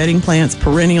stock of bedding plants,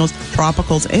 perennials,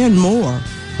 tropicals, and more.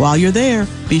 While you're there,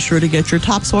 be sure to get your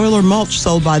topsoil or mulch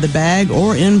sold by the bag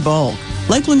or in bulk.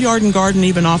 Lakeland Yard & Garden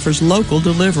even offers local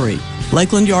delivery.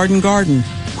 Lakeland Yard & Garden,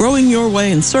 growing your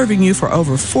way and serving you for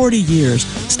over 40 years.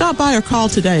 Stop by or call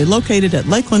today, located at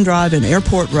Lakeland Drive and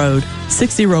Airport Road,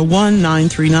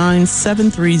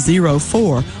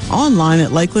 601-939-7304, online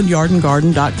at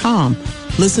lakelandyardandgarden.com.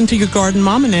 Listen to your Garden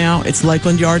Mama now. It's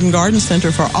Lakeland Yard & Garden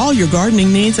Center for all your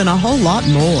gardening needs and a whole lot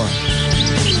more.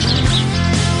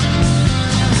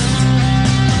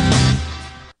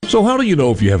 So how do you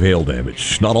know if you have hail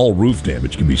damage? Not all roof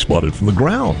damage can be spotted from the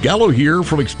ground. Gallo here.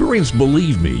 From experience,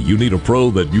 believe me, you need a pro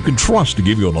that you can trust to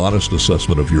give you an honest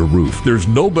assessment of your roof. There's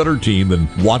no better team than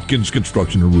Watkins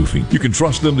Construction and Roofing. You can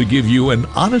trust them to give you an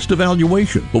honest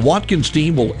evaluation. The Watkins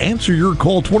team will answer your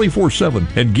call 24/7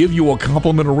 and give you a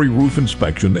complimentary roof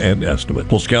inspection and estimate.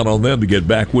 Plus, count on them to get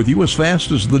back with you as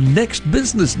fast as the next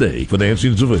business day.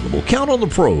 Financing is available. Count on the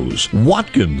pros.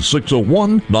 Watkins,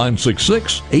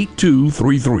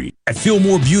 601-966-8233. At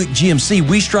Fillmore Buick GMC,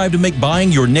 we strive to make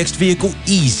buying your next vehicle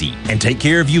easy and take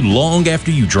care of you long after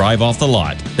you drive off the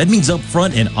lot. That means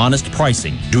upfront and honest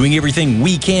pricing, doing everything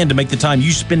we can to make the time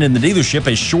you spend in the dealership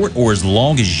as short or as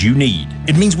long as you need.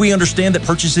 It means we understand that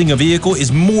purchasing a vehicle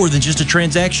is more than just a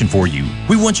transaction for you.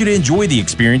 We want you to enjoy the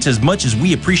experience as much as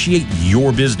we appreciate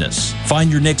your business.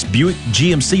 Find your next Buick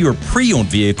GMC or pre-owned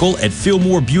vehicle at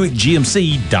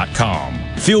FillmoreBuickGMC.com.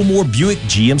 Fillmore Buick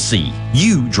GMC.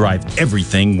 You drive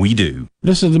everything we do.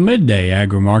 This is the Midday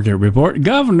Agri-Market Report.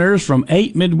 Governors from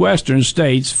 8 Midwestern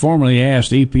states formally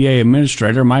asked EPA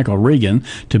Administrator Michael Regan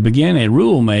to begin a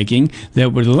rulemaking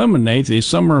that would eliminate the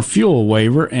summer fuel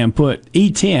waiver and put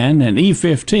E10 and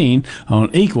E15 on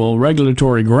equal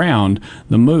regulatory ground.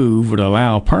 The move would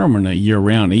allow permanent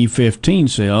year-round E15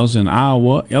 sales in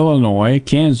Iowa, Illinois,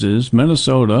 Kansas,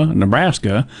 Minnesota,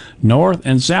 Nebraska, North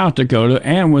and South Dakota,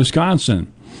 and Wisconsin.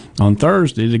 On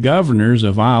Thursday, the governors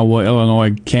of Iowa,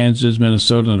 Illinois, Kansas,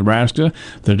 Minnesota, Nebraska,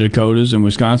 the Dakotas, and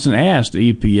Wisconsin asked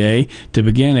the EPA to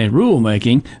begin a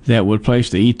rulemaking that would place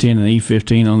the E10 and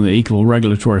E15 on the equal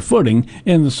regulatory footing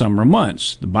in the summer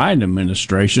months. The Biden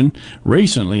administration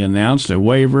recently announced a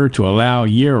waiver to allow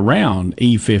year-round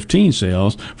E15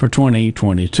 sales for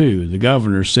 2022. The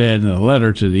governor said in a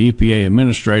letter to the EPA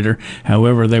administrator,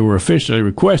 however, they were officially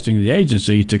requesting the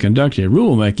agency to conduct a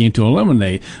rulemaking to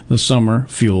eliminate the summer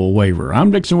fuel waiver.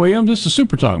 I'm Dixon Williams. This is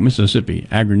Super Talk Mississippi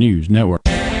Agri-News Network.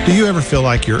 Do you ever feel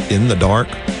like you're in the dark?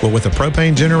 Well, with a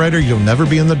propane generator, you'll never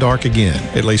be in the dark again,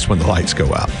 at least when the lights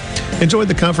go out. Enjoy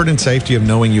the comfort and safety of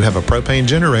knowing you have a propane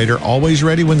generator always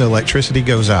ready when the electricity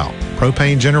goes out.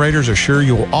 Propane generators assure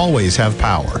you'll always have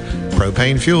power.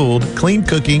 Propane-fueled, clean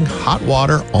cooking, hot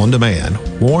water on demand,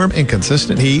 warm and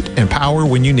consistent heat, and power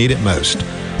when you need it most.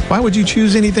 Why would you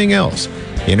choose anything else?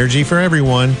 Energy for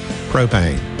everyone.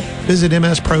 Propane. Visit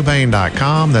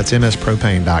mspropane.com. That's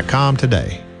mspropane.com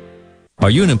today. Are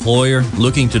you an employer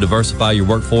looking to diversify your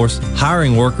workforce?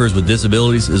 Hiring workers with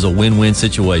disabilities is a win-win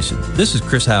situation. This is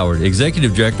Chris Howard,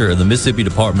 Executive Director of the Mississippi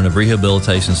Department of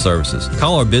Rehabilitation Services.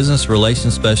 Call our Business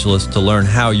Relations Specialist to learn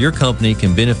how your company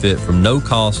can benefit from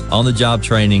no-cost, on-the-job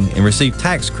training and receive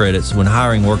tax credits when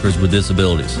hiring workers with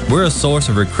disabilities. We're a source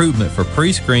of recruitment for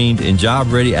pre-screened and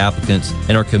job-ready applicants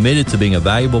and are committed to being a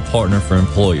valuable partner for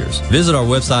employers. Visit our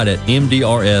website at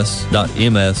mdrs.ms.gov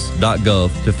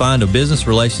to find a Business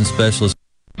Relations Specialist.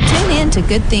 Tune in to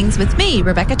Good Things with me,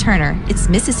 Rebecca Turner. It's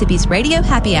Mississippi's Radio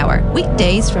Happy Hour,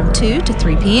 weekdays from 2 to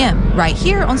 3 p.m. right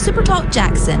here on Super Talk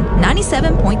Jackson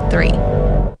 97.3.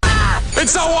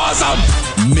 It's so awesome!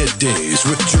 Middays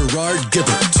with Gerard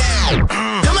Gibert.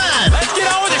 Come on, let's get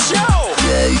on with the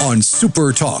show! On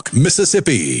Super Talk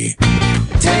Mississippi.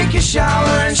 Take your shower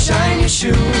and shine your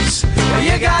shoes.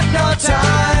 You got no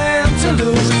time to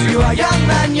lose. If you are young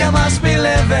man, you must be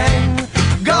living.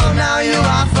 Go now, you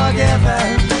are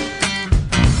forgiven.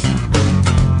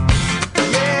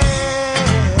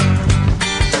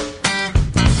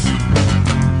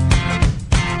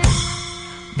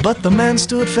 But the men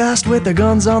stood fast with their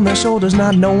guns on their shoulders,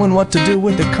 not knowing what to do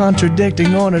with the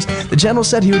contradicting orders. The general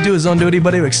said he would do his own duty,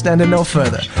 but he would extend it no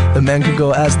further. The men could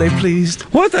go as they pleased.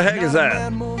 What the heck is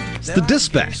that? It's the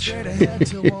Dispatch.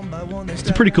 It's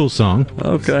a pretty cool song.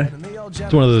 Okay.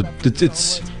 It's one of the.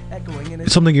 It's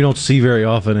something you don't see very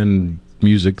often in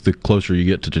music. The closer you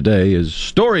get to today is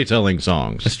storytelling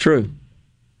songs. That's true.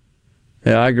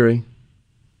 Yeah, I agree.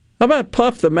 How about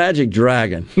Puff the Magic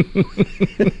Dragon?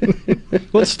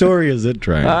 What story is it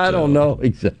trying to tell? I don't know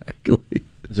exactly.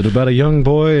 Is it about a young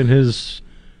boy and his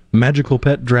magical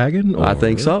pet dragon? I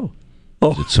think so.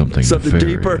 Is it something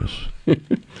deeper?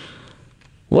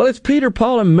 Well, it's Peter,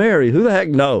 Paul, and Mary. Who the heck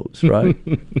knows, right?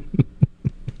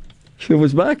 It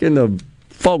was back in the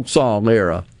folk song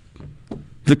era.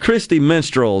 The Christie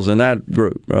Minstrels and that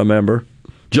group, remember?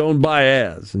 Joan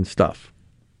Baez and stuff.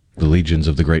 The Legions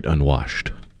of the Great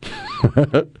Unwashed.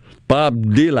 Bob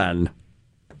Dylan.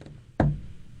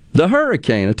 The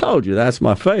Hurricane. I told you that's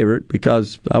my favorite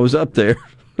because I was up there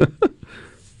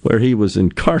where he was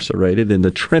incarcerated in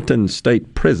the Trenton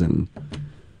State Prison.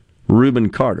 Reuben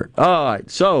Carter. All right,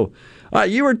 so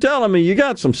you were telling me you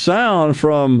got some sound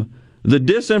from the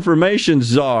disinformation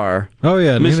czar. Oh,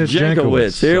 yeah, Miss Nina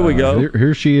Jankowicz. Here we go.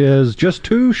 Here she is, just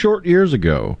 2 short years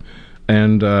ago.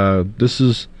 And this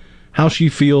is how she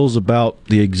feels about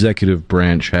the executive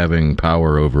branch having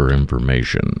power over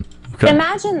information. Okay.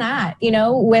 Imagine that,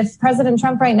 with President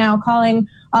Trump right now calling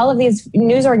all of these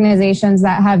news organizations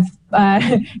that have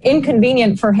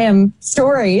inconvenient for him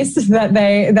stories that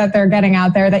they're getting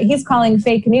out there, that he's calling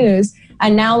fake news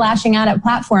and now lashing out at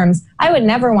platforms. I would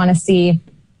never want to see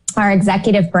our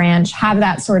executive branch have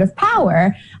that sort of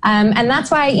power. And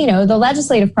that's why, the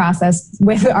legislative process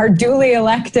with our duly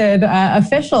elected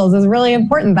officials is really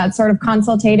important, that sort of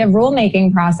consultative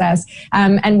rulemaking process.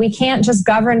 And we can't just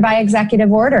govern by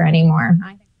executive order anymore.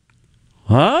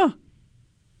 Huh?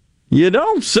 You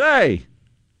don't say.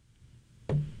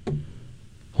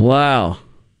 Wow.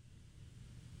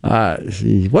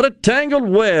 What a tangled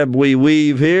web we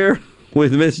weave here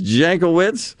with Miss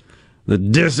Jankowicz, the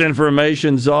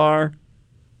disinformation czar.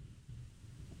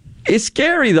 It's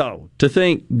scary, though, to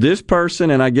think this person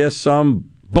and I guess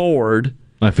some board.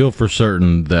 I feel for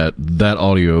certain that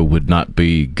audio would not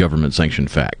be government-sanctioned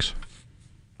facts.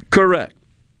 Correct.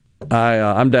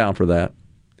 I'm down for that.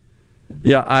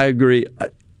 Yeah, I agree.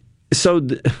 So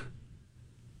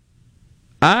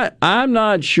I'm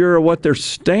not sure what their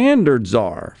standards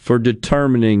are for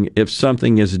determining if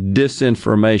something is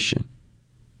disinformation.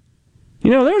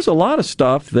 There's a lot of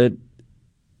stuff that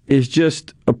is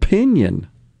just opinion.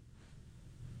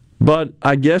 But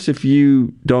I guess if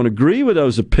you don't agree with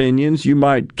those opinions, you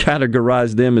might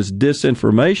categorize them as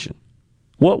disinformation.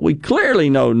 What we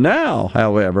clearly know now,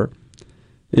 however,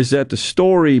 is that the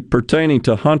story pertaining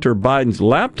to Hunter Biden's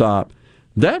laptop,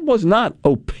 that was not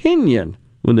opinion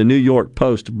when the New York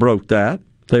Post broke that.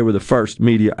 They were the first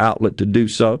media outlet to do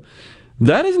so.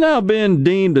 That has now been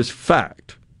deemed as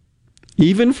fact,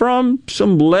 even from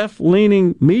some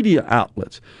left-leaning media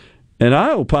outlets. And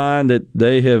I opine that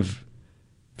they have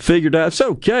figured out it's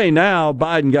okay now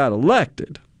Biden got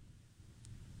elected.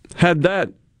 Had that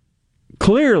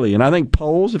clearly, and I think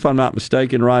polls, if I'm not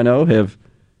mistaken, Rhino, have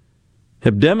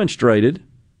demonstrated,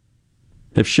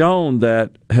 have shown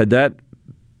that had that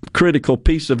critical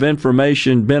piece of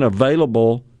information been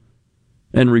available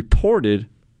and reported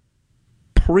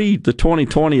pre the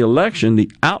 2020 election,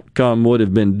 the outcome would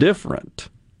have been different.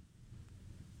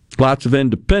 Lots of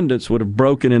independents would have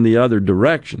broken in the other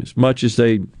direction, as much as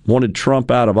they wanted Trump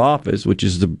out of office, which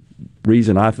is the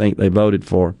reason I think they voted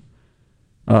for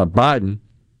Biden.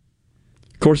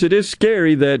 Of course, it is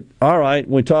scary that, all right,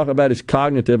 when we talk about his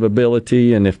cognitive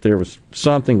ability, and if there was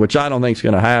something, which I don't think is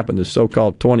going to happen, the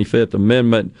so-called 25th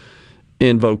Amendment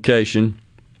invocation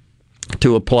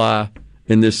to apply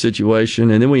in this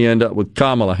situation, and then we end up with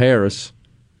Kamala Harris,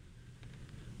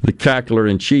 the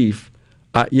cackler-in-chief.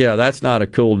 Yeah, that's not a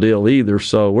cool deal either,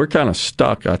 so we're kind of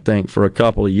stuck, I think, for a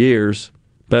couple of years.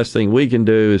 Best thing we can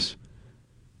do is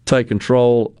take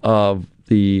control of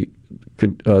the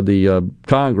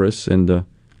Congress and the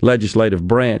legislative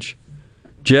branch.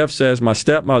 Jeff says, my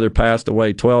stepmother passed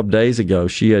away 12 days ago.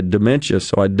 She had dementia,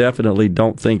 so I definitely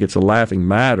don't think it's a laughing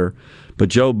matter. But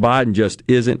Joe Biden just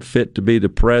isn't fit to be the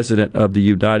president of the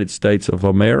United States of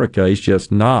America. He's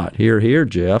just not. Hear,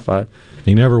 Jeff.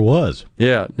 He never was.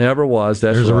 Yeah, never was.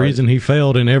 That's There's right. a reason he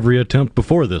failed in every attempt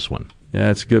before this one. Yeah,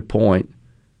 that's a good point.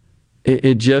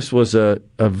 It just was a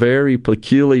very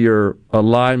peculiar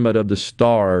alignment of the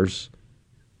stars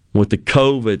with the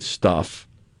COVID stuff.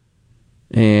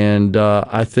 And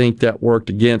I think that worked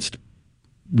against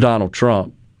Donald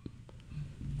Trump.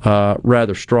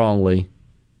 rather strongly.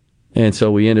 And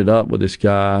so we ended up with this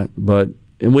guy.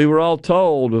 And we were all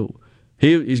told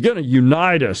he's going to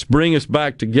unite us, bring us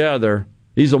back together.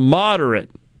 He's a moderate.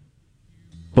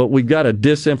 But we got a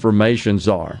disinformation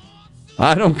czar.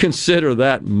 I don't consider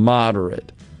that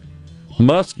moderate.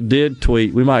 Musk did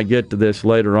tweet, we might get to this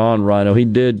later on, Rhino, he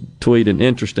did tweet an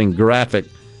interesting graphic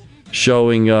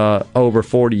showing over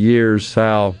 40 years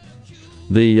how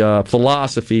the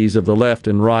philosophies of the left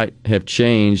and right have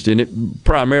changed. And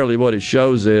primarily what it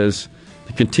shows is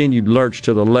the continued lurch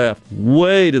to the left,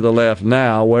 way to the left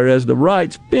now, whereas the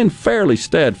right's been fairly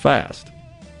steadfast.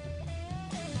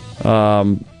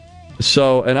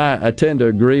 And I tend to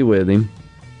agree with him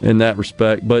in that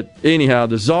respect. But anyhow,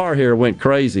 the czar here went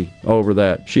crazy over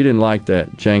that. She didn't like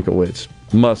that, Jankowicz,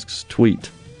 Musk's tweet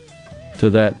to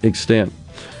that extent.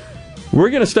 We're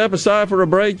going to step aside for a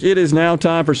break. It is now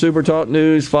time for Super Talk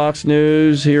News, Fox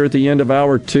News, here at the end of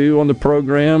Hour 2 on the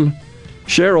program.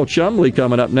 Cheryl Chumley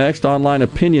coming up next, online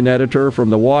opinion editor from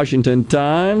the Washington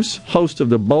Times, host of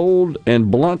the Bold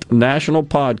and Blunt National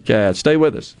Podcast. Stay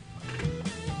with us.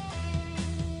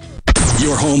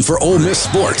 Your home for Ole Miss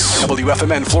sports.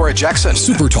 WFMN Flora Jackson.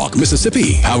 Super Talk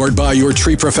Mississippi. Powered by your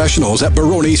tree professionals at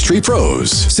Baroni's Tree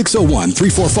Pros.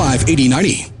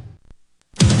 601-345-8090.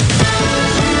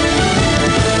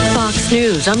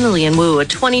 News. I'm Lillian Wu. A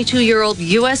 22-year-old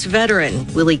U.S.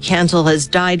 veteran, Willie Cancel, has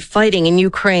died fighting in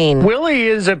Ukraine.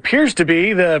 Willie appears to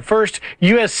be the first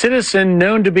U.S. citizen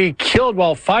known to be killed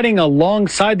while fighting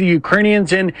alongside the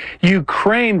Ukrainians in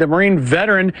Ukraine. The Marine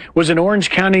veteran was an Orange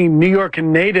County, New York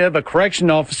native, a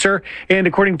correction officer, and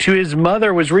according to his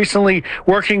mother, was recently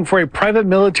working for a private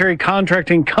military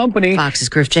contracting company. Fox's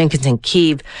Griff Jenkins in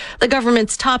Kyiv. The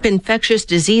government's top infectious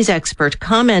disease expert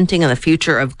commenting on the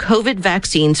future of COVID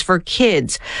vaccines for kids.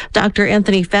 Dr.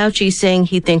 Anthony Fauci saying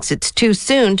he thinks it's too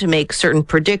soon to make certain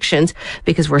predictions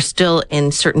because we're still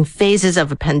in certain phases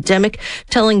of a pandemic,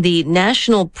 telling the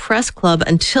National Press Club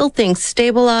until things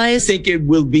stabilize. I think it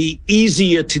will be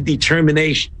easier to determine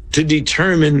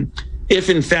if,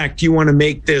 in fact, you want to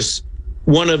make this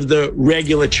one of the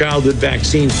regular childhood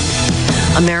vaccines.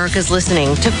 America's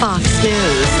listening to Fox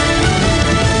News.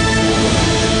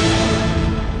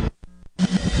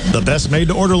 The best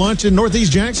made-to-order lunch in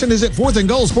Northeast Jackson is at 4th and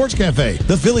Gold Sports Cafe.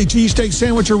 The Philly cheesesteak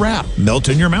sandwich or wrap,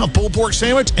 melt-in-your-mouth pulled pork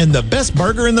sandwich, and the best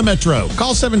burger in the metro.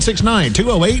 Call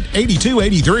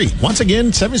 769-208-8283. Once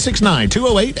again,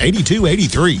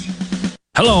 769-208-8283.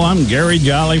 Hello, I'm Gary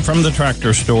Jolly from the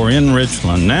Tractor Store in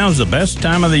Richland. Now's the best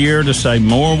time of the year to save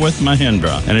more with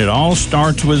Mahindra, and it all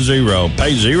starts with zero.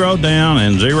 Pay zero down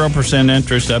and 0%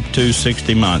 interest up to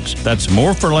 60 months. That's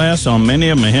more for less on many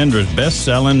of Mahindra's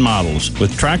best-selling models,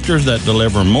 with tractors that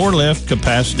deliver more lift,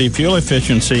 capacity, fuel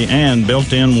efficiency, and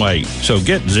built-in weight. So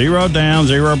get zero down,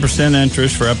 0%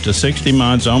 interest for up to 60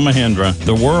 months on Mahindra,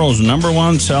 the world's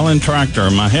 #1 selling tractor,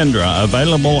 Mahindra,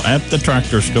 available at the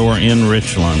Tractor Store in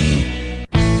Richland.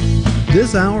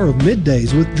 This hour of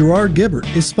Middays with Gerard Gibert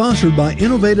is sponsored by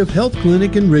Innovative Health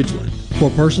Clinic in Ridgeland. For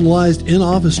personalized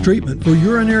in-office treatment for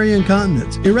urinary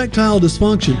incontinence, erectile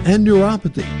dysfunction, and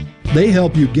neuropathy, they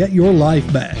help you get your life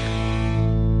back.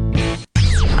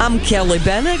 I'm Kelly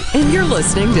Bennett, and you're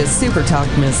listening to Super Talk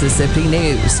Mississippi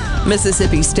News.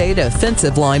 Mississippi State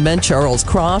offensive lineman Charles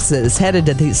Cross is headed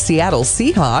to the Seattle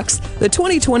Seahawks. The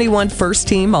 2021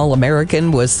 first-team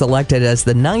All-American was selected as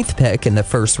the 9th pick in the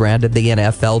first round of the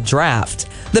NFL Draft.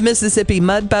 The Mississippi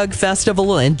Mudbug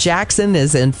Festival in Jackson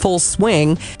is in full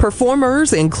swing.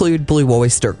 Performers include Blue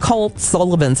Oyster Cult,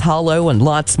 Sullivan's Hollow, and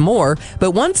lots more,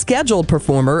 but one scheduled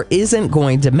performer isn't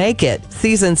going to make it.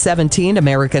 Season 17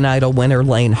 American Idol winner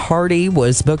Lane Hardy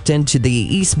was booked into the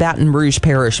East Baton Rouge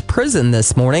Parish Prison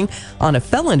this morning on a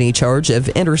felony charge of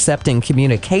intercepting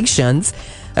communications.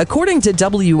 According to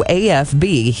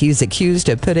WAFB, he's accused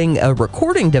of putting a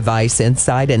recording device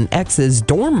inside an ex's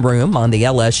dorm room on the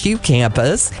LSU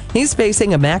campus. He's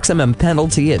facing a maximum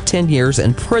penalty of 10 years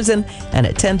in prison and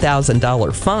a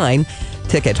 $10,000 fine.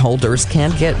 Ticket holders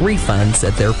can get refunds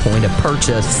at their point of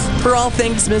purchase. For all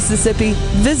things Mississippi,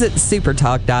 visit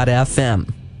supertalk.fm.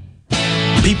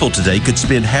 People today could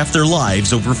spend half their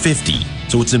lives over 50,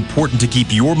 so it's important to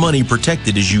keep your money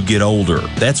protected as you get older.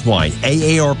 That's why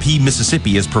AARP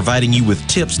Mississippi is providing you with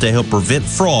tips to help prevent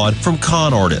fraud from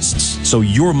con artists, so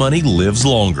your money lives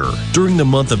longer. During the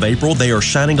month of April, they are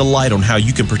shining a light on how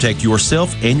you can protect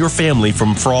yourself and your family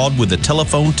from fraud with a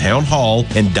telephone town hall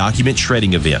and document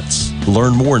shredding events.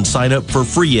 Learn more and sign up for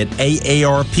free at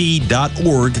aarp.org/ms.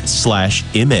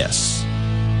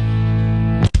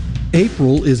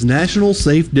 April is National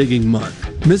Safe Digging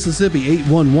Month. Mississippi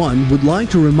 811 would like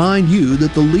to remind you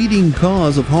that the leading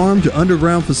cause of harm to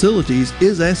underground facilities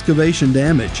is excavation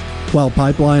damage. While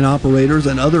pipeline operators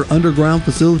and other underground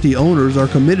facility owners are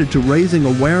committed to raising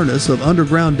awareness of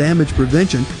underground damage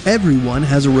prevention, everyone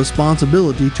has a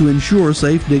responsibility to ensure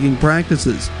safe digging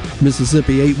practices.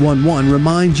 Mississippi 811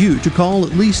 reminds you to call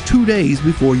at least 2 days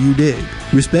before you dig.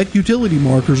 Respect utility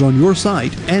markers on your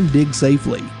site and dig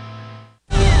safely.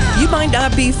 You might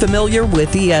not be familiar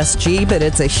with ESG, but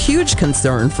it's a huge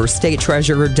concern for State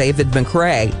Treasurer David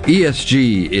McRae.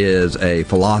 ESG is a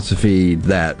philosophy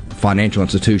that financial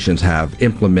institutions have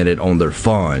implemented on their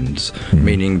funds,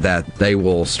 meaning that they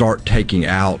will start taking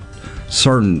out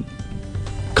certain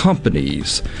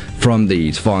companies from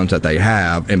these funds that they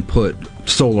have and put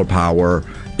solar power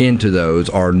into those,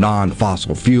 or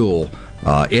non-fossil fuel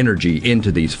energy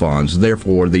into these funds.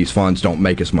 Therefore, these funds don't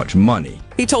make as much money.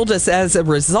 He told us as a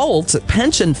result,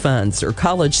 pension funds or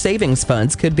college savings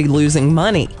funds could be losing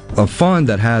money. A fund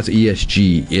that has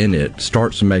ESG in it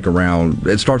starts to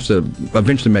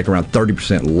eventually make around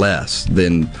 30% less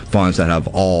than funds that have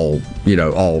all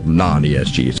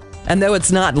non-ESGs. And though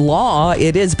it's not law,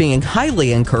 it is being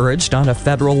highly encouraged on a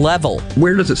federal level.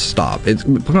 Where does it stop? It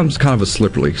becomes kind of a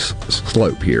slippery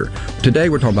slope here. Today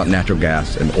we're talking about natural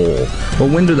gas and oil.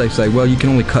 But when do they say, well, you can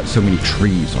only cut so many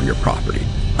trees on your property?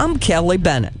 I'm Kelly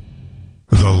Bennett.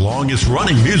 The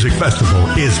longest-running music festival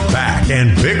is back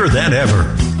and bigger than ever.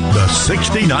 The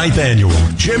 69th Annual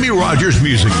Jimmy Rogers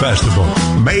Music Festival,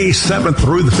 May 7th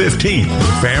through the 15th.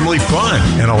 Family fun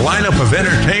and a lineup of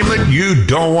entertainment you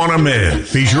don't want to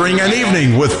miss. Featuring an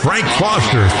evening with Frank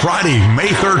Foster, Friday, May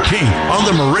 13th on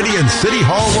the Meridian City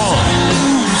Hall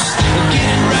lawn.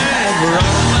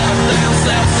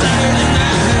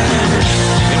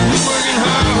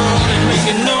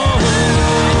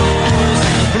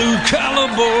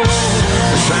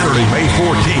 Saturday, May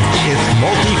 14th, it's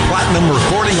multi-platinum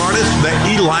recording artist, the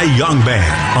Eli Young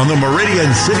Band, on the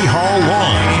Meridian City Hall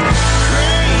lawn.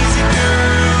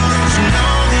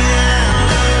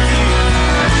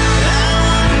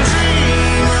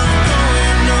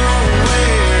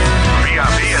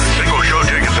 VIP and single show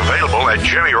tickets available at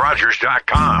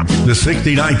JimmyRogers.com. The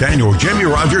 69th Annual Jimmy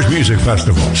Rogers Music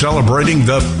Festival, celebrating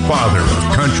the father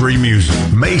of country music,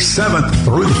 May 7th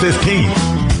through the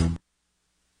 15th.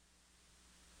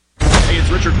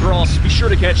 Richard Cross. Be sure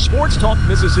to catch Sports Talk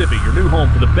Mississippi, your new home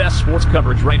for the best sports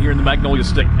coverage right here in the Magnolia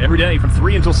State. Every day from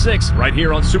 3 until 6, right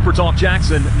here on Super Talk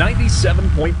Jackson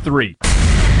 97.3.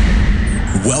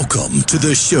 Welcome to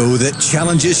the show that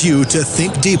challenges you to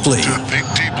think deeply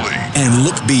and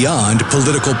look beyond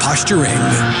political posturing.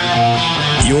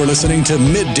 You're listening to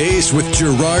Middays with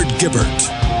Gerard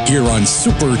Gibert here on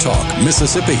Super Talk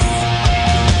Mississippi.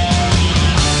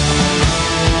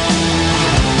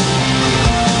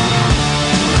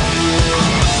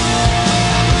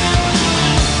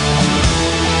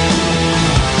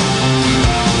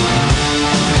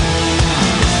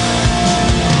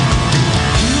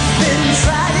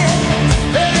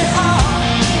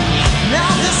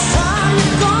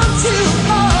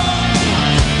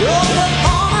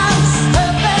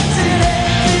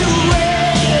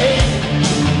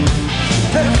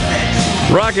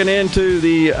 Rocking into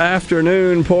the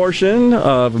afternoon portion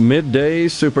of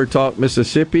Middays Super Talk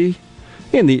Mississippi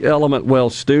in the Element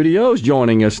Wealth Studios.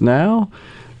 Joining us now,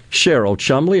 Cheryl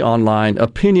Chumley, online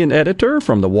opinion editor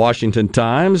from the Washington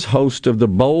Times, host of the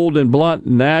Bold and Blunt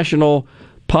National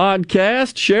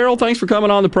podcast. Cheryl, thanks for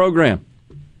coming on the program.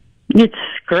 It's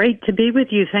great to be with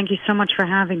you. Thank you so much for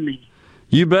having me.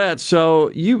 You bet.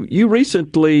 So you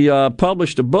recently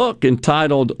published a book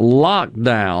entitled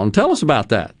Lockdown. Tell us about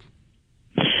that.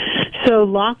 So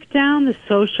Lockdown, the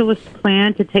Socialist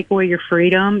Plan to Take Away Your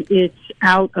Freedom, it's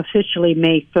out officially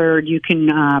May 3rd. You can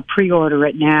pre-order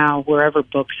it now wherever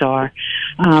books are.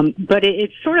 But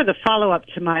it's sort of the follow-up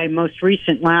to my most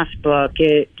recent last book.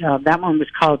 That one was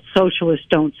called Socialists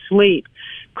Don't Sleep.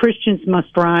 Christians Must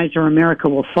Rise or America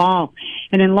Will Fall.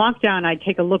 And in Lockdown, I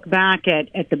take a look back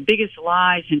at the biggest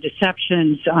lies and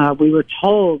deceptions we were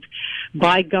told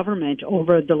by government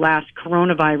over the last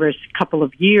coronavirus couple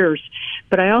of years.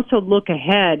 But I also look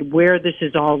ahead where this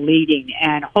is all leading.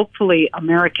 And hopefully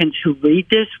Americans who read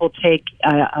this will take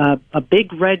a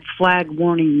big red flag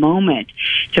warning moment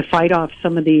to fight off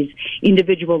some of these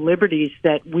individual liberties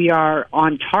that we are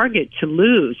on target to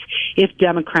lose if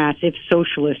Democrats, if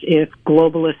socialists, if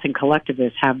globalists and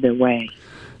collectivists have their way.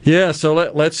 Yeah, so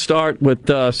let's start with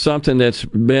something that's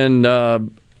been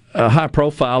high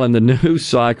profile in the news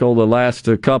cycle the last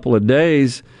couple of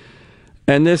days,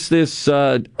 and this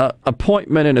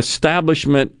appointment and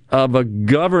establishment of a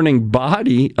governing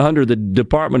body under the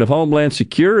Department of Homeland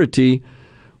Security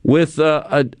with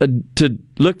to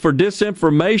look for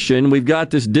disinformation. We've got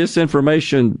this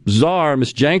disinformation czar,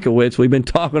 Ms. Jankowicz. We've been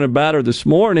talking about her this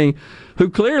morning, who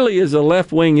clearly is a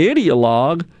left-wing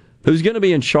ideologue who's going to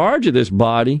be in charge of this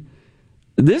body.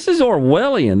 This is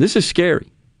Orwellian. This is scary.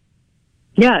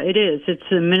 Yeah, it is. It's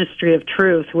a Ministry of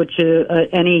Truth, which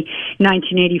any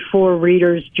 1984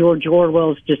 readers, George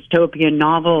Orwell's dystopian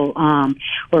novel,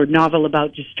 or novel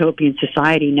about dystopian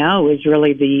society, know is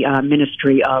really the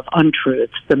Ministry of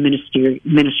Untruths, the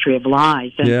Ministry of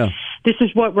Lies. And this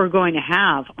is what we're going to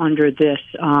have under this,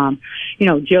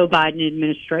 Joe Biden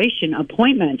administration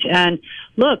appointment. And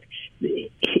look,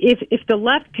 if the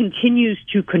left continues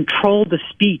to control the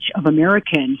speech of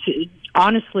Americans,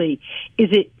 honestly, is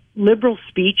it liberal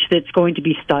speech that's going to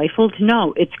be stifled?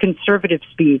 No, it's conservative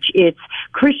speech. It's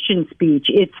Christian speech.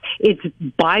 It's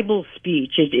Bible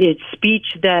speech. It's speech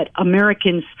that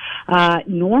Americans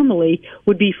normally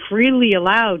would be freely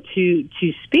allowed to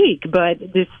speak. But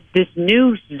this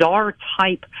new czar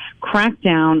type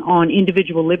crackdown on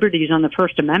individual liberties on the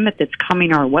First Amendment that's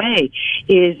coming our way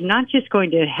is not just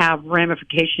going to have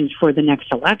ramifications for the next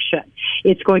election.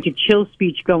 It's going to chill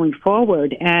speech going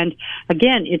forward. And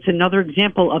again, it's another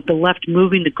example of the left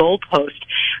moving the goalpost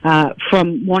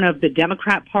from one of the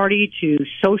Democrat Party to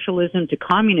socialism to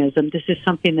communism. This is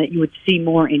something that you would see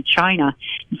more in China,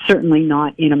 certainly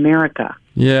not in America.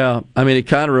 Yeah, I mean, it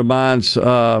kind of reminds,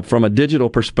 from a digital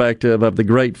perspective, of the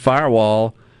Great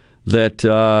Firewall that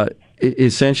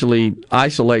essentially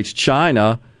isolates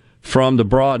China from the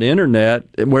broad internet,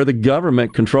 where the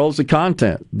government controls the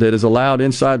content that is allowed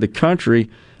inside the country.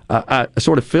 I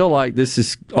sort of feel like this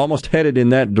is almost headed in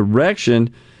that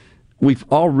direction. We've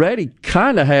already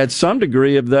kind of had some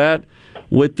degree of that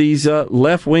with these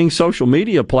left-wing social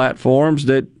media platforms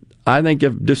that I think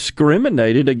have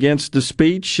discriminated against the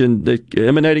speech and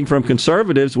emanating from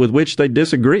conservatives with which they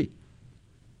disagree.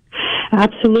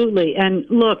 Absolutely. And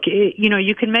look,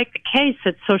 you can make the case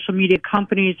that social media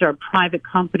companies are private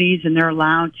companies and they're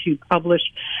allowed to publish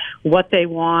what they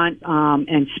want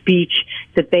and speech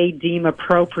that they deem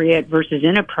appropriate versus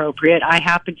inappropriate. I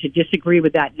happen to disagree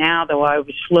with that now, though I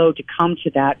was slow to come to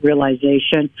that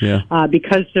realization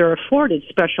because they're afforded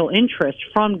special interest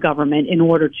from government in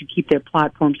order to keep their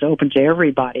platforms open to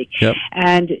everybody. Yep.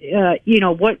 And,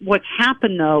 what's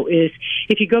happened, though, is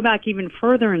if you go back even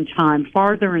farther in time,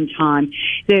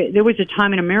 there was a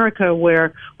time in America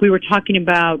where we were talking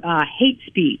about hate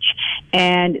speech,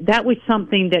 and that was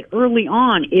something that early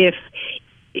on,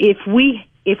 if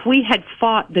we had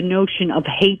fought the notion of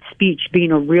hate speech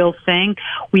being a real thing,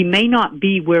 we may not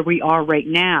be where we are right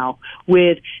now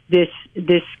with this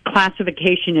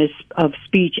classification of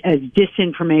speech as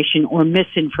disinformation or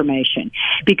misinformation.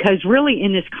 Because really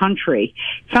in this country,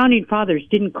 founding fathers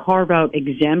didn't carve out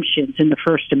exemptions in the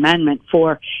First Amendment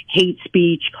for hate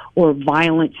speech or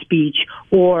violent speech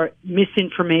or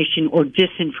misinformation or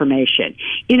disinformation.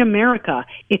 In America,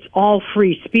 it's all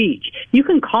free speech. You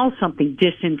can call something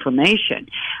disinformation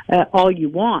all you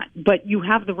want, but you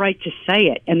have the right to say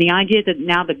it. And the idea that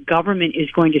now the government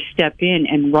is going to step in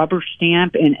and rubber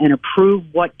stamp and approve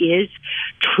what is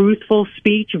truthful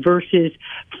speech versus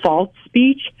false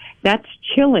speech, that's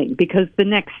chilling, because the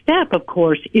next step, of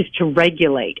course, is to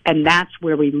regulate, and that's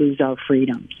where we lose our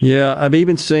freedoms. Yeah, I've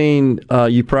even seen,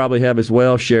 you probably have as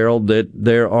well, Cheryl, that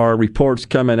there are reports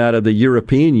coming out of the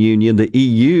European Union, the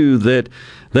EU, that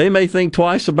they may think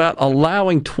twice about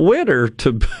allowing Twitter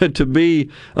to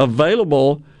be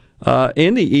available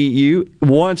in the EU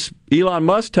once Elon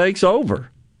Musk takes over.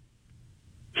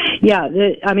 Yeah,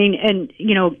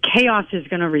 chaos is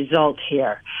going to result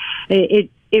here.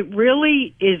 It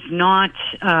really is not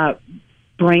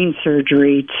brain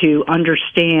surgery to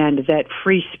understand that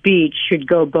free speech should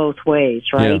go both ways,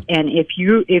 right? Yeah. And if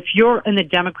you're in the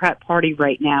Democrat Party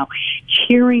right now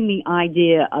cheering the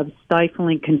idea of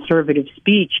stifling conservative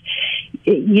speech,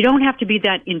 you don't have to be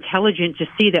that intelligent to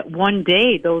see that one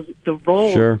day the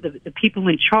roles, the people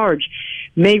in charge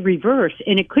may reverse,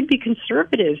 and it could be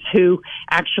conservatives who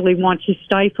actually want to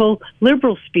stifle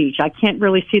liberal speech. I can't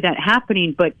really see that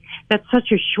happening, but that's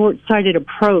such a short-sighted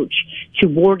approach to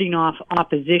warding off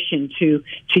opposition to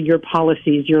your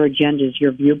policies, your agendas,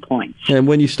 your viewpoints. And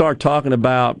when you start talking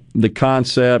about the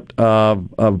concept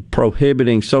of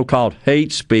prohibiting so-called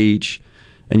hate speech,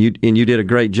 and you did a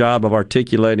great job of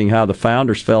articulating how the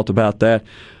founders felt about that,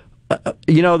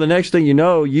 the next thing you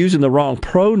know, using the wrong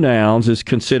pronouns is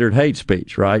considered hate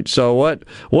speech, right? So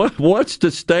what's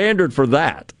the standard for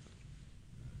that?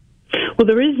 Well,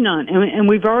 there is none, and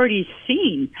we've already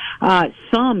seen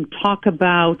some talk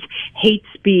about hate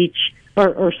speech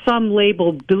or some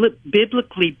label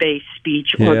biblically based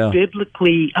speech or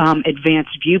biblically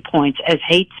advanced viewpoints as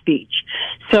hate speech.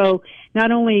 So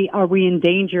not only are we in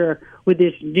danger with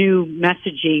this new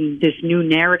messaging, this new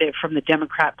narrative from the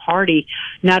Democrat Party,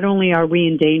 not only are we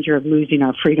in danger of losing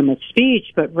our freedom of speech,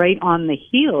 but right on the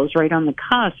heels, right on the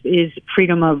cusp, is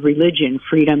freedom of religion,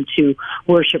 freedom to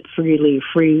worship freely,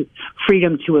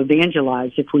 freedom to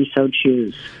evangelize if we so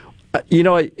choose. You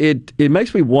know, it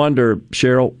makes me wonder,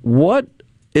 Cheryl, what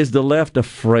is the left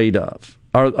afraid of?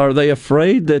 Are they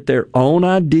afraid that their own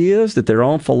ideas, that their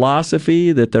own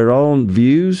philosophy, that their own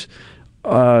views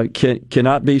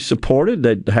cannot be supported,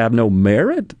 that have no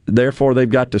merit? Therefore, they've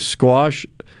got to squash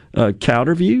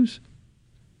counter views?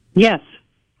 Yes.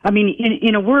 I mean,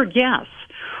 in a word, yes.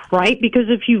 Right? Because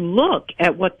if you look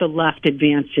at what the left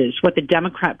advances, what the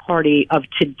Democrat Party of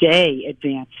today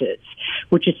advances,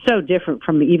 which is so different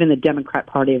from even the Democrat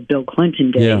Party of Bill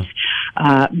Clinton days.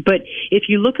 Yeah. But if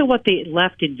you look at what the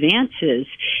left advances,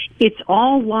 it's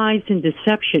all lies and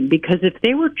deception, because if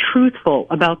they were truthful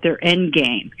about their end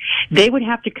game, they would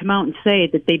have to come out and say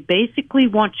that they basically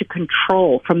want to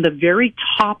control from the very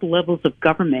top levels of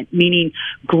government, meaning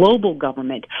global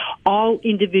government, all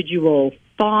individual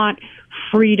thought,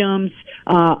 freedoms,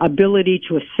 ability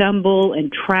to assemble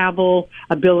and travel,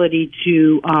 ability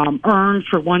to earn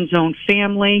for one's own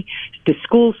family, the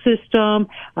school system,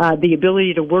 the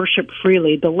ability to worship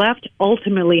freely. The left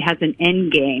ultimately has an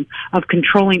end game of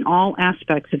controlling all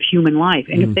aspects of human life.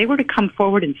 And if they were to come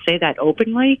forward and say that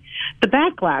openly, the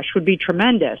backlash would be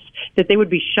tremendous, that they would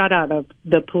be shut out of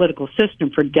the political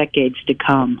system for decades to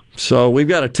come. So we've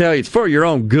got to tell you, it's for your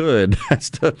own good. That's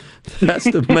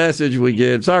the message we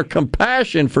get. It's our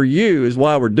compassion for you is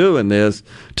why we're doing this,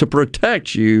 to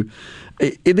protect you.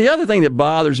 The other thing that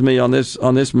bothers me on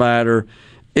this matter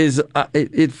is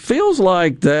it feels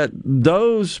like that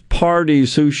those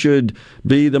parties who should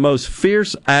be the most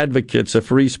fierce advocates of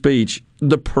free speech,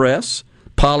 the press,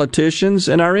 politicians,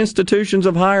 and our institutions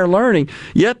of higher learning,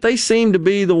 yet they seem to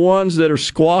be the ones that are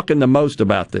squawking the most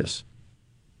about this.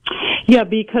 Yeah,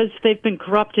 because they've been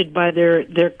corrupted by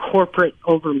their corporate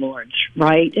overlords,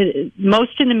 right?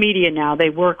 Most in the media now, they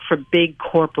work for big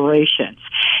corporations.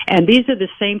 And these are the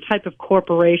same type of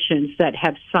corporations that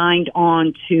have signed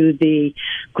on to the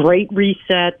Great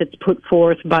Reset that's put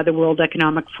forth by the World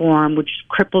Economic Forum, which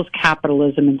cripples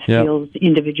capitalism and steals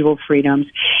individual freedoms,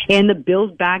 and the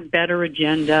Build Back Better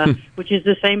agenda, which is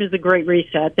the same as the Great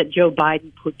Reset that Joe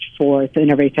Biden puts forth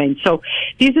and everything. So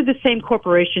these are the same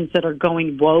corporations that are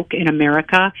going woke in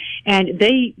America, and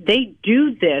they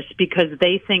do this because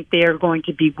they think they are going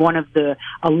to be one of the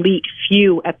elite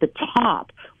few at the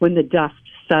top when the dust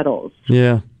settles.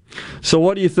 Yeah. So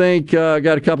what do you think, got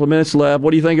a couple of minutes left,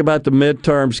 what do you think about the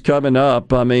midterms coming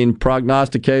up? I mean,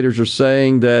 prognosticators are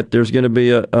saying that there's going to be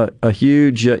a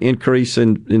huge increase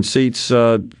in seats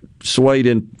swayed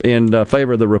in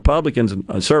favor of the Republicans,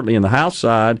 certainly in the House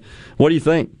side. What do you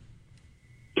think?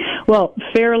 Well,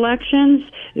 fair elections,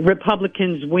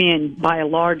 Republicans win by a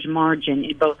large margin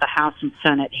in both the House and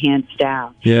Senate, hands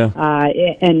down. Yeah.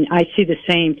 And I see the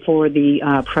same for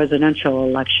the presidential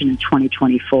election in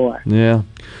 2024. Yeah.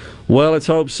 Well, let's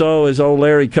hope so. As old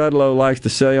Larry Kudlow likes to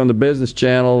say on the Business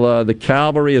Channel, the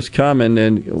cavalry is coming,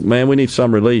 and, man, we need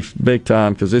some relief big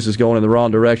time because this is going in the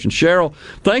wrong direction. Cheryl,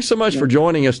 thanks so much for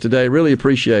joining us today. Really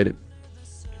appreciate it.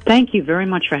 Thank you very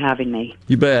much for having me.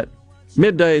 You bet.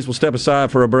 Middays, we'll step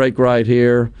aside for a break right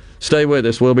here. Stay with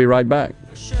us. We'll be right back.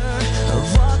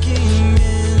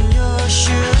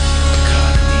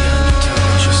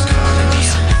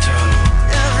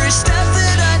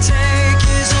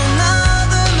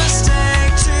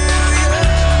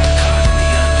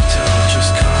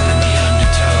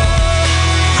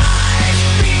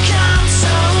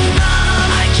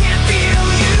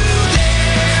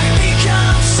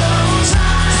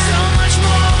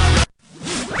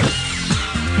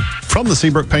 From the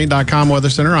SeabrookPaint.com Weather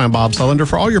Center, I'm Bob Sullender.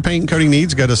 For all your paint and coating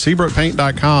needs, go to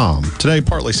SeabrookPaint.com. Today,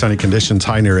 partly sunny conditions,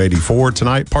 high near 84.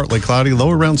 Tonight, partly cloudy,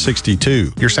 low around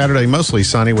 62. Your Saturday, mostly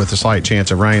sunny with a slight chance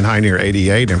of rain, high near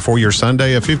 88. And for your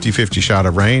Sunday, a 50-50 shot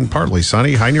of rain, partly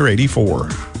sunny, high near 84.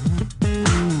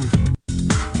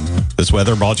 This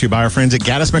weather brought to you by our friends at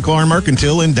Gaddis McLaurin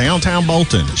Mercantile in downtown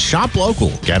Bolton. Shop local.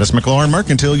 Gaddis McLaurin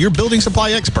Mercantile, your building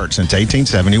supply expert since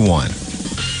 1871.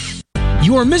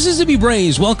 Your Mississippi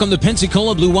Braves welcome the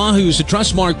Pensacola Blue Wahoos to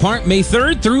Trustmark Park May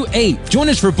 3rd through 8th. Join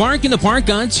us for Bark in the Park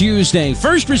on Tuesday,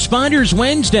 First Responders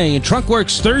Wednesday, and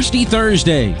Truckworks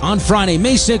Thursday. On Friday,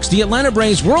 May 6th, the Atlanta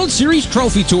Braves World Series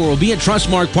Trophy Tour will be at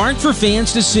Trustmark Park for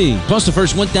fans to see. Plus, the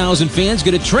first 1,000 fans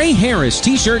get a Trey Harris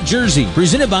t-shirt jersey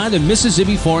presented by the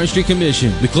Mississippi Forestry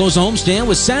Commission. We close the homestand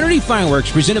with Saturday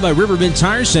fireworks presented by Riverbend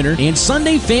Tire Center and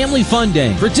Sunday Family Fun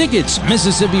Day. For tickets,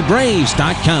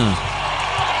 MississippiBraves.com.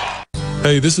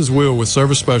 Hey, this is Will with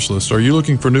Service Specialists. Are you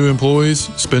looking for new employees,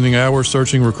 spending hours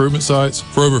searching recruitment sites?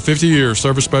 For over 50 years,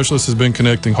 Service Specialists has been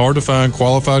connecting hard-to-find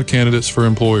qualified candidates for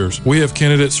employers. We have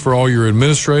candidates for all your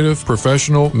administrative,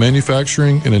 professional,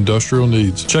 manufacturing, and industrial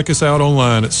needs. Check us out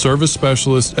online at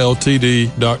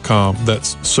ServiceSpecialistLTD.com.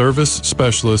 That's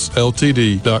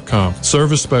ServiceSpecialistLTD.com.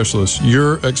 Service Specialists,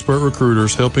 your expert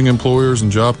recruiters helping employers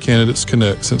and job candidates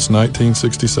connect since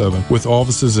 1967, with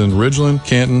offices in Ridgeland,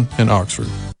 Canton, and Oxford.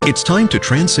 It's time to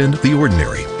transcend the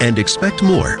ordinary and expect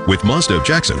more with Mazda of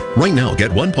Jackson. Right now,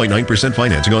 get 1.9%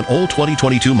 financing on all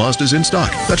 2022 Mazdas in stock.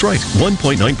 That's right,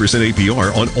 1.9%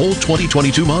 APR on all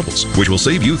 2022 models, which will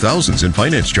save you thousands in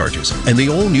finance charges. And the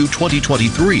all-new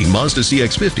 2023 Mazda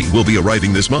CX-50 will be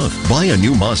arriving this month. Buy a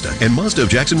new Mazda, and Mazda of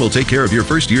Jackson will take care of your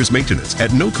first year's maintenance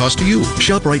at no cost to you.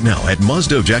 Shop right now at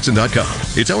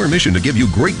MazdaofJackson.com. It's our mission to give you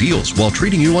great deals while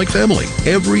treating you like family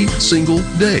every single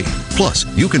day. Plus,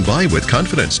 you can buy with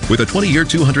confidence with a 20-year,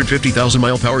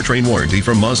 250,000-mile powertrain warranty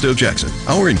from Mazda of Jackson.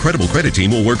 Our incredible credit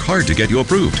team will work hard to get you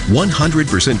approved.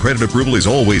 100% credit approval is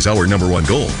always our number one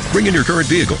goal. Bring in your current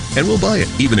vehicle, and we'll buy it,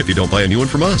 even if you don't buy a new one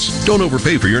from us. Don't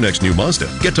overpay for your next new Mazda.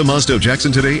 Get to Mazda of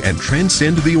Jackson today and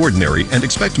transcend the ordinary and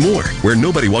expect more, where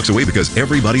nobody walks away because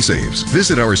everybody saves.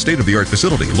 Visit our state-of-the-art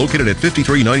facility located at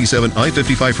 5397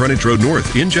 I-55 Frontage Road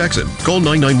North in Jackson. Call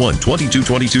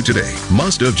 991-2222 today.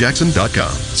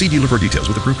 MazdaofJackson.com. See dealer for details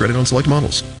with approved credit on select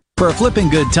models. For a flipping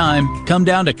good time, come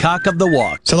down to Cock of the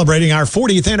Walk. Celebrating our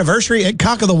 40th anniversary at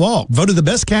Cock of the Walk. Voted the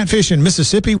best catfish in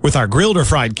Mississippi with our grilled or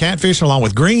fried catfish along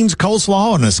with greens,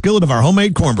 coleslaw, and a skillet of our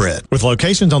homemade cornbread. With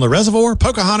locations on the Reservoir,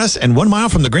 Pocahontas, and 1 mile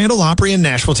from the Grand Ole Opry in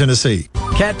Nashville, Tennessee.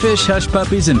 Catfish, hush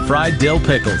puppies, and fried dill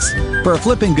pickles. For a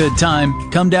flipping good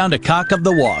time, come down to Cock of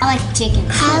the Walk. I like chicken.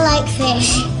 I like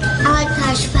fish. I like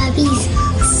hush puppies.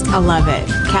 I love it.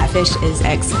 Catfish is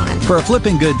excellent. For a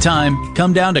flipping good time,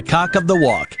 come down to Cock of the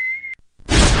Walk.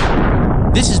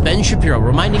 This is Ben Shapiro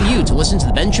reminding you to listen to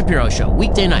The Ben Shapiro Show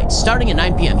weekday nights starting at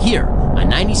 9 p.m. here on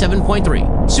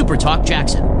 97.3 Super Talk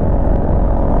Jackson.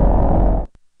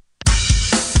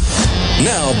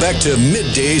 Now back to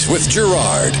Middays with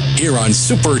Gerard here on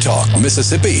Super Talk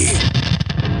Mississippi.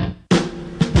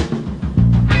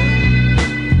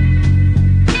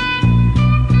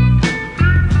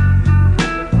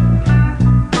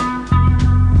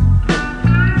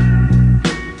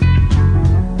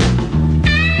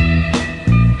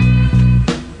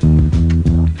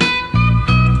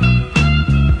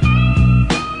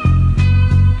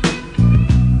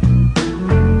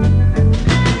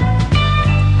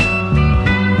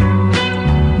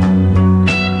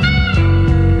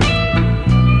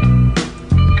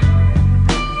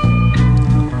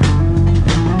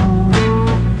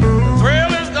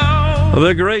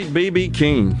 The great B.B.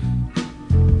 King.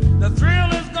 The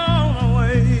thrill is gone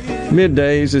away.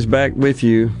 Middays is back with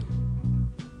you.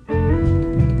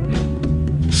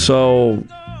 So,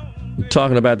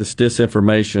 talking about this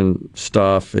disinformation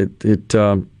stuff, it's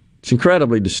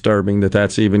incredibly disturbing that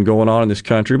that's even going on in this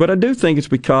country. But I do think it's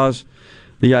because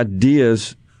the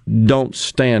ideas don't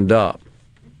stand up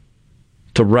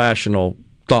to rational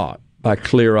thought by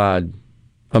clear-eyed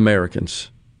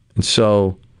Americans. And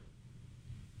so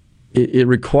it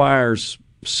requires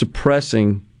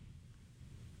suppressing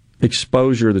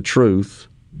exposure of the truth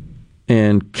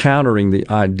and countering the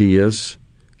ideas.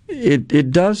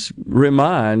 It does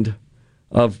remind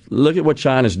of, look at what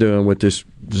China's doing with this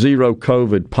zero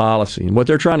COVID policy. And what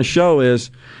they're trying to show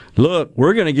is, look,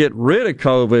 we're going to get rid of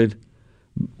COVID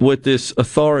with this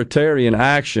authoritarian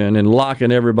action and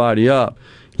locking everybody up.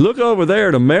 Look over there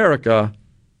at America,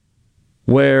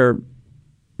 where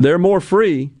they're more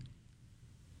free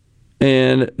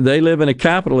and they live in a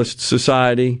capitalist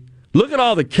society. Look at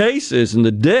all the cases and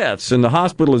the deaths and the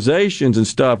hospitalizations and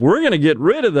stuff. We're going to get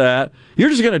rid of that.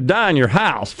 You're just going to die in your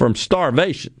house from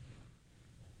starvation.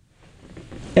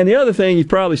 And the other thing you've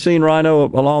probably seen, Rhino,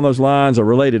 along those lines, or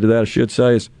related to that, I should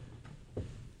say, is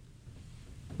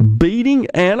beating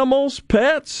animals,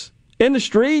 pets, in the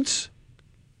streets.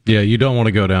 Yeah, you don't want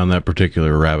to go down that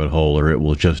particular rabbit hole, or it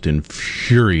will just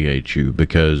infuriate you,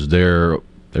 because there's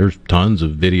tons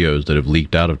of videos that have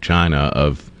leaked out of China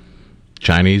of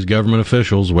Chinese government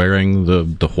officials wearing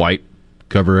the white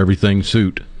cover-everything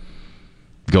suit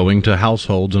going to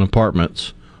households and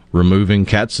apartments, removing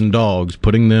cats and dogs,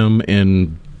 putting them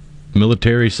in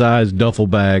military-sized duffel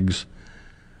bags,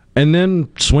 and then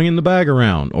swinging the bag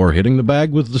around or hitting the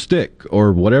bag with the stick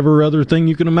or whatever other thing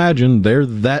you can imagine. They're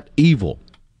that evil.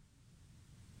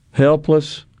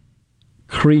 Helpless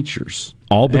creatures.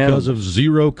 All because of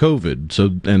zero COVID.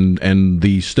 So, and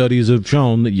the studies have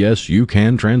shown that, yes, you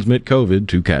can transmit COVID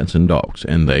to cats and dogs,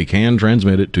 and they can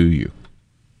transmit it to you.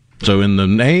 So in the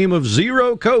name of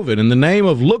zero COVID, in the name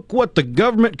of look what the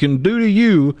government can do to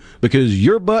you because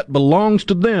your butt belongs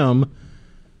to them,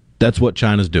 that's what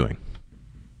China's doing.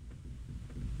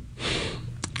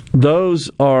 Those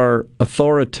are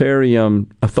authoritarian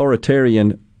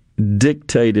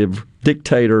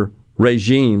dictator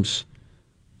regimes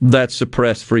that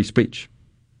suppress free speech.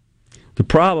 The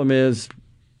problem is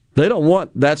they don't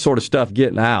want that sort of stuff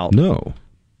getting out. No.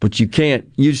 But you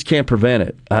just can't prevent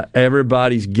it.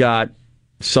 Everybody's got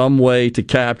some way to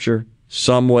capture,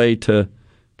 some way to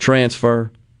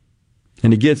transfer,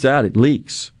 and it gets out, it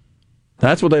leaks.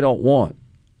 That's what they don't want.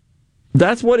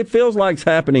 That's what it feels like is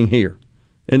happening here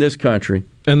in this country.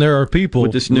 And there are people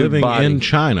living in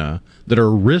China that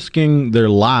are risking their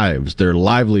lives, their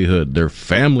livelihood, their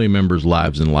family members'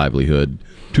 lives and livelihood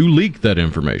to leak that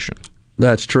information.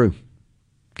 That's true.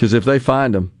 Because if they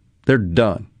find them, they're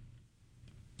done.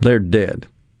 They're dead.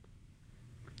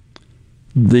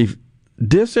 The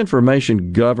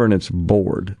Disinformation Governance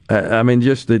Board, I mean,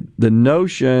 just the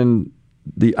notion,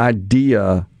 the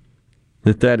idea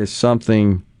that is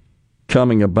something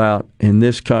coming about in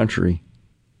this country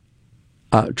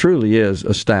truly is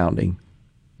astounding,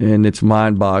 and it's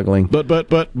mind-boggling.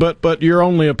 But you're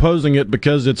only opposing it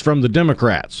because it's from the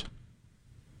Democrats.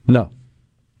 No.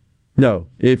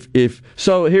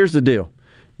 So here's the deal.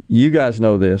 You guys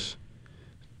know this.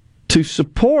 To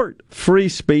support free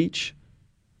speech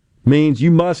means you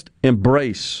must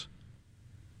embrace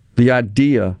the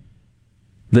idea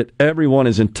that everyone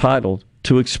is entitled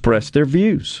to express their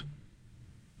views.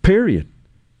 Period.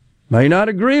 May not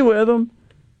agree with them.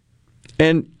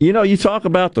 And, you talk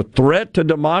about the threat to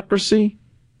democracy.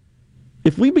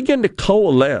 If we begin to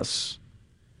coalesce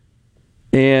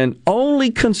and only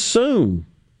consume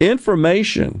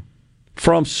information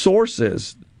from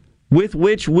sources with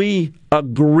which we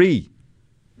agree,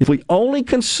 if we only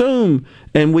consume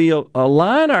and we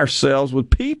align ourselves with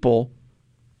people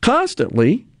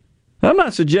constantly, I'm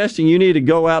not suggesting you need to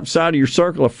go outside of your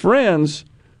circle of friends,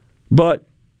 but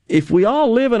if we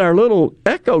all live in our little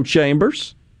echo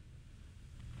chambers,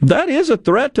 that is a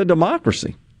threat to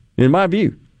democracy, in my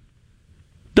view.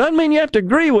 Doesn't mean you have to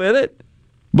agree with it,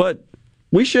 but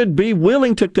we should be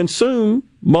willing to consume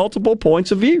multiple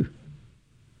points of view.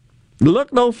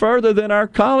 Look no further than our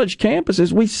college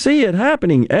campuses. We see it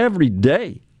happening every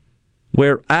day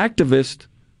where activists,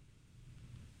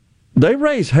 they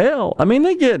raise hell. I mean,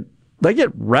 they get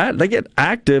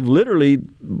active, literally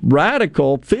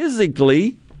radical,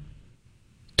 physically,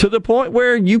 to the point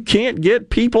where you can't get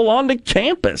people onto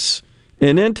campus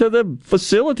and into the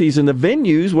facilities and the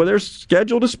venues where they're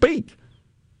scheduled to speak.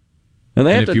 And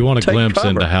if you want a glimpse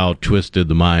into how twisted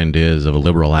the mind is of a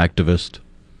liberal activist,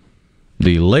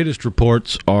 the latest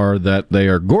reports are that they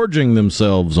are gorging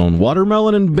themselves on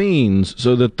watermelon and beans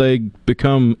so that they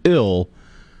become ill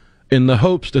in the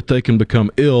hopes that they can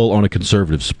become ill on a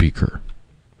conservative speaker.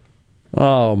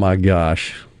 Oh, my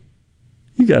gosh.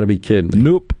 You got to be kidding me.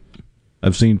 Nope.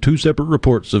 I've seen 2 separate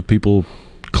reports of people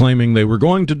claiming they were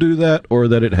going to do that or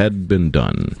that it had been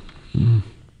done.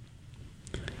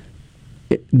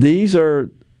 These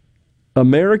are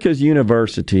America's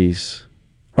universities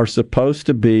are supposed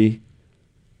to be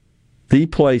the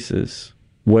places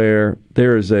where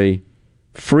there is a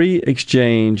free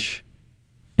exchange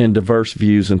and diverse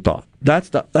views and thought. That's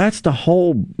the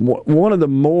whole one of the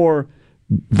more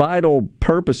vital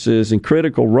purposes and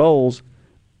critical roles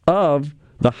of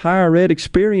the higher ed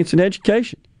experience and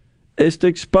education is to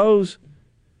expose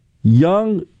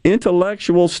young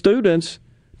intellectual students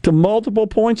to multiple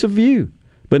points of view.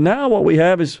 But now what we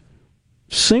have is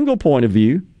single point of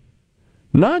view,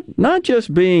 not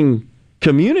just being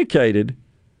communicated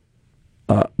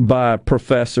by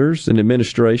professors and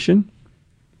administration,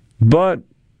 but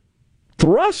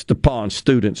thrust upon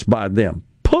students by them,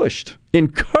 pushed,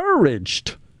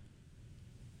 encouraged,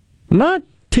 not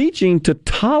teaching to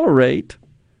tolerate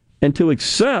and to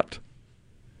accept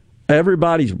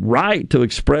everybody's right to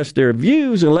express their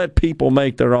views and let people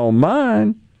make their own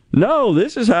mind. No,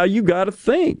 this is how you got to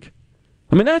think.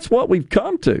 I mean, that's what we've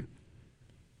come to.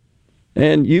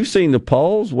 And you've seen the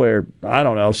polls where, I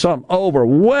don't know, some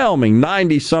overwhelming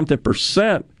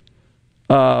 90-something%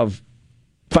 of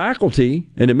faculty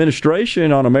and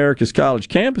administration on America's college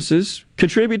campuses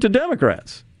contribute to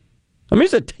Democrats. I mean,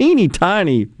 it's a teeny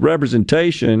tiny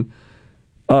representation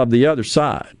of the other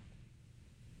side.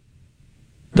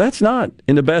 That's not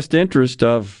in the best interest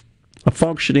of a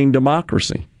functioning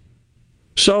democracy.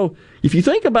 So if you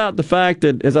think about the fact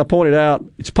that, as I pointed out,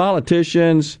 it's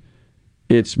politicians,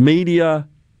 it's media,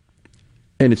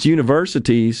 and it's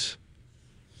universities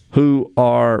who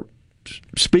are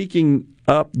speaking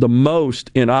up the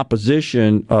most in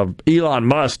opposition of Elon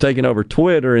Musk taking over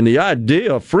Twitter and the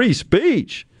idea of free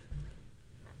speech.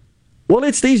 Well,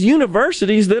 it's these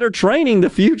universities that are training the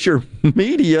future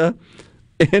media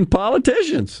and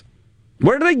politicians.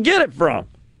 Where do they get it from?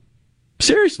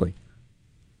 Seriously.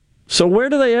 So where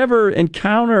do they ever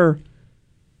encounter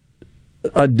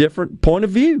a different point of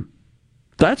view?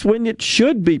 That's when it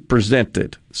should be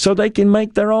presented so they can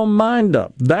make their own mind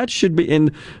up. That should be,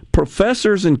 and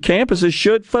professors and campuses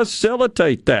should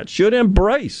facilitate that, should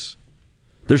embrace.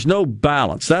 There's no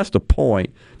balance. That's the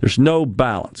point. There's no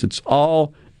balance. It's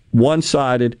all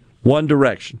one-sided, one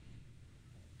direction.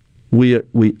 We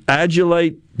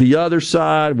adulate the other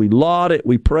side. We laud it.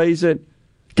 We praise it.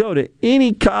 Go to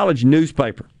any college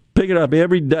newspaper. Pick it up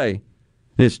every day.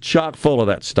 And it's chock full of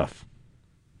that stuff.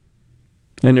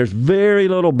 And there's very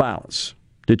little balance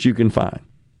that you can find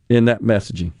in that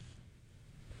messaging.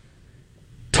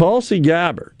 Tulsi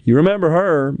Gabbard, you remember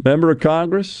her, member of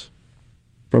Congress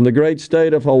from the great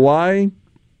state of Hawaii?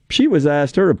 She was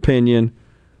asked her opinion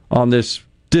on this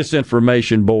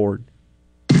disinformation board.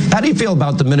 How do you feel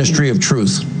about the Ministry of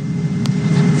Truth?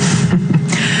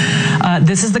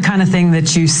 This is the kind of thing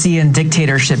that you see in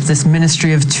dictatorships, this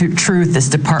Ministry of Truth, this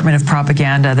Department of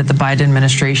Propaganda that the Biden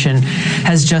administration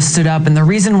has just stood up. And the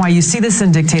reason why you see this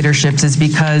in dictatorships is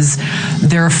because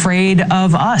they're afraid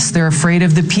of us. They're afraid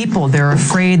of the people. They're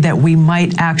afraid that we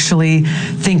might actually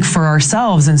think for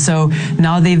ourselves. And so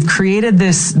now they've created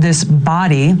this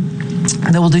body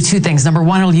that will do two things. Number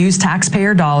one, it'll use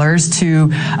taxpayer dollars to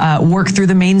work through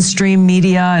the mainstream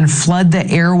media and flood the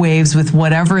airwaves with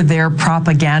whatever their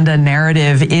propaganda narrative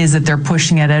is that they're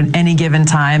pushing at any given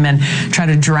time and try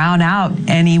to drown out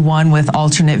anyone with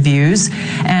alternate views.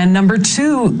 And number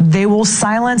two, they will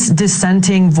silence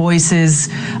dissenting voices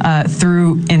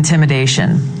through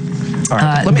intimidation.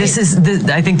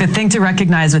 I think the thing to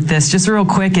recognize with this, just real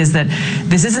quick, is that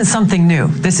this isn't something new.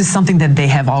 This is something that they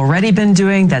have already been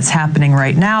doing, that's happening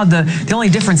right now. The only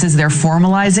difference is they're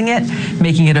formalizing it,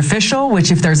 making it official, which,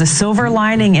 if there's a silver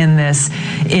lining in this,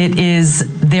 it is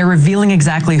they're revealing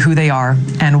exactly who they are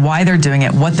and why they're doing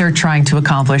it, what they're trying to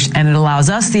accomplish, and it allows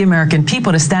us, the American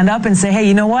people, to stand up and say, hey,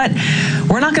 you know what?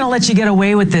 We're not going to let you get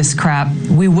away with this crap.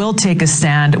 We will take a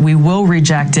stand, we will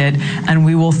reject it, and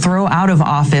we will throw out of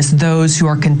office those who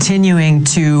are continuing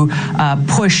to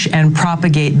push and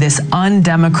propagate this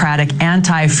undemocratic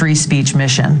anti-free speech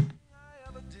mission.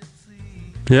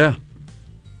 Yeah,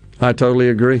 I totally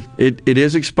agree. It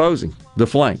is exposing the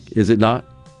flank, is it not?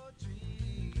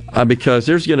 Because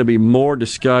there's going to be more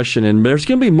discussion and there's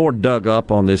going to be more dug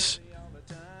up on this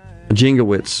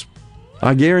Jingowitz.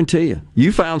 I guarantee you.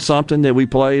 You found something that we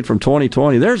played from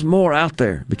 2020. There's more out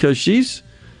there because she's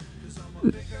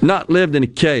not lived in a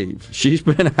cave. She's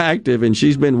been active and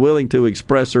she's been willing to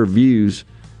express her views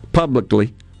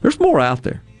publicly. There's more out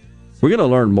there. We're going to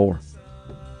learn more.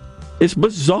 It's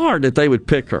bizarre that they would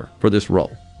pick her for this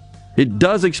role. It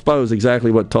does expose exactly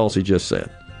what Tulsi just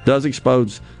said. It does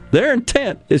expose their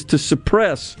intent is to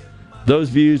suppress those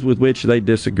views with which they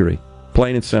disagree.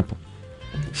 Plain and simple.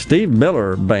 Steve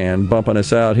Miller Band bumping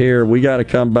us out here. We got to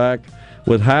come back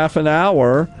with half an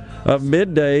hour of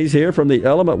Middays here from the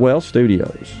Element Wealth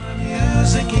Studios.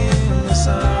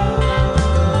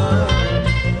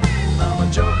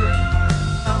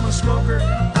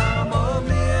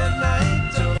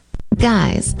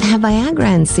 Guys, have Viagra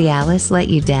and Cialis let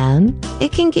you down?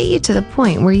 It can get you to the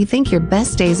point where you think your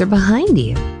best days are behind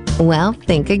you. Well,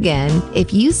 think again.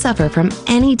 If you suffer from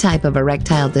any type of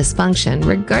erectile dysfunction,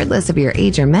 regardless of your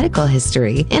age or medical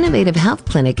history, Innovative Health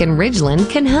Clinic in Ridgeland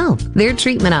can help. Their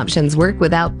treatment options work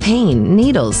without pain,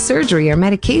 needles, surgery, or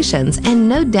medications, and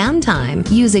no downtime,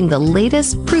 using the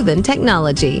latest proven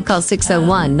technology. Call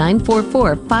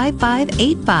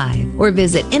 601-944-5585 or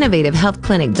visit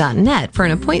innovativehealthclinic.net for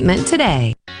an appointment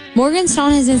today.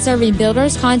 Morganstone has been serving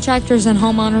builders, contractors, and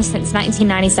homeowners since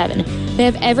 1997. They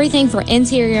have everything for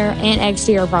interior and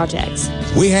exterior projects.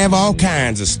 We have all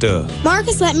kinds of stuff.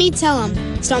 Marcus, let me tell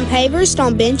him. Stone pavers,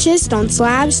 stone benches, stone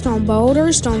slabs, stone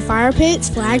boulders, stone fire pits,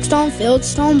 flagstone,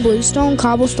 fieldstone, bluestone,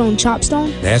 cobblestone,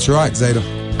 chopstone. That's right, Zeta.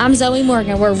 I'm Zoe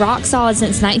Morgan. We're rock solid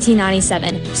since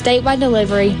 1997. Statewide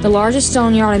delivery, the largest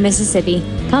stone yard in Mississippi.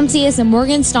 Come see us at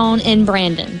Morgan Stone in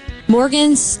Brandon.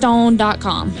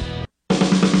 Morganstone.com.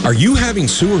 Are you having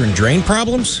sewer and drain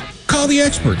problems? Call the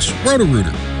experts,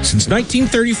 Roto-Rooter. Since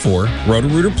 1934,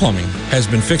 Roto-Rooter Plumbing has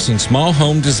been fixing small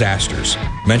home disasters.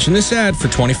 Mention this ad for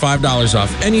 $25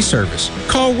 off any service.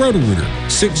 Call Roto-Rooter,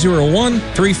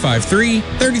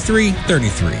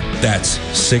 601-353-3333. That's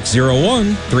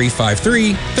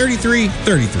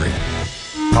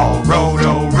 601-353-3333. Call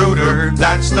Roto-Rooter,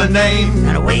 that's the name.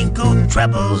 And away go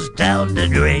troubles down the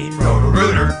drain.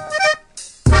 Roto-Rooter.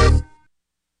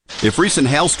 If recent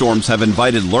hailstorms have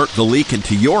invited Lurk the Leak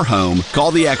into your home,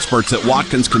 call the experts at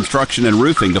Watkins Construction and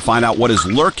Roofing to find out what is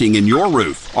lurking in your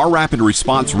roof. Our rapid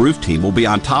response roof team will be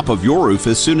on top of your roof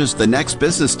as soon as the next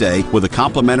business day with a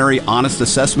complimentary, honest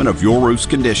assessment of your roof's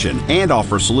condition and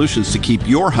offer solutions to keep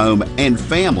your home and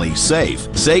family safe.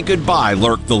 Say goodbye,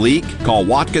 Lurk the Leak. Call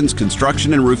Watkins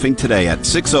Construction and Roofing today at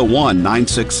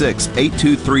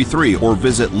 601-966-8233 or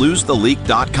visit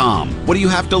losetheleak.com. What do you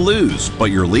have to lose but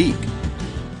your leak?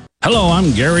 Hello,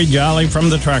 I'm Gary Jolly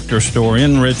from the Tractor Store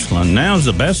in Richland. Now's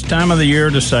the best time of the year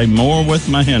to save more with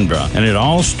Mahindra, and it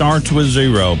all starts with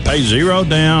zero. Pay zero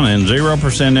down and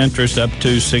 0% interest up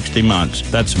to 60 months.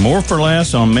 That's more for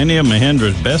less on many of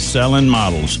Mahindra's best-selling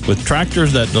models, with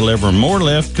tractors that deliver more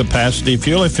lift, capacity,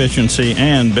 fuel efficiency,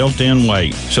 and built-in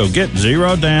weight. So get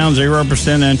zero down,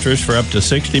 0% interest for up to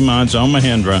 60 months on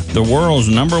Mahindra, the world's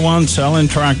 #1 selling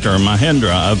tractor,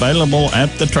 Mahindra, available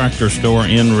at the Tractor Store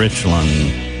in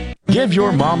Richland. Give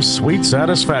your mom sweet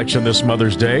satisfaction this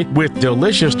Mother's Day with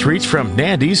delicious treats from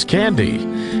Nandy's Candy.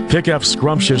 Pick up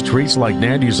scrumptious treats like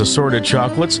Nandy's assorted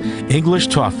chocolates, English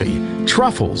toffee,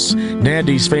 truffles,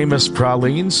 Nandy's famous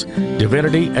pralines,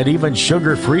 divinity, and even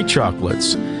sugar-free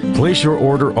chocolates. Place your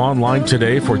order online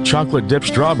today for chocolate dip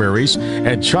strawberries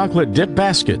and chocolate dip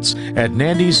baskets at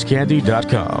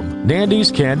nandyscandy.com.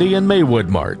 Nandy's Candy in Maywood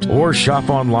Mart, or shop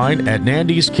online at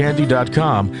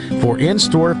nandyscandy.com for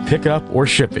in-store pickup or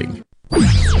shipping.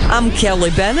 I'm Kelly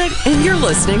Bennett, and you're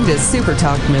listening to Super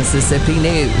Talk Mississippi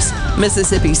News.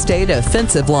 Mississippi State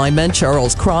offensive lineman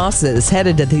Charles Cross is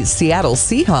headed to the Seattle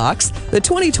Seahawks. The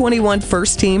 2021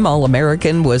 first-team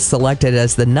All-American was selected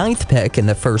as the 9th pick in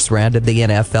the first round of the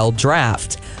NFL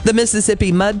Draft. The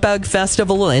Mississippi Mudbug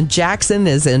Festival in Jackson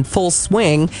is in full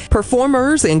swing.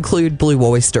 Performers include Blue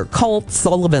Oyster Cult,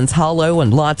 Sullivan's Hollow,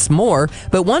 and lots more,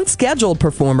 but one scheduled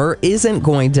performer isn't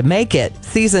going to make it.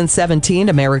 Season 17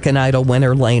 American Idol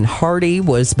winner Lane Hardy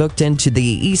was booked into the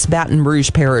East Baton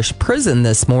Rouge Parish Prison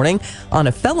this morning on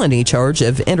a felony charge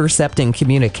of intercepting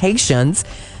communications.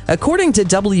 According to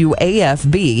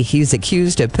WAFB, he's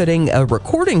accused of putting a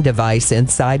recording device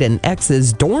inside an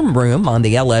ex's dorm room on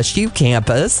the LSU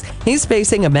campus. He's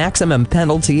facing a maximum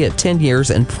penalty of 10 years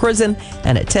in prison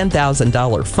and a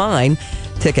 $10,000 fine.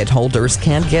 Ticket holders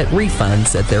can get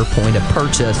refunds at their point of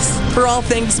purchase. For all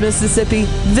things Mississippi,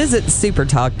 visit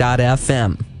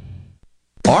supertalk.fm.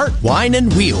 Art, Wine,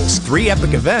 and Wheels. 3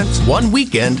 epic events, 1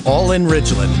 weekend, all in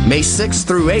Ridgeland. May 6th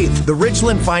through 8th, the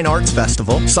Ridgeland Fine Arts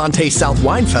Festival, Sante South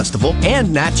Wine Festival,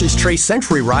 and Natchez Trace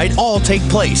Century Ride all take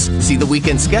place. See the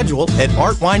weekend schedule at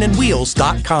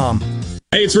artwineandwheels.com.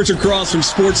 Hey, it's Richard Cross from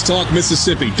Sports Talk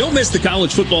Mississippi. Don't miss the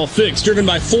college football fix, driven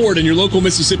by Ford and your local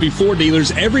Mississippi Ford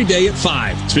dealers every day at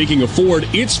 5. Speaking of Ford,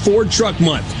 it's Ford Truck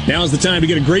Month. Now is the time to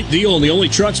get a great deal on the only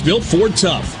trucks built Ford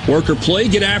tough. Work or play,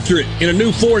 get after it in a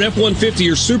new Ford F-150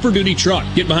 or Super Duty truck.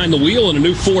 Get behind the wheel in a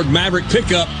new Ford Maverick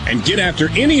pickup and get after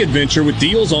any adventure with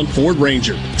deals on Ford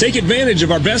Ranger. Take advantage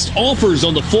of our best offers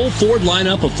on the full Ford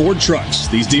lineup of Ford trucks.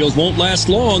 These deals won't last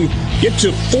long. Get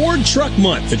to Ford Truck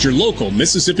Month at your local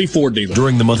Mississippi Ford dealer.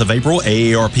 During the month of April,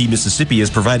 AARP Mississippi is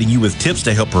providing you with tips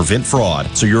to help prevent fraud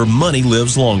so your money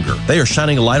lives longer. They are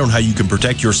shining a light on how you can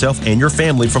protect yourself and your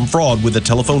family from fraud with a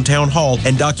telephone town hall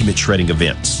and document shredding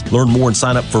events. Learn more and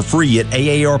sign up for free at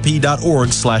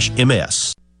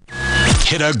aarp.org/ms.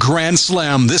 Hit a grand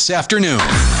slam this afternoon.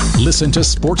 Listen to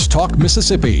Sports Talk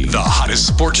Mississippi, the hottest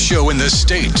sports show in the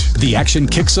state. The action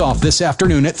kicks off this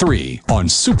afternoon at 3 on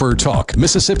Super Talk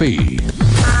Mississippi,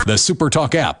 the Super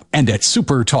Talk app, and at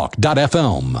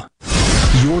supertalk.fm.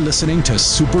 You're listening to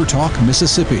Super Talk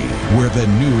Mississippi, where the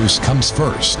news comes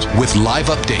first, with live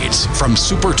updates from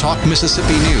Super Talk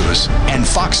Mississippi News and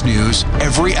Fox News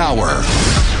every hour.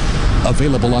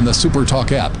 Available on the Super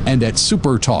Talk app and at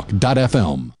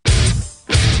supertalk.fm.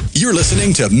 You're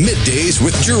listening to Middays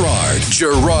with Gerard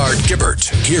Gibert,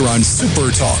 here on Super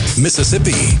Talk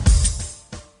Mississippi.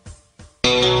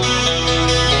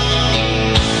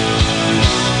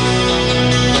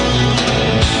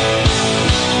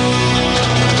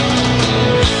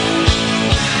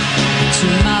 To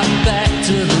my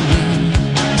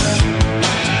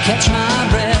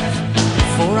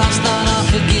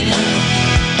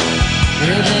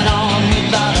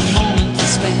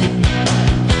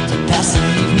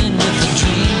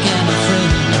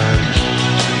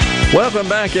Welcome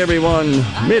back, everyone.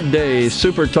 MidDays,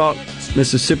 Super Talk,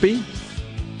 Mississippi.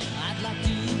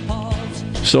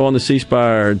 So on the C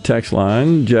Spire text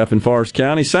line, Jeff in Forest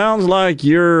County, sounds like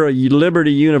you're a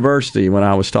Liberty University when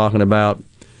I was talking about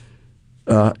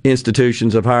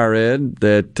institutions of higher ed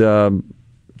that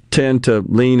tend to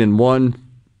lean in one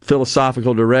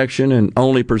philosophical direction and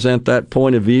only present that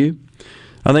point of view.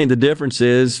 I think the difference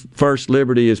is, First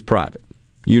Liberty is private.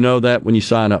 You know that when you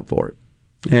sign up for it.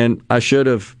 And I should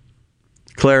have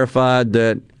clarified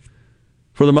that,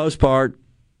 for the most part,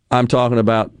 I'm talking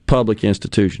about public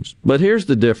institutions. But here's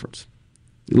the difference.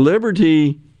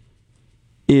 Liberty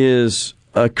is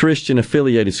a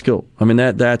Christian-affiliated school. I mean,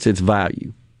 that's its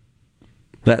value.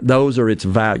 Those are its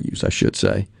values, I should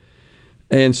say.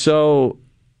 And so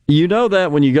you know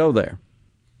that when you go there.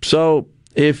 So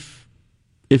if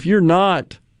you're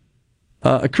not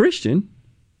a Christian,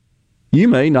 you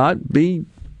may not be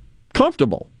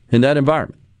comfortable in that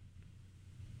environment.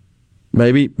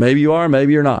 Maybe you are,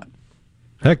 maybe you're not.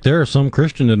 Heck, there are some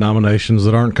Christian denominations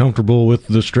that aren't comfortable with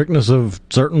the strictness of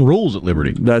certain rules at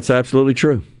Liberty. That's absolutely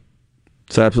true.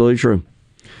 It's absolutely true.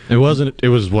 It was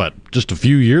just a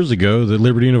few years ago that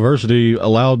Liberty University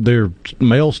allowed their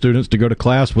male students to go to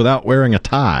class without wearing a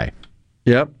tie.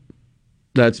 Yep.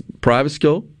 That's private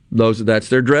school. That's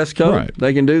their dress code. Right.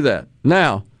 They can do that.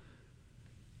 Now,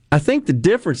 I think the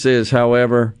difference is,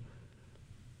 however,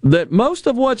 that most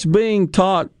of what's being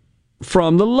taught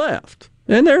from the left,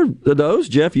 and there are those,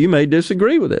 Jeff, you may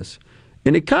disagree with this,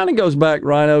 and it kind of goes back,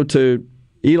 Rhino, to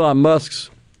Elon Musk's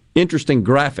interesting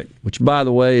graphic, which, by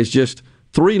the way, is just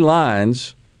 3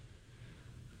 lines.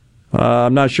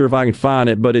 I'm not sure if I can find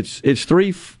it, but it's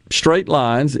 3 straight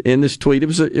lines in this tweet. It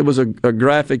was a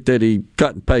graphic that he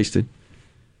cut and pasted.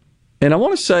 And I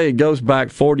want to say it goes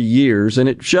back 40 years, and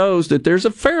it shows that there's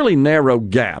a fairly narrow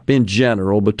gap in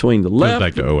general between the left. Goes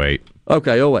back to 2008.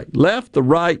 Okay, 2008. Left, the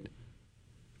right,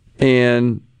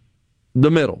 and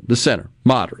the middle, the center,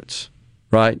 moderates,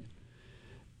 right?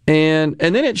 And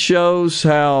then it shows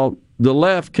how the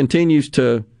left continues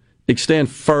to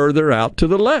extend further out to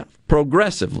the left,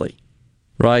 progressively,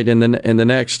 right? In the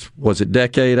next, was it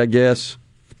decade, I guess?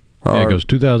 Yeah, it goes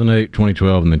 2008,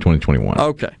 2012, and then 2021.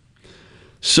 Okay.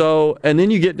 So, and then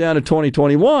you get down to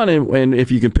 2021, and if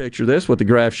you can picture this, what the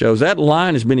graph shows, that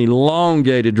line has been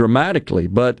elongated dramatically.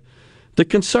 But the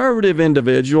conservative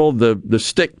individual, the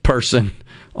stick person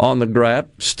on the graph,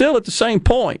 still at the same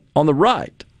point on the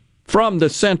right, from the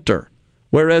center,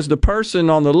 whereas the person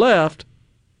on the left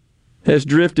has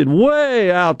drifted way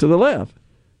out to the left.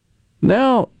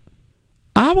 Now,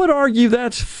 I would argue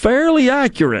that's fairly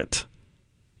accurate.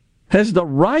 Has the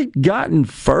right gotten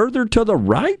further to the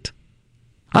right?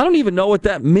 I don't even know what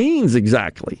that means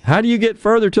exactly. How do you get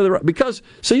further to the right? Because,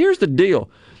 so here's the deal.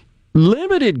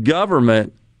 Limited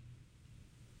government,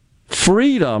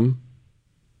 freedom,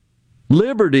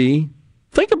 liberty.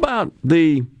 Think about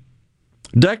the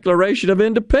Declaration of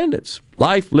Independence.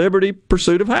 Life, liberty,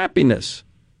 pursuit of happiness.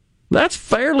 That's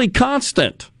fairly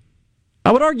constant.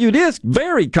 I would argue it is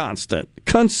very constant,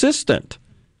 consistent.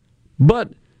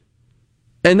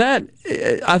 And that,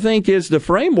 I think, is the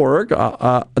framework,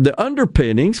 the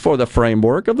underpinnings for the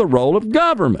framework of the role of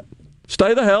government.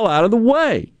 Stay the hell out of the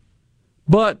way.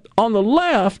 But on the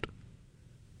left,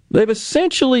 they've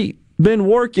essentially been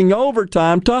working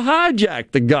overtime to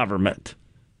hijack the government,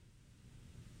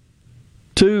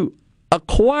 to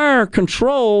acquire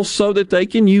control so that they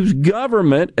can use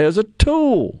government as a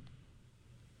tool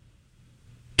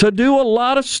to do a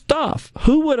lot of stuff.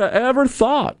 Who would have ever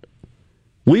thought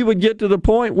we would get to the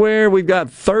point where we've got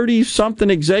 30-something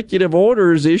executive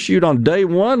orders issued on day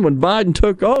one when Biden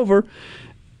took over,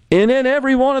 and in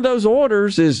every one of those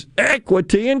orders is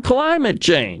equity and climate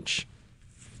change.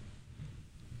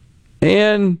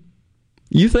 And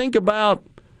you think about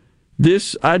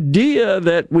this idea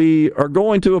that we are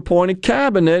going to appoint a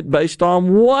cabinet based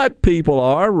on what people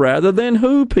are rather than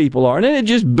who people are, and then it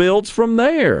just builds from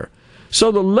there.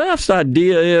 So the left's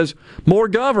idea is more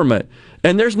government.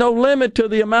 And there's no limit to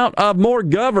the amount of more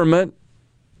government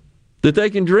that they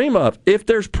can dream of. If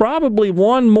there's probably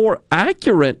one more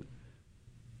accurate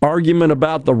argument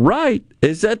about the right,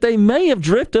 is that they may have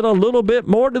drifted a little bit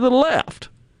more to the left.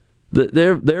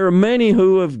 There are many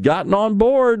who have gotten on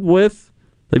board with,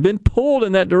 they've been pulled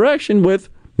in that direction with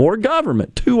more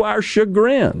government, to our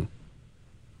chagrin.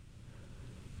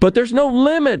 But there's no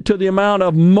limit to the amount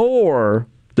of more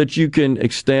that you can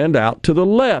extend out to the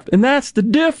left. And that's the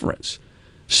difference.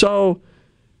 So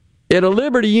at a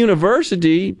Liberty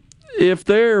University, if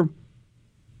their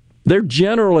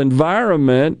general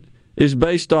environment is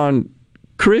based on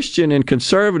Christian and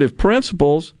conservative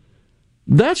principles,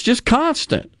 That's just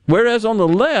constant. Whereas on the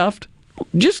left,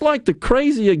 just like the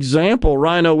crazy example,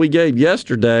 Rhino, we gave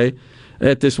yesterday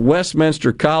at this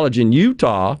Westminster College in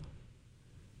Utah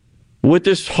with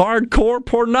this hardcore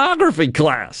pornography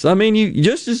class. I mean, you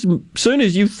just as soon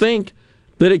as you think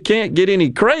that it can't get any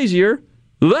crazier,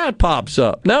 that pops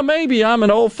up. Now, maybe I'm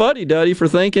an old fuddy-duddy for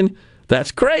thinking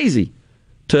that's crazy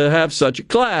to have such a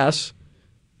class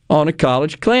on a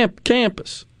college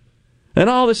campus. And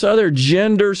all this other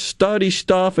gender study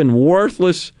stuff and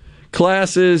worthless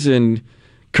classes and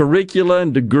curricula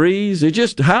and degrees. It's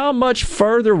just how much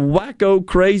further wacko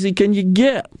crazy can you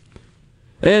get?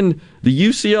 And the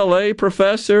UCLA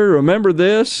professor, remember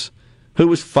this, who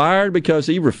was fired because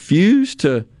he refused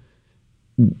to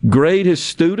grade his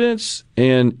students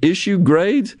and issue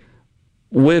grades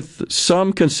with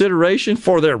some consideration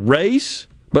for their race,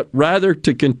 but rather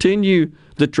to continue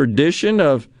the tradition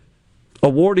of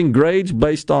awarding grades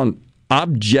based on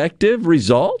objective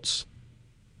results.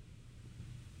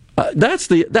 That's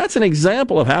an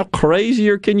example of how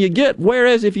crazier can you get.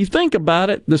 Whereas if you think about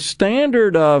it, the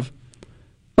standard of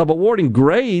awarding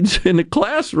grades in the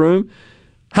classroom,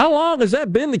 how long has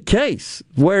that been the case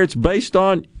where it's based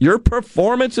on your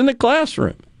performance in the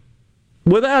classroom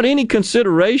without any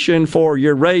consideration for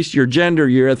your race, your gender,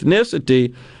 your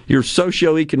ethnicity, your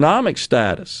socioeconomic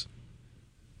status?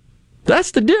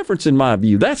 That's the difference in my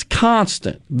view. That's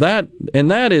constant. That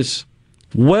is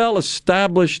well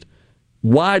established,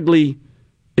 widely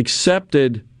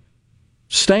accepted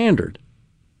standard.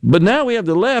 But now we have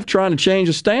the left trying to change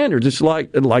the standards. It's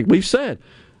like we've said.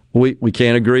 We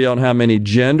can't agree on how many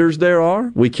genders there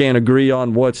are. We can't agree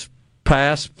on what's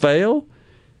pass, fail,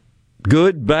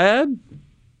 good, bad.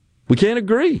 We can't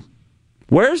agree.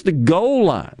 Where's the goal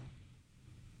line?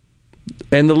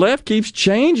 And the left keeps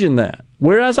changing that.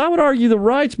 Whereas I would argue the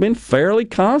right's been fairly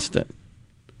constant.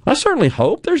 I certainly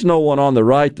hope there's no one on the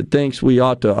right that thinks we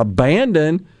ought to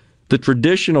abandon the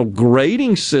traditional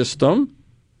grading system.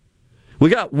 We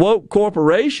got woke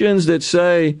corporations that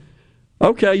say,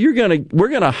 okay, we're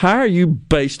gonna hire you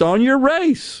based on your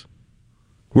race.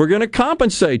 We're going to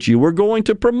compensate you. We're going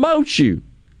to promote you.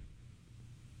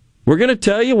 We're going to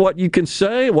tell you what you can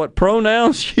say, what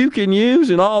pronouns you can use,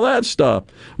 and all that stuff.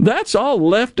 That's all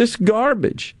leftist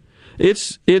garbage.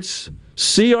 It's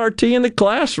CRT in the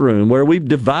classroom where we've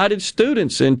divided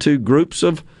students into groups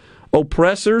of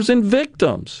oppressors and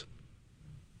victims.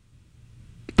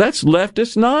 That's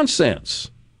leftist nonsense.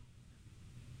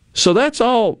 So that's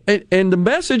all. And the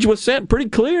message was sent pretty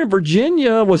clear in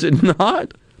Virginia, was it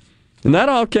not? And that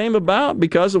all came about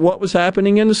because of what was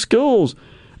happening in the schools.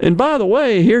 And by the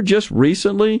way, here just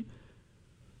recently,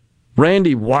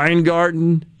 Randi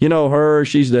Weingarten, you know her,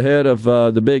 she's the head of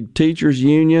the big teachers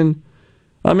union.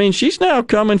 I mean, she's now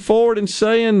coming forward and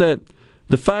saying that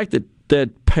the fact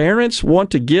that parents want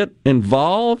to get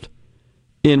involved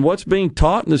in what's being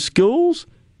taught in the schools,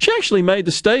 she actually made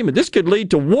the statement, this could lead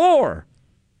to war.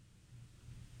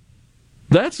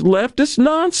 That's leftist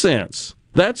nonsense.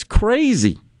 That's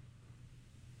crazy.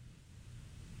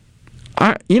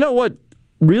 You know what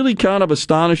really kind of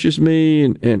astonishes me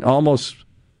and almost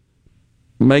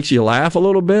makes you laugh a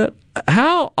little bit?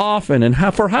 How often and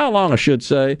for how long, I should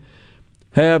say,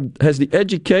 has the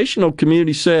educational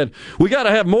community said, we got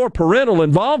to have more parental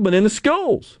involvement in the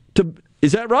schools?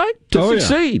 Is that right? To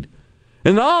succeed. Yeah.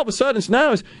 And all of a sudden,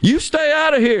 now is, you stay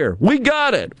out of here. We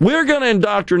got it. We're going to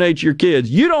indoctrinate your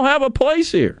kids. You don't have a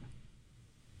place here.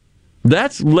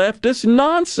 That's leftist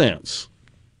nonsense.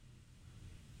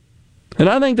 And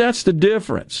I think that's the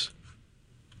difference.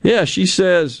 Yeah, she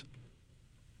says,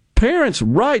 parents'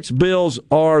 rights bills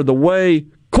are the way,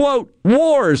 quote,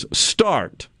 wars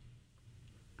start.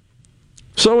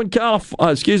 So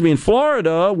in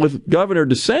Florida, with Governor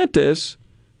DeSantis,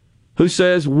 who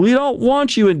says, we don't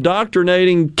want you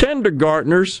indoctrinating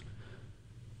kindergartners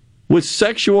with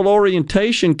sexual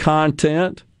orientation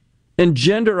content and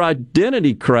gender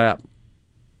identity crap.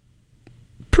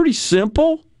 Pretty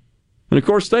simple. And, of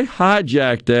course, they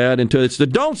hijacked that into it's the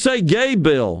Don't Say Gay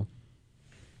bill,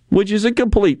 which is a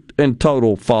complete and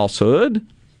total falsehood.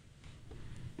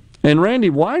 And Randi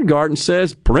Weingarten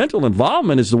says parental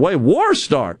involvement is the way wars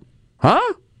start.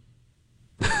 Huh?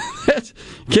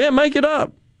 Can't make it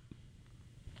up.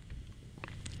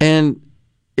 And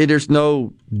there's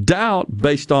no doubt,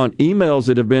 based on emails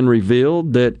that have been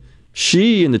revealed, that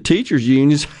she and the teachers'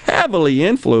 unions heavily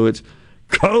influenced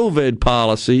COVID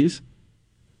policies.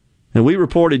 And we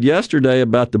reported yesterday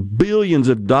about the billions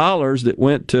of dollars that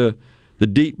went to the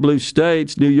deep blue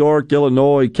states, New York,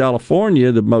 Illinois,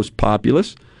 California, the most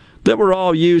populous, that were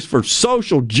all used for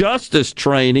social justice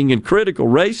training and critical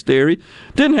race theory.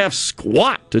 Didn't have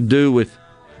squat to do with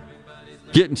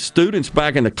getting students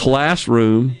back in the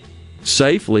classroom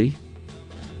safely,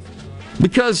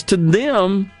 because to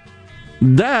them,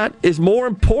 that is more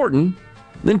important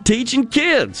than teaching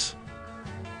kids.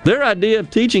 Their idea of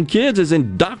teaching kids is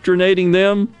indoctrinating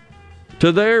them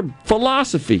to their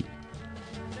philosophy,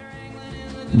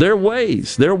 their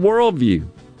ways, their worldview.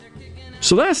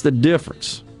 So that's the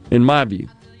difference, in my view.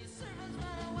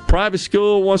 Private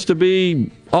school wants to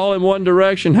be all in one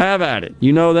direction, have at it.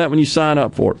 You know that when you sign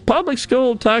up for it. Public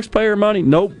school, taxpayer money,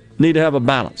 nope, need to have a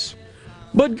balance.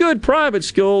 But good private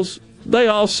schools, they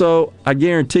also, I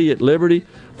guarantee you at Liberty,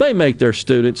 they make their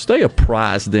students, they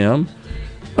apprise them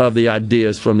of the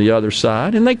ideas from the other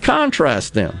side, and they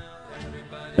contrast them.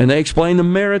 And they explain the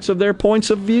merits of their points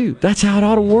of view. That's how it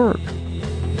ought to work.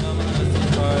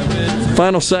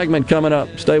 Final segment coming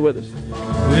up. Stay with us.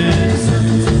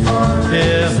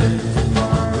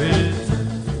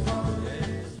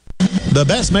 The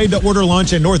best made-to-order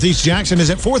lunch in Northeast Jackson is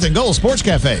at 4th and Goal Sports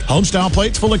Cafe. Homestyle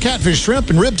plates full of catfish, shrimp,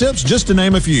 and rib tips, just to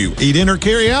name a few. Eat in or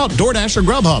carry out, DoorDash or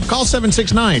Grubhub. Call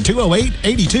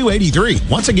 769-208-8283.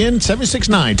 Once again,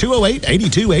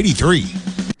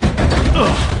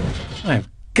 769-208-8283. I've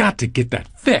got to get that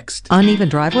fixed. Uneven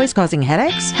driveways causing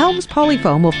headaches? Helms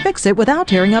Polyfoam will fix it without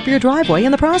tearing up your driveway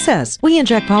in the process. We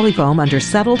inject Polyfoam under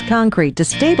settled concrete to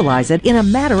stabilize it in a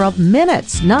matter of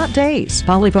minutes, not days.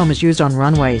 Polyfoam is used on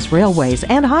runways, railways,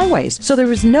 and highways, so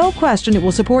there is no question it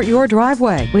will support your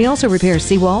driveway. We also repair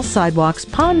seawalls, sidewalks,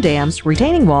 pond dams,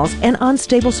 retaining walls, and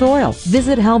unstable soil.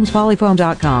 Visit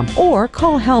HelmsPolyfoam.com or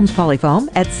call Helms Polyfoam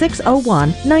at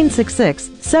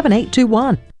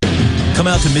 601-966-7821. Come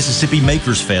out to Mississippi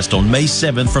Makers Fest on May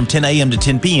 7th from 10 a.m. to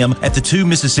 10 p.m. at the 2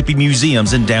 Mississippi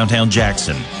Museums in downtown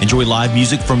Jackson. Enjoy live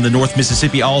music from the North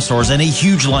Mississippi All-Stars and a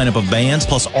huge lineup of bands,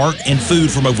 plus art and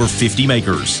food from over 50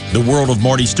 makers. The World of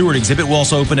Marty Stewart exhibit will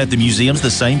also open at the museums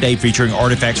the same day, featuring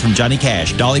artifacts from Johnny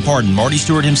Cash, Dolly Parton, Marty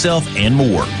Stewart himself, and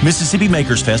more. Mississippi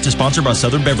Makers Fest is sponsored by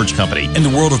Southern Beverage Company, and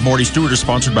the World of Marty Stewart is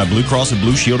sponsored by Blue Cross and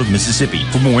Blue Shield of Mississippi.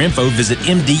 For more info, visit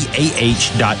mdah.ms.gov.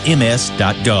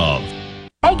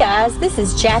 Hey guys, this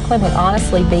is Jacqueline with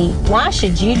Honestly Beef. Why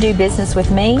should you do business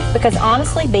with me? Because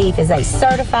Honestly Beef is a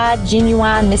certified,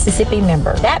 genuine Mississippi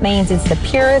member. That means it's the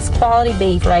purest quality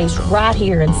beef raised right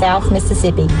here in South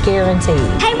Mississippi, guaranteed.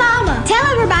 Hey Mama, tell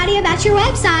everybody about your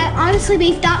website,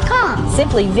 honestlybeef.com.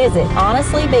 Simply visit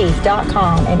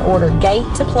honestlybeef.com and order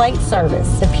gate-to-plate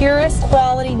service. The purest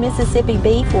quality Mississippi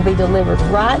beef will be delivered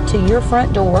right to your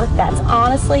front door. That's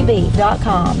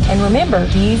honestlybeef.com. And remember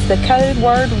to use the code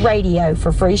word radio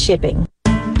for free shipping.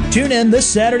 Tune in this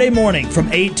Saturday morning from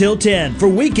 8 till 10 for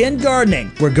Weekend Gardening,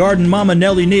 where Garden Mama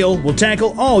Nellie Neal will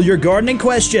tackle all your gardening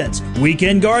questions.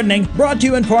 Weekend Gardening, brought to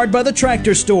you in part by The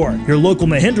Tractor Store, your local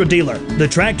Mahindra dealer. The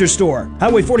Tractor Store,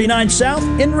 Highway 49 South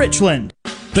in Richland.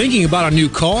 Thinking about a new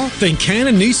car? Think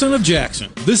Cannon Nissan of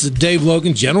Jackson. This is Dave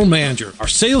Logan, General Manager. Our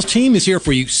sales team is here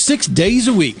for you 6 days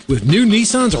a week with new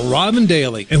Nissans arriving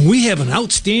daily. And we have an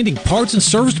outstanding parts and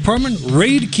service department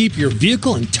ready to keep your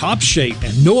vehicle in top shape,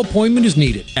 and no appointment is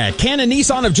needed. At Cannon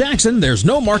Nissan of Jackson, there's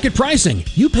no market pricing.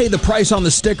 You pay the price on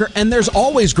the sticker, and there's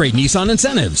always great Nissan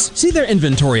incentives. See their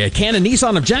inventory at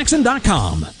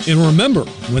CannonNissanofJackson.com. And remember,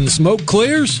 when the smoke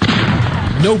clears,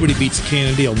 nobody beats a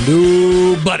Cannon deal.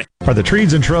 Nobody. Are the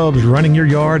trees and shrubs running your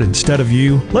yard instead of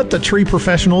you? Let the tree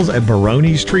professionals at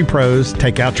Baroni's Tree Pros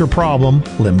take out your problem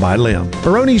limb by limb.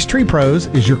 Baroni's Tree Pros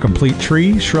is your complete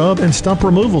tree, shrub, and stump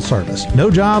removal service.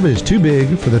 No job is too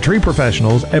big for the tree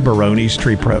professionals at Baroni's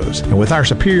Tree Pros. And with our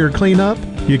superior cleanup,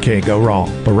 you can't go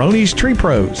wrong. Baroni's Tree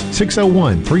Pros,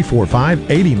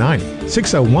 601-345-8090.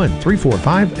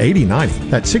 601-345-8090.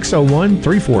 That's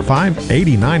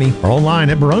 601-345-8090. Or online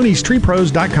at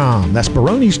baronistreepros.com. That's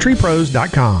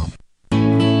baronistreepros.com.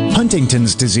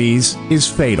 Huntington's disease is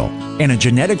fatal and a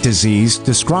genetic disease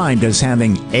described as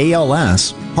having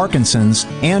ALS, Parkinson's,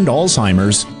 and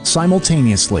Alzheimer's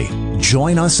simultaneously.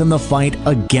 Join us in the fight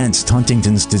against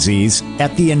Huntington's disease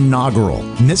at the inaugural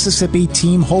Mississippi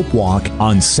Team Hope Walk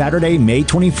on Saturday, May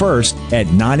 21st at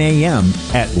 9 a.m.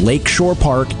 at Lakeshore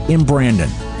Park in Brandon.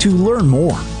 To learn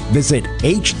more, visit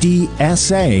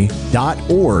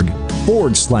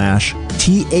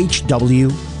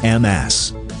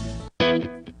hdsa.org/THWMS.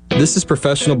 This is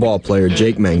professional ball player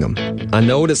Jake Mangum. I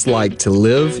know what it's like to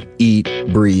live, eat,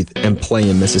 breathe, and play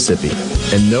in Mississippi.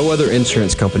 And no other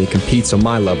insurance company competes on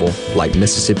my level like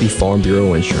Mississippi Farm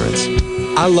Bureau Insurance.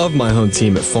 I love my home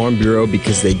team at Farm Bureau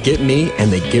because they get me and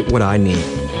they get what I need.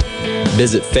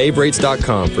 Visit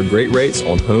favrates.com for great rates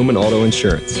on home and auto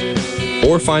insurance.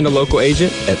 Or find a local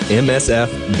agent at msfbins.com.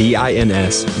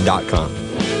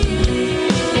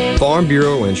 Farm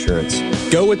Bureau Insurance.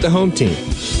 Go with the home team.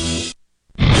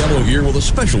 Pablo here with a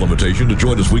special invitation to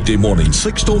join us weekday morning,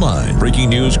 6 to 9. Breaking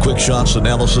news, quick shots,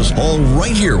 analysis, all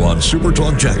right here on Super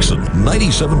Talk Jackson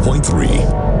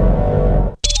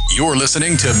 97.3. You're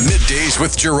listening to Middays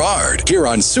with Gerard here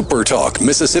on Super Talk,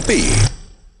 Mississippi.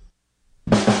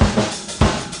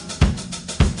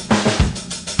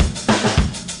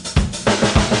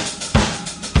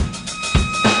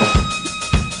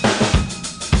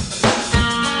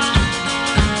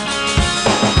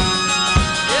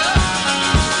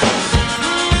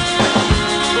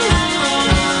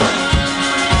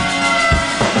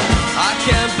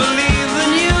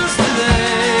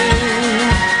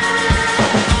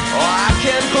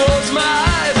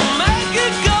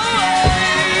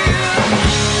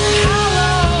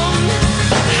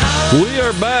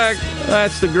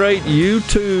 That's the great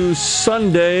U2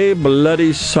 Sunday,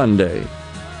 Bloody Sunday.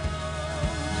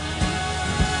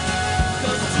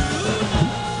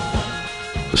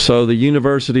 So the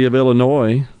University of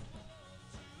Illinois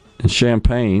in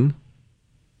Champaign,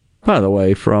 by the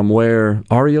way, from where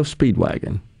REO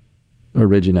Speedwagon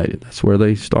originated. That's where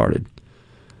they started.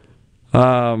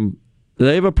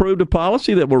 They've approved a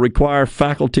policy that will require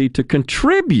faculty to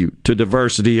contribute to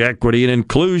diversity, equity, and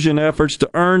inclusion efforts to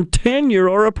earn tenure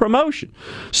or a promotion.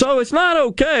 So it's not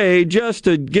okay just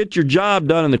to get your job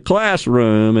done in the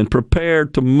classroom and prepare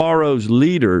tomorrow's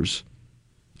leaders,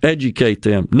 educate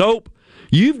them. Nope.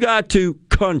 You've got to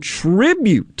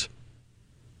contribute.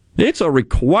 It's a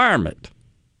requirement.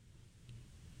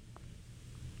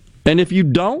 And if you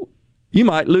don't, you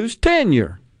might lose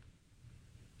tenure.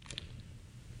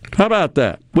 How about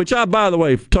that? Which I, by the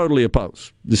way, totally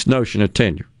oppose, this notion of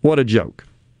tenure. What a joke.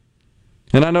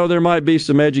 And I know there might be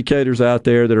some educators out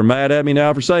there that are mad at me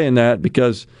now for saying that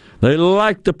because they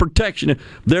like the protection.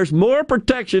 There's more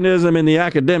protectionism in the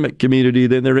academic community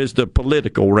than there is the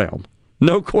political realm.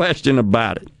 No question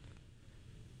about it.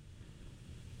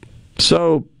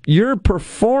 So your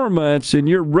performance and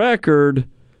your record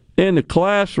in the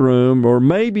classroom, or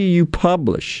maybe you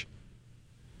publish,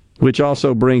 which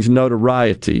also brings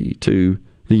notoriety to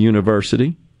the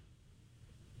university.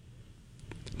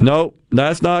 Nope,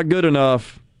 that's not good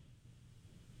enough.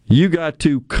 You got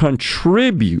to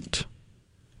contribute.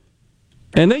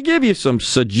 And they give you some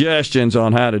suggestions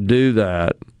on how to do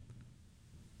that.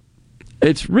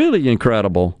 It's really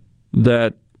incredible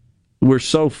that we're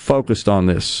so focused on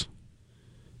this.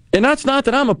 And that's not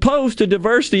that I'm opposed to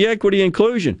diversity, equity,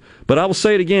 inclusion. But I will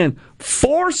say it again,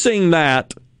 forcing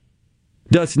that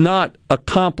does not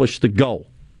accomplish the goal.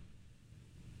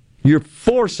 You're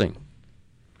forcing.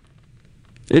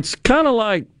 It's kind of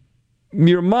like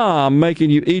your mom making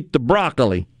you eat the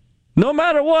broccoli. No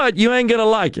matter what, you ain't going to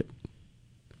like it.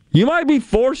 You might be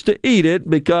forced to eat it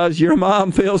because your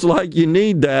mom feels like you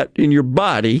need that in your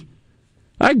body.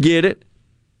 I get it.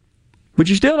 But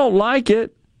you still don't like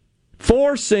it.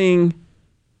 Forcing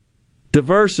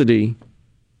diversity,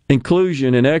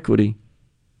 inclusion, and equity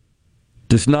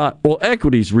does not, well,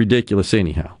 equity is ridiculous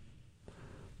anyhow.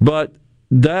 But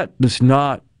that does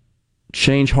not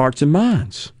change hearts and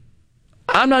minds.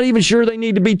 I'm not even sure they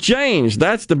need to be changed.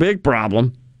 That's the big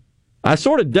problem. I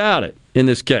sort of doubt it in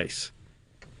this case.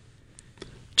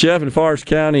 Jeff in Forest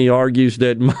County argues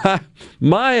that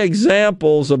my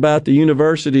examples about the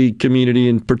university community,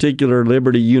 in particular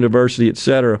Liberty University,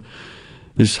 etc.,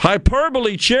 is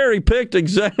hyperbole cherry-picked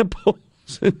examples.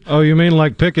 Oh, you mean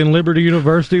like picking Liberty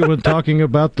University when talking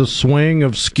about the swing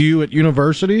of skew at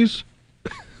universities?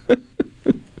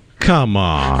 Come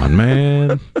on,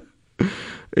 man.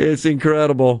 It's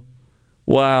incredible.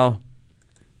 Wow.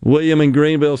 William in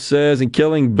Greenville says, and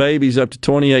killing babies up to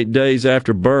 28 days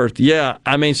after birth. Yeah,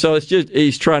 I mean, so it's just,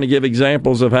 he's trying to give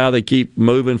examples of how they keep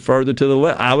moving further to the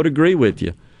left. I would agree with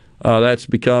you. That's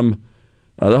become,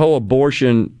 the whole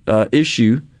abortion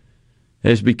issue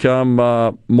has become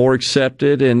more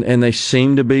accepted, and they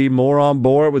seem to be more on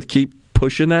board with keep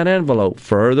pushing that envelope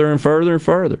further and further and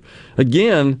further.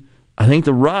 Again, I think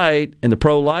the right and the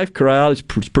pro-life crowd is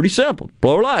pretty simple.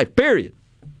 Pro-life, period.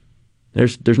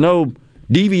 There's no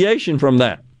deviation from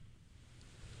that.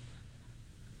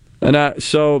 And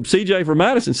so CJ from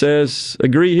Madison says,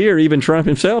 agree here, even Trump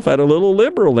himself had a little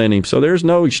liberal in him, so there's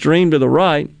no extreme to the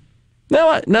right.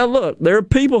 Now look, there are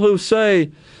people who say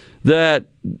that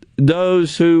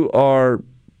those who are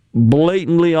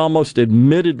blatantly, almost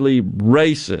admittedly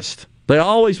racist, they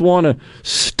always want to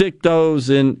stick those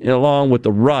in along with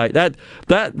the right.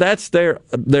 That's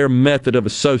their method of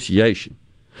association.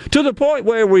 To the point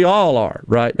where we all are,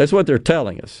 right? That's what they're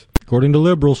telling us. According to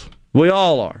liberals. We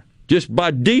all are. Just by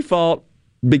default,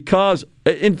 because,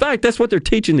 in fact, that's what they're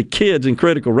teaching the kids in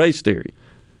critical race theory.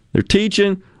 They're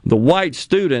teaching the white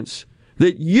students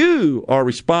that you are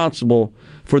responsible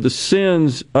for the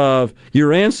sins of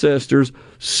your ancestors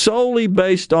solely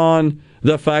based on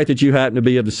the fact that you happen to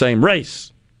be of the same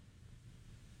race.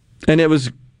 And it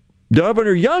was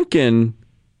Governor Youngkin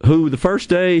who, the first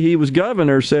day he was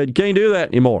governor, said, you can't do that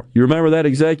anymore. You remember that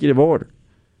executive order?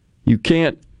 You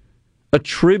can't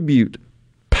attribute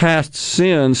past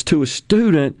sins to a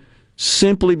student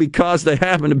simply because they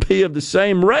happen to be of the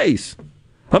same race.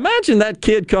 Imagine that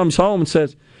kid comes home and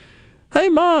says, hey,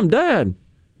 Mom, Dad,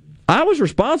 I was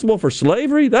responsible for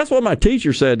slavery. That's what my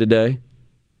teacher said today.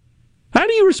 How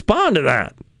do you respond to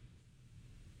that?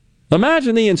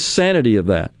 Imagine the insanity of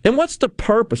that. And what's the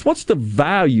purpose? What's the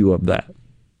value of that?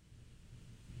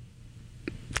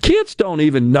 Kids don't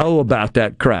even know about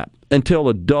that crap until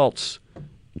adults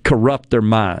corrupt their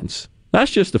minds.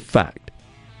 That's just a fact.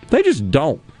 They just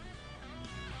don't.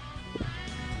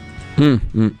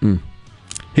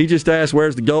 He just asked,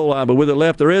 where's the goal line? But with it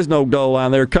left, there is no goal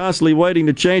line. They're constantly waiting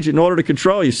to change it in order to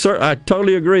control you. Sir, I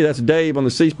totally agree. That's Dave on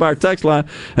the C Spire text line.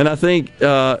 And I think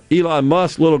Elon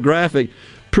Musk's little graphic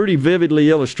pretty vividly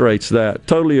illustrates that.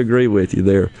 Totally agree with you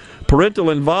there. Parental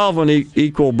involvement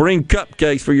equal bring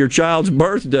cupcakes for your child's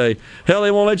birthday. Hell,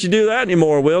 they won't let you do that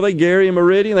anymore, will they? Gary and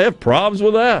Meridian, they have problems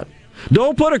with that.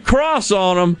 Don't put a cross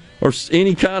on them or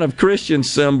any kind of Christian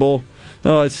symbol.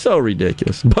 Oh, it's so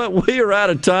ridiculous. But we are out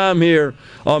of time here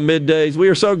on Middays. We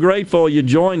are so grateful you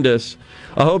joined us.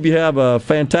 I hope you have a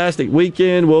fantastic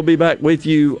weekend. We'll be back with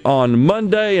you on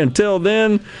Monday. Until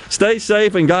then, stay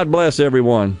safe and God bless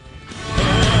everyone.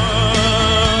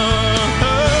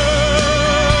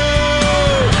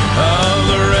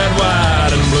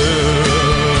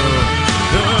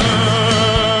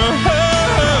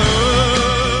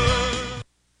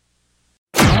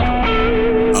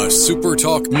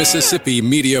 SuperTalk Mississippi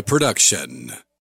Media Production.